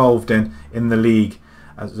been involved in the league,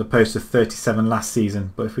 as opposed to 37 last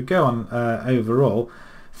season. But if we go on overall,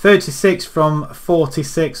 36 from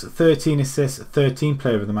 46, 13 assists, 13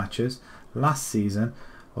 player of the matches. Last season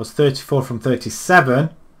was 34 from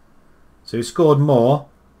 37. So he scored more.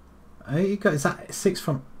 Is that 6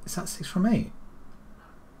 from 8?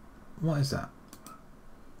 What is that?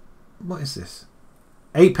 What is this?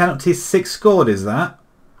 8 penalties, 6 scored, is that?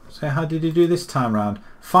 So how did he do this time round?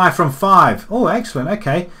 5 from 5. Oh, excellent.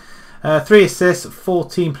 Okay. 3 assists,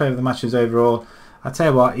 14 player of the matches overall. I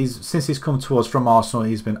tell you what, since he's come to us from Arsenal,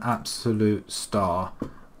 he's been absolute star.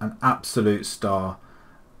 An absolute star.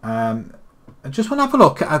 I just want to have a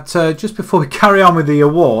look at, just before we carry on with the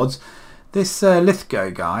awards, this Lithgow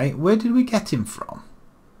guy. Where did we get him from?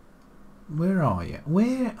 Where are you?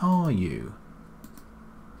 Where are you?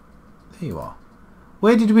 There you are.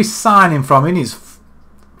 Where did we sign him from? He's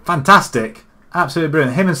fantastic. Absolutely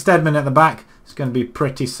brilliant. Him and Stedman at the back. It's going to be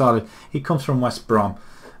pretty solid. He comes from West Brom.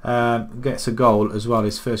 Gets a goal as well.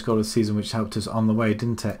 His first goal of the season, which helped us on the way,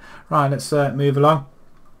 didn't it? Right, let's move along.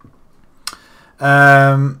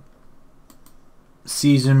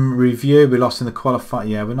 Season review. We lost in the qualifier.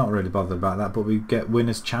 Yeah, we're not really bothered about that, but we get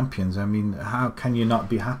winners champions. How can you not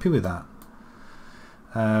be happy with that?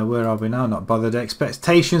 Where are we now? Not bothered.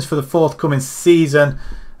 Expectations for the forthcoming season.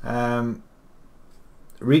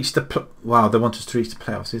 Reach the wow, they want us to reach the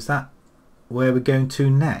playoffs. Is that where we're going to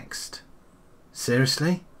next?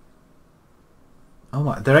 Seriously? Oh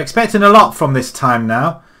my, they're expecting a lot from this time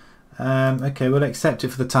now. Okay, we'll accept it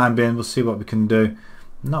for the time being. We'll see what we can do.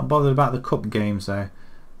 Not bothered about the cup games though.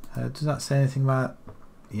 Does that say anything about?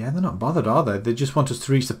 Yeah, they're not bothered, are they? They just want us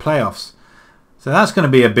to reach the playoffs. So that's going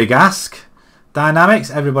to be a big ask. Dynamics,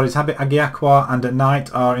 everybody's happy. Agiakwa and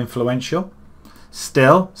Knight are influential.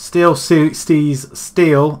 Steel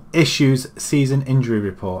issues season injury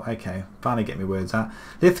report. Okay, finally get me words out.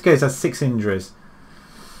 Lithgow's had 6 injuries.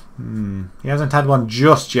 He hasn't had one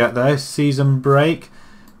just yet though. Season break.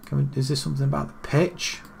 Is this something about the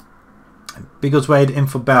pitch? Biggleswade in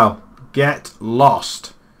for Bell. Get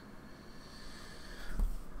lost.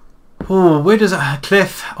 Oh, where does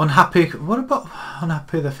Cliff unhappy? What about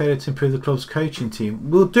unhappy they failed to improve the club's coaching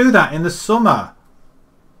team? We'll do that in the summer.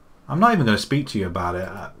 I'm not even going to speak to you about it.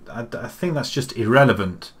 I think that's just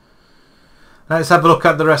irrelevant. Let's have a look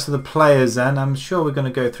at the rest of the players then. I'm sure we're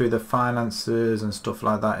going to go through the finances and stuff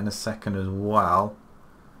like that in a second as well.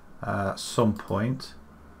 At some point.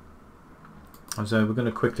 So we're going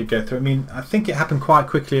to quickly go through. I mean, I think it happened quite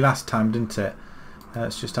quickly last time, didn't it?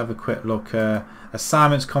 Let's just have a quick look.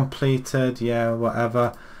 Assignments completed. Yeah,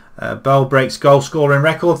 whatever. Bell breaks goal scoring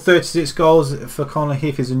record. 36 goals for Colney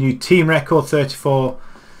Heath is a new team record. 34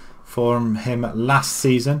 from him last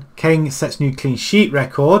season. King sets new clean sheet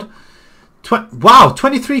record. Wow,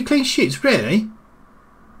 23 clean sheets, really?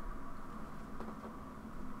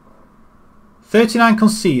 39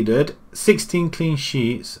 conceded, 16 clean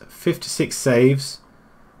sheets, 56 saves,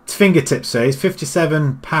 fingertip saves,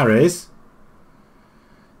 57 parries,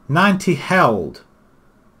 90 held.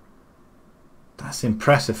 That's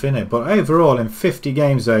impressive, isn't it? But overall, in 50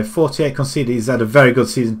 games though, 48 conceded, he's had a very good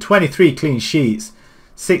season. 23 clean sheets,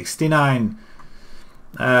 69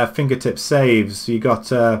 fingertip saves. You got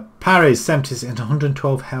parries 70 and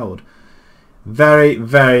 112 held. Very,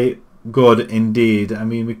 very good indeed. I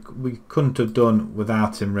mean, we couldn't have done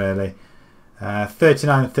without him really.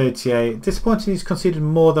 39 and 38. Disappointing he's conceded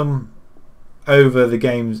more than over the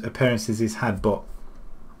games appearances he's had, but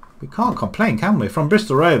we can't complain, can we? From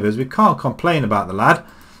Bristol Rovers, we can't complain about the lad.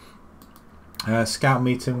 Scout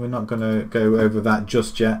meeting, we're not going to go over that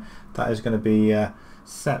just yet. That is going to be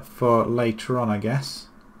set for later on, I guess.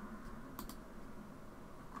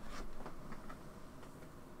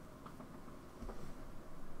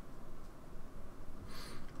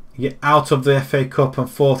 Get out of the FA Cup and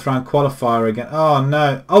 4th round qualifier again. Oh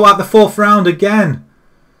no! Oh, at the 4th round again.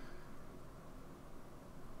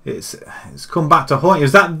 It's come back to haunt you.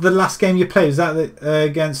 Is that the last game you played? Is that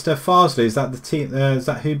against Farsley? Is that the team? Is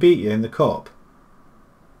that who beat you in the cup?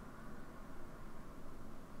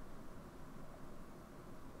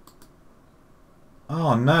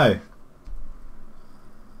 Oh no!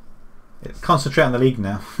 Concentrate on the league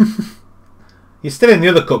now. You're still in the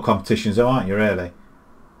other cup competitions, though, aren't you? Really?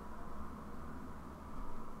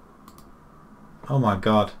 Oh my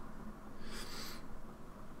god!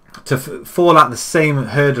 To fall at the same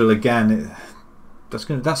hurdle again,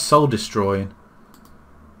 that's soul destroying.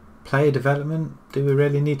 Player development. Do we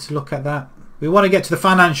really need to look at that? We want to get to the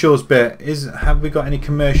financials bit. Have we got any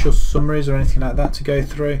commercial summaries or anything like that to go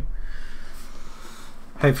through?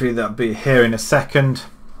 Hopefully that'll be here in a second.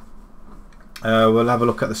 We'll have a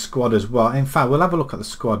look at the squad as well. In fact, we'll have a look at the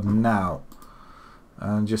squad now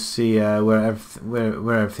and just see where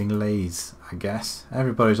everything lays, I guess.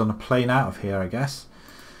 Everybody's on a plane out of here, I guess.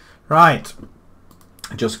 Right.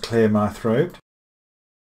 Just clear my throat.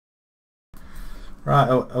 Right,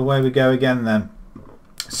 away we go again then.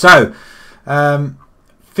 So,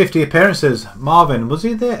 50 appearances. Marvin, was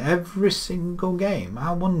he there every single game?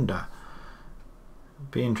 I wonder.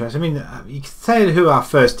 Be interesting. I mean, you can say who our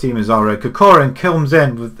first teamers are. Kokorin comes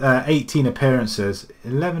in with 18 appearances.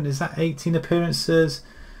 11, is that 18 appearances?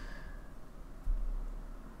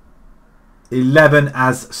 11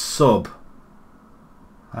 as sub.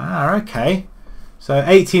 Ah, okay. So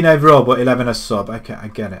 18 overall, but 11 as sub. Okay, I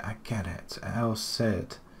get it. I get it.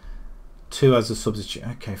 Sid. 2 as a substitute.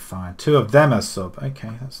 Okay, fine. 2 of them as sub.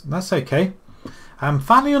 Okay, that's okay. I'm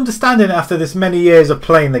finally understanding it after this many years of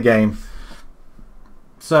playing the game.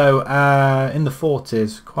 So, in the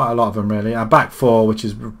 40s, quite a lot of them really. Our back 4, which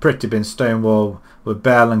has pretty been Stonewall, with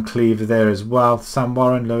Bell and Cleaver there as well. Sam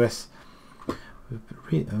Warren, Lewis.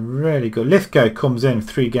 Really good. Lithgow comes in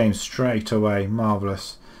 3 games straight away.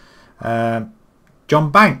 Marvellous.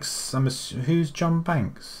 John Banks. Who's John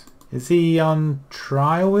Banks? Is he on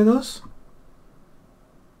trial with us?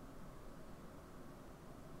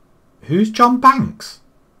 Who's John Banks?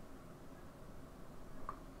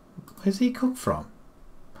 Where's he come from?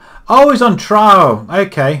 Oh, he's on trial.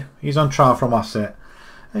 Okay, he's on trial from Osset.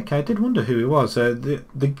 Okay, I did wonder who he was.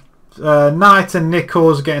 Knight and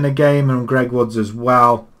Nichols getting a game, and Greg Woods as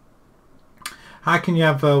well. How can you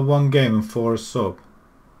have 1 game and 4 as sub?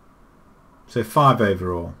 So 5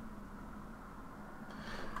 overall.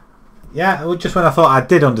 Yeah, just when I thought I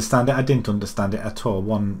did understand it, I didn't understand it at all.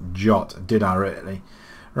 1 jot, did I really?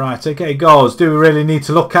 Right, okay, goals. Do we really need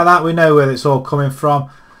to look at that? We know where it's all coming from.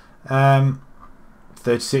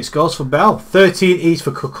 36 goals for Bell. 13 each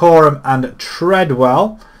for Corcoran and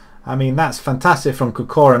Treadwell. I mean, that's fantastic from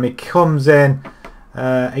Corcoran. He comes in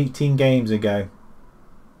 18 games ago,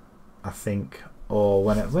 I think. Or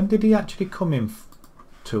when did he actually come in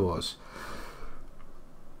to us?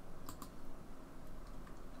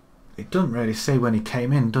 It doesn't really say when he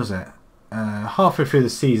came in, does it? Halfway through the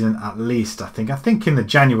season at least, I think. I think in the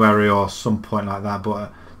January or some point like that.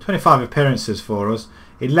 But 25 appearances for us.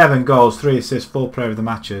 11 goals, 3 assists, 4 player of the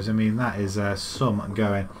matches. I mean, that is some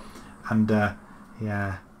going. And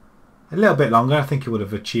yeah, a little bit longer. I think he would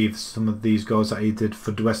have achieved some of these goals that he did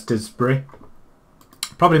for West Didsbury.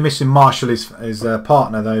 Probably missing Marshall, his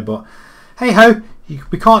partner, though. But hey ho,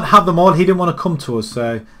 we can't have them all. He didn't want to come to us,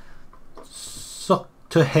 so suck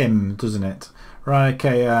to him, doesn't it? Right,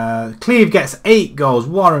 okay. Cleve gets 8 goals.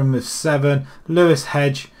 Warren with 7. Lewis,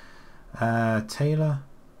 Hedge, Taylor.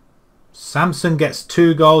 Samson gets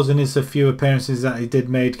 2 goals and is a few appearances that he did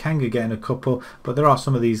made. Kanga getting a couple, but there are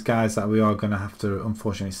some of these guys that we are going to have to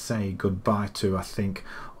unfortunately say goodbye to, I think.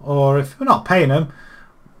 Or if we're not paying them,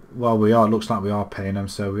 well, we are. Looks like we are paying them,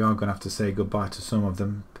 so we are going to have to say goodbye to some of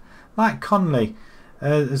them. Like Conley,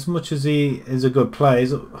 as much as he is a good player,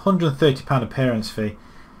 he's £130 appearance fee.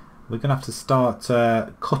 We're going to have to start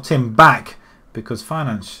cutting back because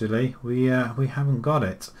financially we haven't got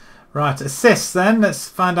it. Right, assists then. Let's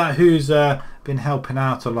find out who's been helping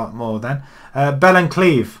out a lot more then. Bell and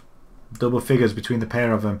Cleve, double figures between the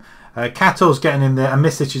pair of them. Cattle's getting in there, and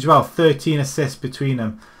Misic as well. 13 assists between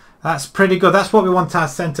them. That's pretty good. That's what we want our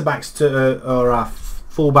centre backs to, or our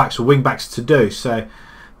full backs or wing backs to do. So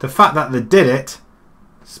the fact that they did it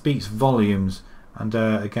speaks volumes. And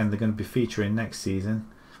again, they're going to be featuring next season.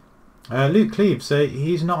 Luke Cleve, so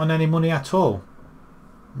he's not on any money at all.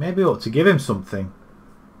 Maybe we ought to give him something.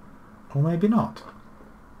 Or maybe not.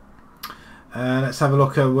 Let's have a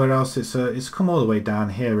look at where else it's come all the way down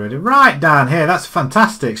here, really. Right down here, that's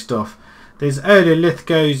fantastic stuff. There's earlier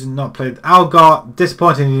Lithgow's not played. Algar,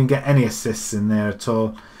 disappointing he didn't get any assists in there at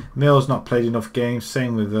all. Mills not played enough games.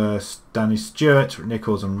 Same with Danny Stewart,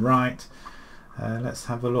 Nichols and Wright. Let's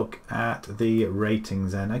have a look at the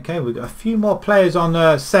ratings then. Okay, we've got a few more players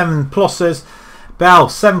on 7 pluses. Bell,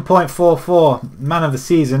 7.44. Man of the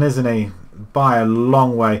season, isn't he? By a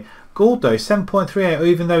long way. Gouldo, 7.38,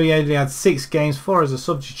 even though he only had 6 games, 4 as a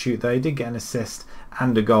substitute though. He did get an assist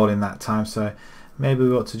and a goal in that time, so maybe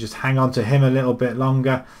we ought to just hang on to him a little bit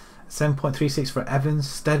longer. 7.36 for Evans.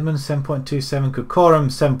 Stedman, 7.27. Corcoran,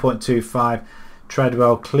 7.25.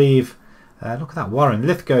 Treadwell, Cleve. Look at that, Warren.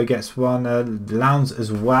 Lithgow gets 1. Lowndes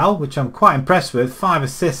as well, which I'm quite impressed with. 5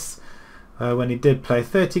 assists when he did play.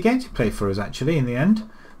 30 games he played for us actually in the end.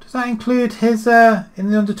 Does that include his in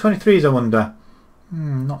the under-23s, I wonder?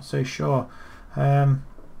 Not so sure. I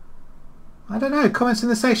don't know. Comments in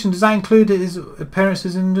the section. Does that include his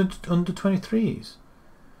appearances in the under-23s?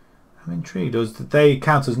 I'm intrigued. Does they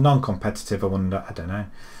count as non-competitive? I wonder. I don't know.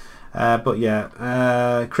 But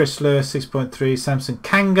yeah, Chris Lewis 6.3. Samson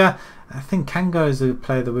Kanga. I think Kanga is a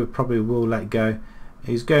player that we probably will let go.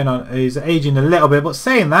 He's going on. He's aging a little bit, but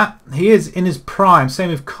saying that, he is in his prime. Same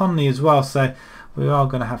with Conley as well. So we are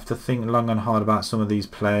going to have to think long and hard about some of these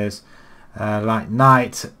players. Like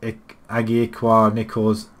Knight, Agiekwa,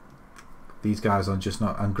 Nichols, these guys are just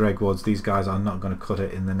not, and Greg Woods, these guys are not going to cut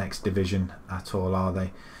it in the next division at all, are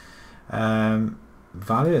they?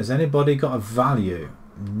 Value, has anybody got a value?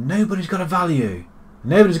 Nobody's got a value.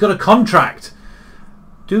 Nobody's got a contract.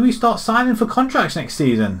 Do we start signing for contracts next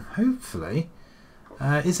season? Hopefully.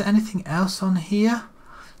 Is there anything else on here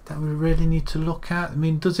that we really need to look at? I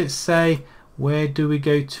mean, does it say where do we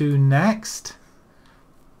go to next?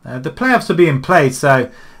 The playoffs are being played, so I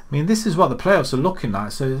mean this is what the playoffs are looking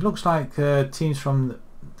like. So it looks like teams from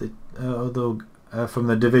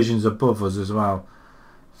the divisions above us as well.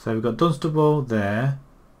 So we've got Dunstable there.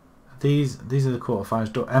 These are the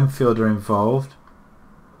quarterfinals. Enfield are involved.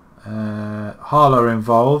 Harlow are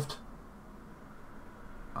involved.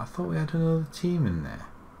 I thought we had another team in there.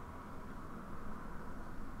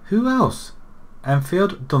 Who else?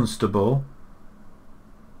 Enfield, Dunstable,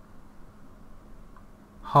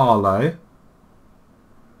 Harlow.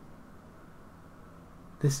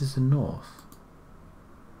 This is the north.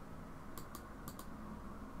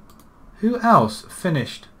 Who else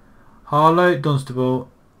finished? Harlow, Dunstable.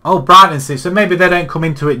 Oh, Brighton City. So maybe they don't come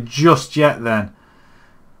into it just yet then.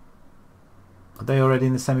 Are they already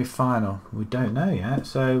in the semi-final? We don't know yet.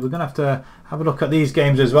 So we're going to have a look at these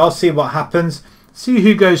games as well. See what happens. See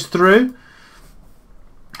who goes through.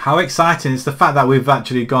 How exciting is the fact that we've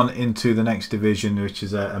actually gone into the next division, which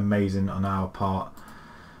is amazing on our part.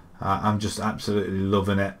 I'm just absolutely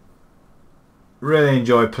loving it. Really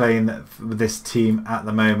enjoy playing with this team at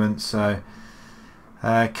the moment. So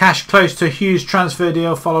Cash close to a huge transfer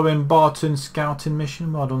deal following Barton scouting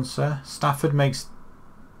mission. Well done, sir. Stafford makes...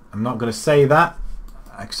 I'm not going to say that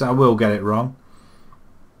because I will get it wrong.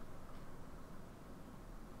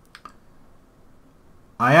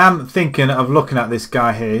 I am thinking of looking at this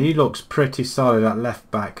guy here. He looks pretty solid at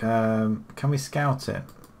left back. Can we scout him?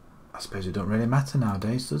 I suppose it don't really matter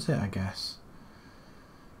nowadays, does it? I guess.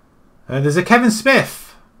 There's a Kevin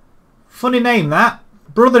Smith. Funny name that.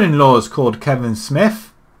 Brother-in-law is called Kevin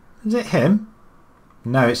Smith. Is it him?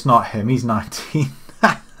 No, it's not him. He's 19.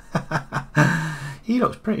 He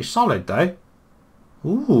looks pretty solid though.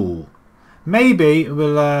 Ooh. Maybe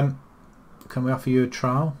we'll... can we offer you a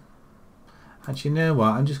trial? Actually, you know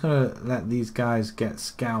what? I'm just going to let these guys get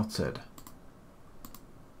scouted.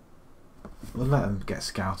 We'll let them get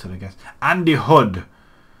scouted, I guess. Andy Hood.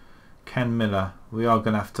 Ken Miller. We are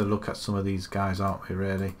going to have to look at some of these guys, aren't we,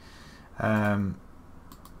 really?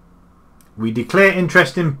 We declare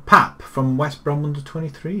interest in Pap from West Brom under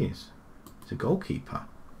 23s. He's a goalkeeper.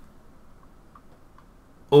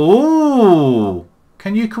 Oh!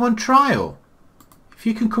 Can you come on trial? If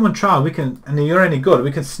you can come on trial, we can, and you're any good,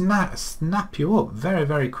 we can snap you up very,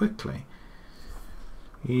 very quickly.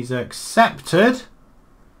 He's accepted.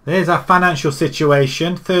 There's our financial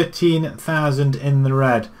situation. 13,000 in the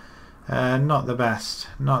red. Not the best.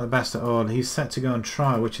 Not the best at all. He's set to go on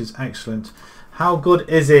trial, which is excellent. How good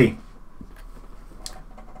is he?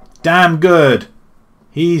 Damn good.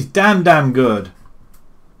 He's damn good.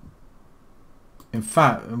 In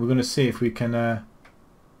fact, we're going to see if we can...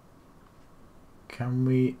 Can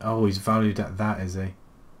we... Oh, he's valued at that, is he?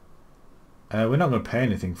 We're not going to pay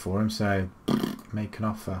anything for him, so make an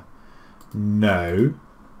offer. No,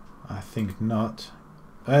 I think not.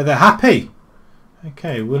 They're happy.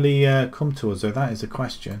 Okay, will he come to us, though? That is a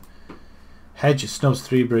question. Hedge snubs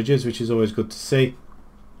 3 bridges, which is always good to see.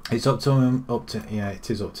 It's up to him. Yeah,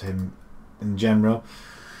 it is up to him in general.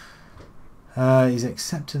 He's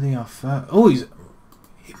accepted the offer. Oh, he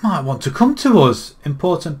might want to come to us.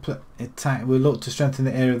 Important attack. We'll look to strengthen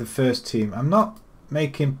the area of the first team. I'm not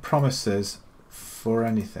making promises for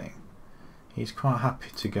anything. He's quite happy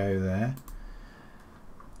to go there.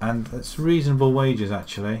 And it's reasonable wages,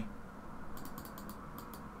 actually.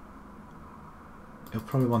 He'll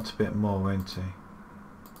probably want a bit more, won't he?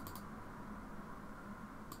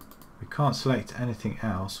 We can't select anything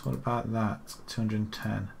else. What about that?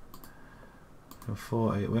 210.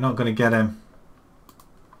 40. We're not going to get him.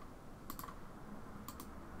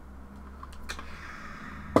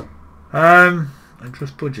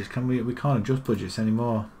 Adjust budgets. Can we can't adjust budgets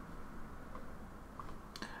anymore.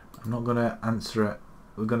 I'm not going to answer it.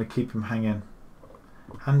 We're going to keep him hanging.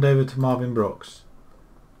 Hand over to Marvin Brooks.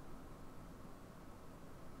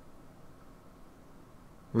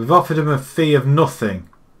 We've offered him a fee of nothing.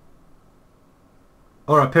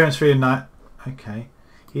 Or appearance fee of night. Okay.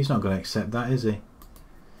 He's not going to accept that, is he?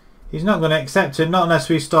 He's not going to accept it. Not unless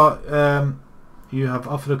we start... you have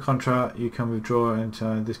offered a contract. You can withdraw and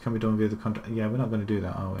this can be done via the contract. Yeah, we're not going to do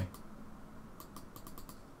that, are we?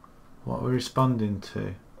 What we're responding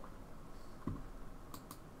to.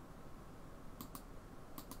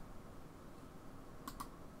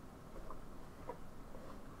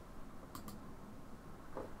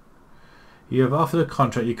 You have offered a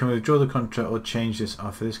contract. You can withdraw the contract or change this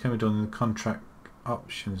offer. This can be done in the contract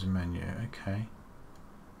options menu. Okay.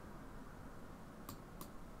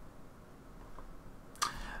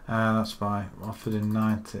 That's fine. Offered in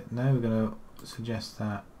 90. No, we're going to suggest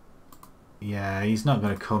that. Yeah, he's not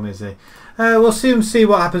going to come, is he? We'll soon see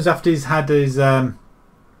what happens after he's had his trial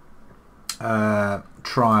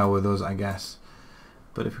with us, I guess.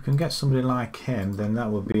 But if we can get somebody like him, then that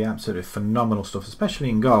would be absolutely phenomenal stuff, especially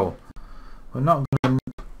in goal. We're not going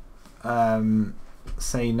to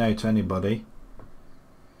say no to anybody.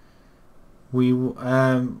 We'll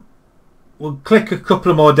click a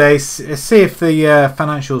couple of more days, see if the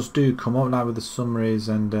financials do come up, like with the summaries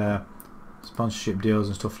and sponsorship deals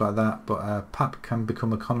and stuff like that. But Pap can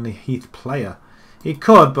become a Colney Heath player. He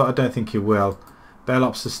could, but I don't think he will. Bell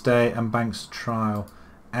opts to stay and Banks' trial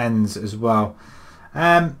ends as well.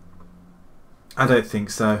 I don't think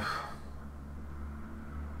so.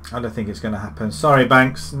 I don't think it's going to happen. Sorry,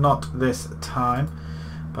 Banks, not this time.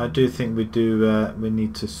 But I do think we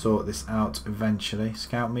need to sort this out eventually.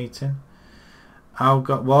 Scout meeting.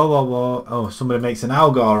 Algar. Whoa. Oh, somebody makes an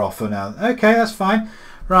Algar offer now. Okay, that's fine.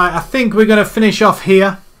 Right, I think we're going to finish off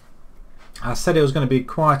here. I said it was going to be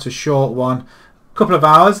quite a short one. A couple of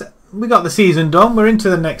hours. We got the season done. We're into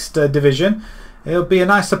the next division. It'll be a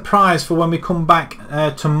nice surprise for when we come back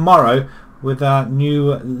tomorrow with our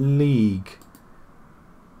new league.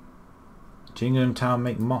 Gingham Town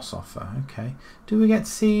make Moss offer. Okay. Do we get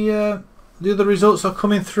to see the other results are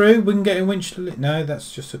coming through? We can get in Winch. No,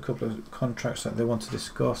 that's just a couple of contracts that they want to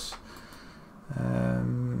discuss.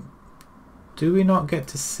 Do we not get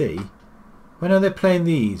to see? When are they playing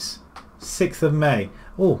these? 6th of May.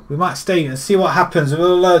 Oh, we might stay and see what happens.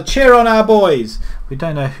 We'll cheer on our boys. We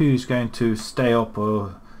don't know who's going to stay up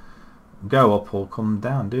or go up or come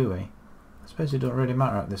down, do we? I suppose it doesn't really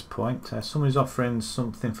matter at this point. Somebody's offering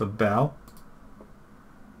something for Bell.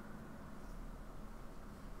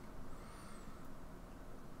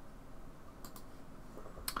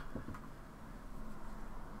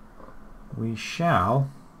 We shall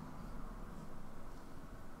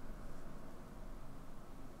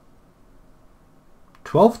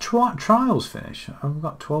 12 trials finish. I've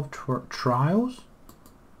got 12 trials.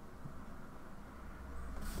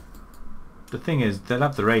 The thing is, they'll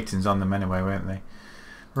have the ratings on them anyway, won't they?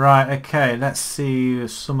 Right, okay, let's see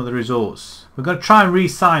some of the results. We're going to try and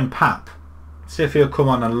re-sign Pap. See if he'll come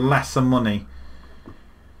on a lesser money.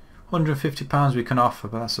 £150 we can offer,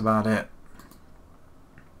 but that's about it.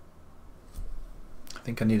 I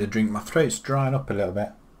think I need a drink. My throat's drying up a little bit.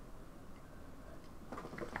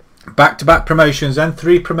 Back-to-back promotions and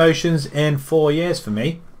 3 promotions in 4 years for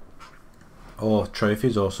me. Or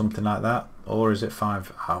trophies or something like that. Or is it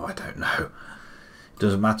 5? Oh, I don't know.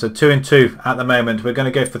 Doesn't matter. 2 and 2 at the moment. We're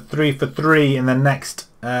going to go for 3 for 3 in the next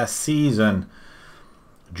season.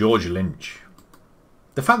 George Lynch.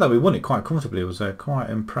 The fact that we won it quite comfortably was quite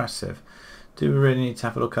impressive. Do we really need to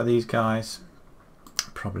have a look at these guys?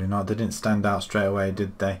 Probably not. They didn't stand out straight away,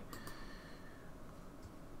 did they?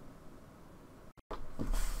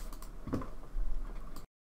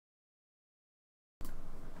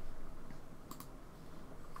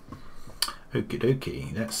 Okie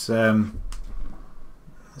dokie. Let's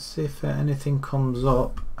see if anything comes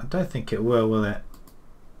up. I don't think it will it?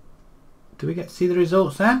 Do we get to see the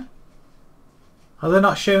results then? Are they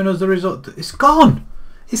not showing us the result? It's gone!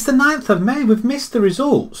 It's the 9th of May. We've missed the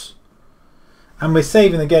results. And we're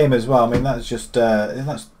saving the game as well. I mean, that's just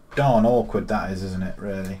that's darn awkward, that is, isn't it,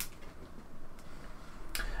 really?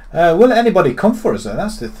 Will anybody come for us though?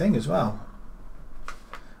 That's the thing as well.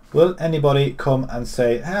 Will anybody come and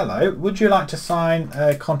say, hello, would you like to sign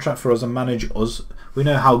a contract for us and manage us? We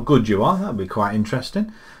know how good you are. That would be quite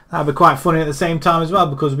interesting. That would be quite funny at the same time as well,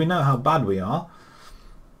 because we know how bad we are.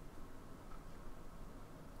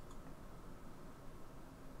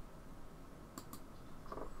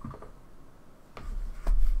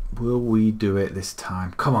 Will we do it this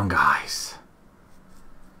time? Come on, guys.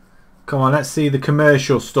 Come on, let's see the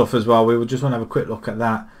commercial stuff as well. We will just want to have a quick look at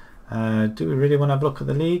that. Do we really want to have a look at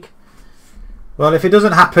the league? Well, if it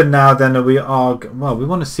doesn't happen now, then we are... Well, we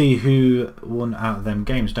want to see who won out of them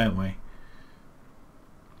games, don't we?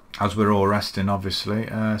 As we're all resting, obviously.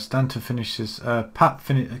 Stanton finishes... Pat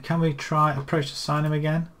can we try approach to sign him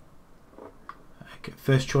again? Okay,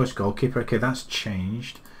 first choice goalkeeper. Okay, that's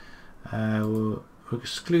changed. We'll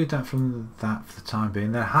exclude that from that for the time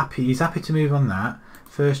being. They're happy. He's happy to move on that.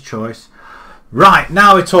 First choice. Right,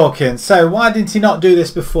 now we're talking. So why didn't he not do this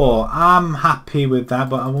before? I'm happy with that,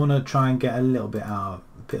 but I want to try and get a little bit out,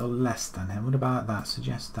 a bit less than him. What about that?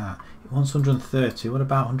 Suggest that. He wants 130. What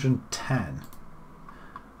about 110?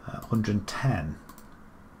 110.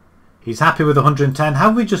 He's happy with 110.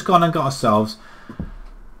 Have we just gone and got ourselves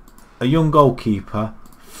a young goalkeeper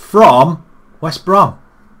from West Brom?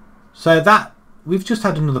 So that we've just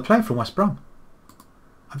had another player from West Brom.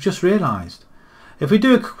 I've just realised. If we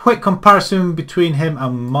do a quick comparison between him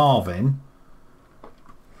and Marvin,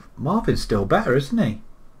 Marvin's still better, isn't he?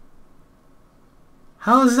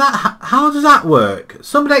 How does that work?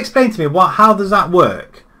 Somebody explain to me how does that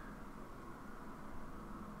work?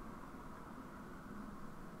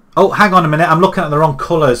 Oh, hang on a minute. I'm looking at the wrong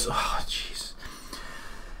colours. Oh, jeez.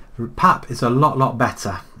 Pap is a lot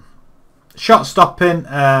better. Shot stopping,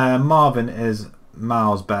 Marvin is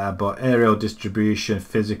miles better, but aerial distribution,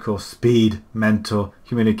 physical, speed, mental,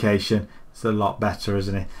 communication, it's a lot better,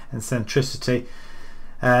 isn't it? And centricity,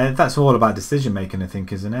 that's all about decision making, I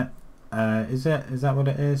think, isn't it? Is that what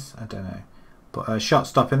it is? I don't know. But shot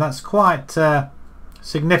stopping, that's quite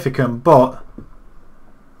significant, but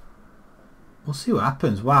we'll see what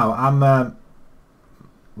happens. Wow,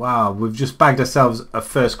 wow, we've just bagged ourselves a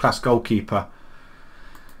first-class goalkeeper.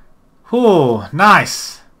 Oh,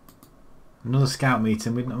 nice. Another scout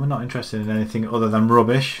meeting. We're not interested in anything other than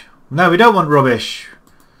rubbish. No, we don't want rubbish.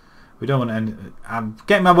 We don't want any... I'm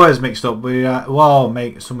getting my words mixed up. Well,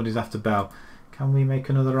 somebody's after Bell. Can we make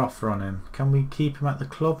another offer on him? Can we keep him at the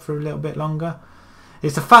club for a little bit longer?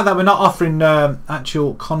 It's the fact that we're not offering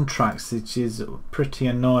actual contracts, which is pretty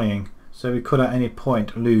annoying. So we could at any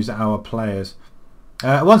point lose our players.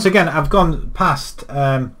 Once again, I've gone past.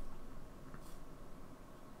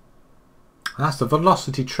 That's the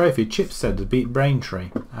Velocity Trophy. Chip said to beat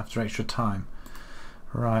Braintree after extra time.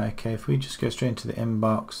 Right, okay, if we just go straight into the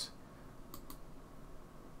inbox.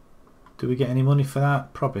 Do we get any money for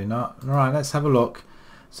that? Probably not. Right, let's have a look.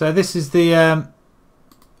 So this is the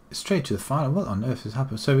straight to the final. What on earth has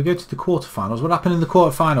happened? So we go to the quarterfinals. What happened in the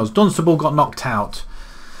quarterfinals? Dunstable got knocked out.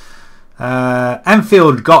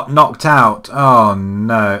 Enfield got knocked out. Oh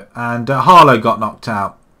no. And Harlow got knocked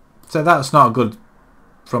out. So that's not good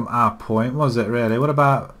from our point, was it really? What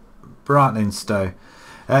about Brightlinstow?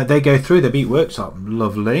 They go through. They beat Worksop.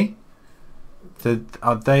 Lovely.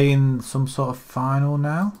 Are they in some sort of final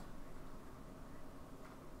now?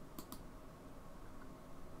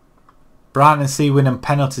 Brighton and Sea win on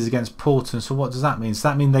penalties against Porton. So what does that mean? Does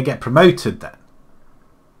that mean they get promoted then?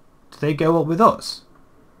 Do they go up with us?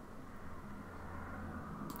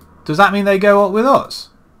 Does that mean they go up with us?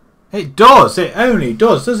 It does. It only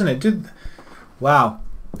does, doesn't it? Wow.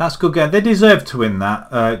 That's good game. They deserve to win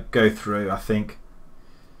that. Go through, I think.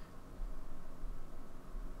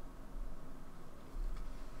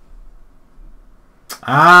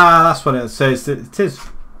 Ah, that's what it says. It is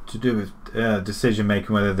to do with decision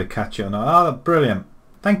making, whether they catch it or not. Oh, brilliant!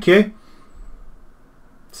 Thank you.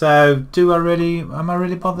 So, am I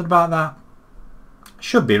really bothered about that?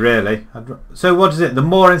 Should be really. So, what is it? The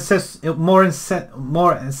more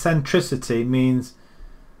eccentricity means,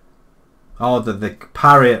 oh, that they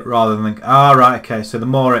parry it rather than. Oh, right, okay. So the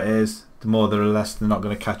more it is, the more they're less they're not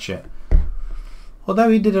going to catch it. Although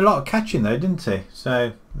he did a lot of catching though, didn't he?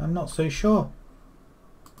 So I'm not so sure.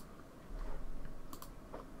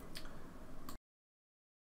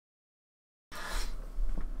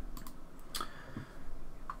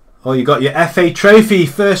 Oh, you got your FA Trophy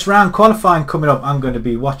first round qualifying coming up. I'm going to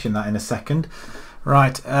be watching that in a second.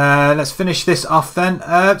 Right, let's finish this off then.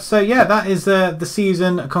 So yeah, that is the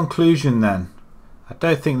season conclusion then. I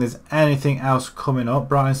don't think there's anything else coming up.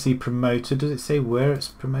 Brighton Sea promoted. Does it say where it's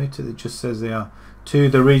promoted? It just says they are to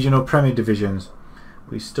the regional Premier divisions.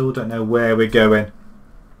 We still don't know where we're going.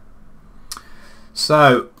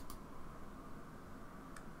 So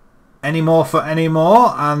any more for any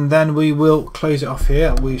more, and then we will close it off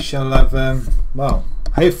here. We shall have well,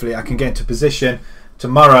 hopefully I can get into position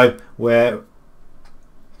tomorrow where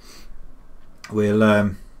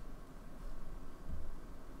we'll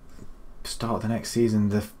start the next season.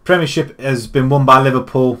 The Premiership has been won by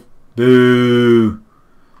Liverpool. Boo!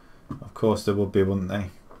 Of course there would be, wouldn't they?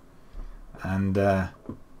 And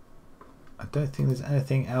I don't think there's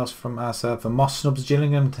anything else from ourselves. And Moss snubs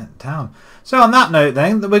Gillingham Town. So on that note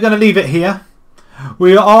then, we're going to leave it here.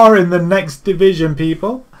 We are in the next division,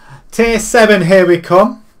 people. Tier 7, here we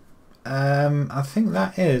come. I think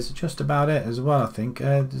that is just about it as well, I think.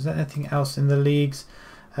 Is there anything else in the leagues?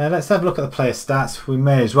 Let's have a look at the player stats. We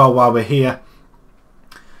may as well while we're here.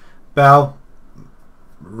 Bell,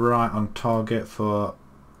 right on target for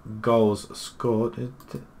goals scored.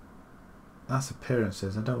 That's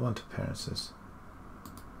appearances. I don't want appearances.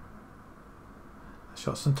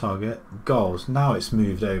 Shots on target. Goals. Now it's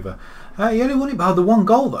moved over. He only won it by the one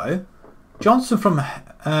goal though. Johnson from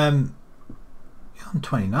on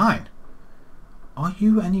 29. Are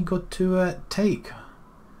you any good to take?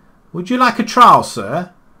 Would you like a trial,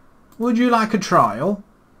 sir? Would you like a trial?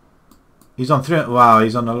 He's on 3. Wow,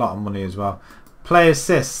 he's on a lot of money as well. Play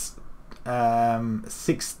assists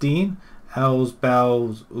 16. Els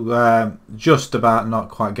Bells just about not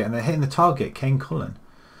quite getting there. Hitting the target. Kane Cullen.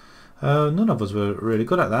 None of us were really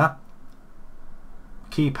good at that.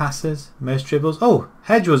 Key passes. Most dribbles. Oh,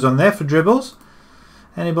 Hedge was on there for dribbles.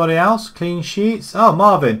 Anybody else? Clean sheets. Oh,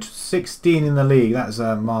 Marvin. 16 in the league. That's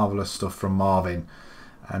marvellous stuff from Marvin.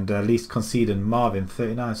 And least conceded Marvin.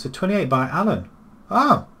 39. So 28 by Allen.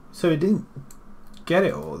 Oh, so he didn't get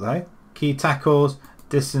it all though. Key tackles.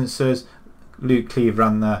 Distances. Luke Cleave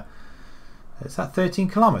ran there. Is that 13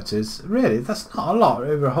 kilometres? Really? That's not a lot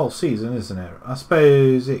over a whole season, isn't it? I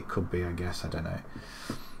suppose it could be, I guess. I don't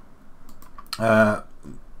know.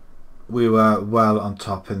 We were well on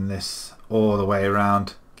top in this all the way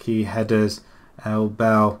around. Key headers. El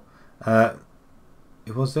Bell.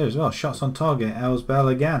 It was there as well. Shots on target. Els Bell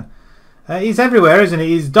again. He's everywhere, isn't he?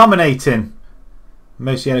 He's dominating.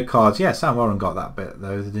 Most yellow cards. Yeah, Sam Warren got that bit,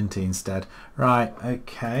 though, didn't he, instead? Right,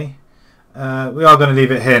 okay. We are going to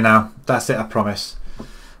leave it here now. That's it, I promise.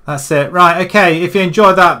 That's it. Right, okay. If you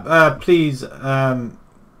enjoyed that, please,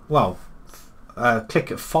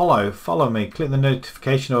 click follow. Follow me. Click the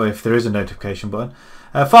notification, or if there is a notification button.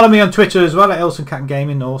 Follow me on Twitter as well at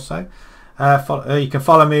IlsonCatGaming also. You can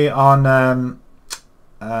follow me on...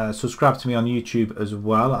 subscribe to me on YouTube as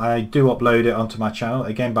well. I do upload it onto my channel,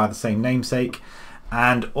 again by the same namesake.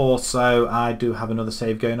 And also I do have another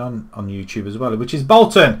save going on YouTube as well, which is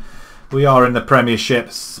Bolton. We are in the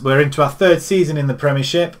Premiership. We're into our 3rd season in the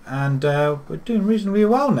Premiership, and we're doing reasonably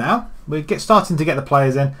well now. We're starting to get the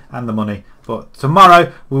players in and the money. But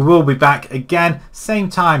tomorrow we will be back again, same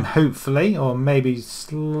time hopefully, or maybe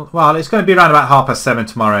well, it's going to be around about 7:30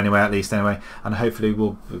 tomorrow anyway, at least anyway, and hopefully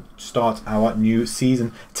we'll start our new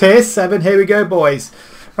season. Tier 7, here we go, boys.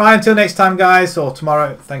 Right, until next time, guys, or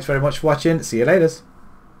tomorrow. Thanks very much for watching. See you later.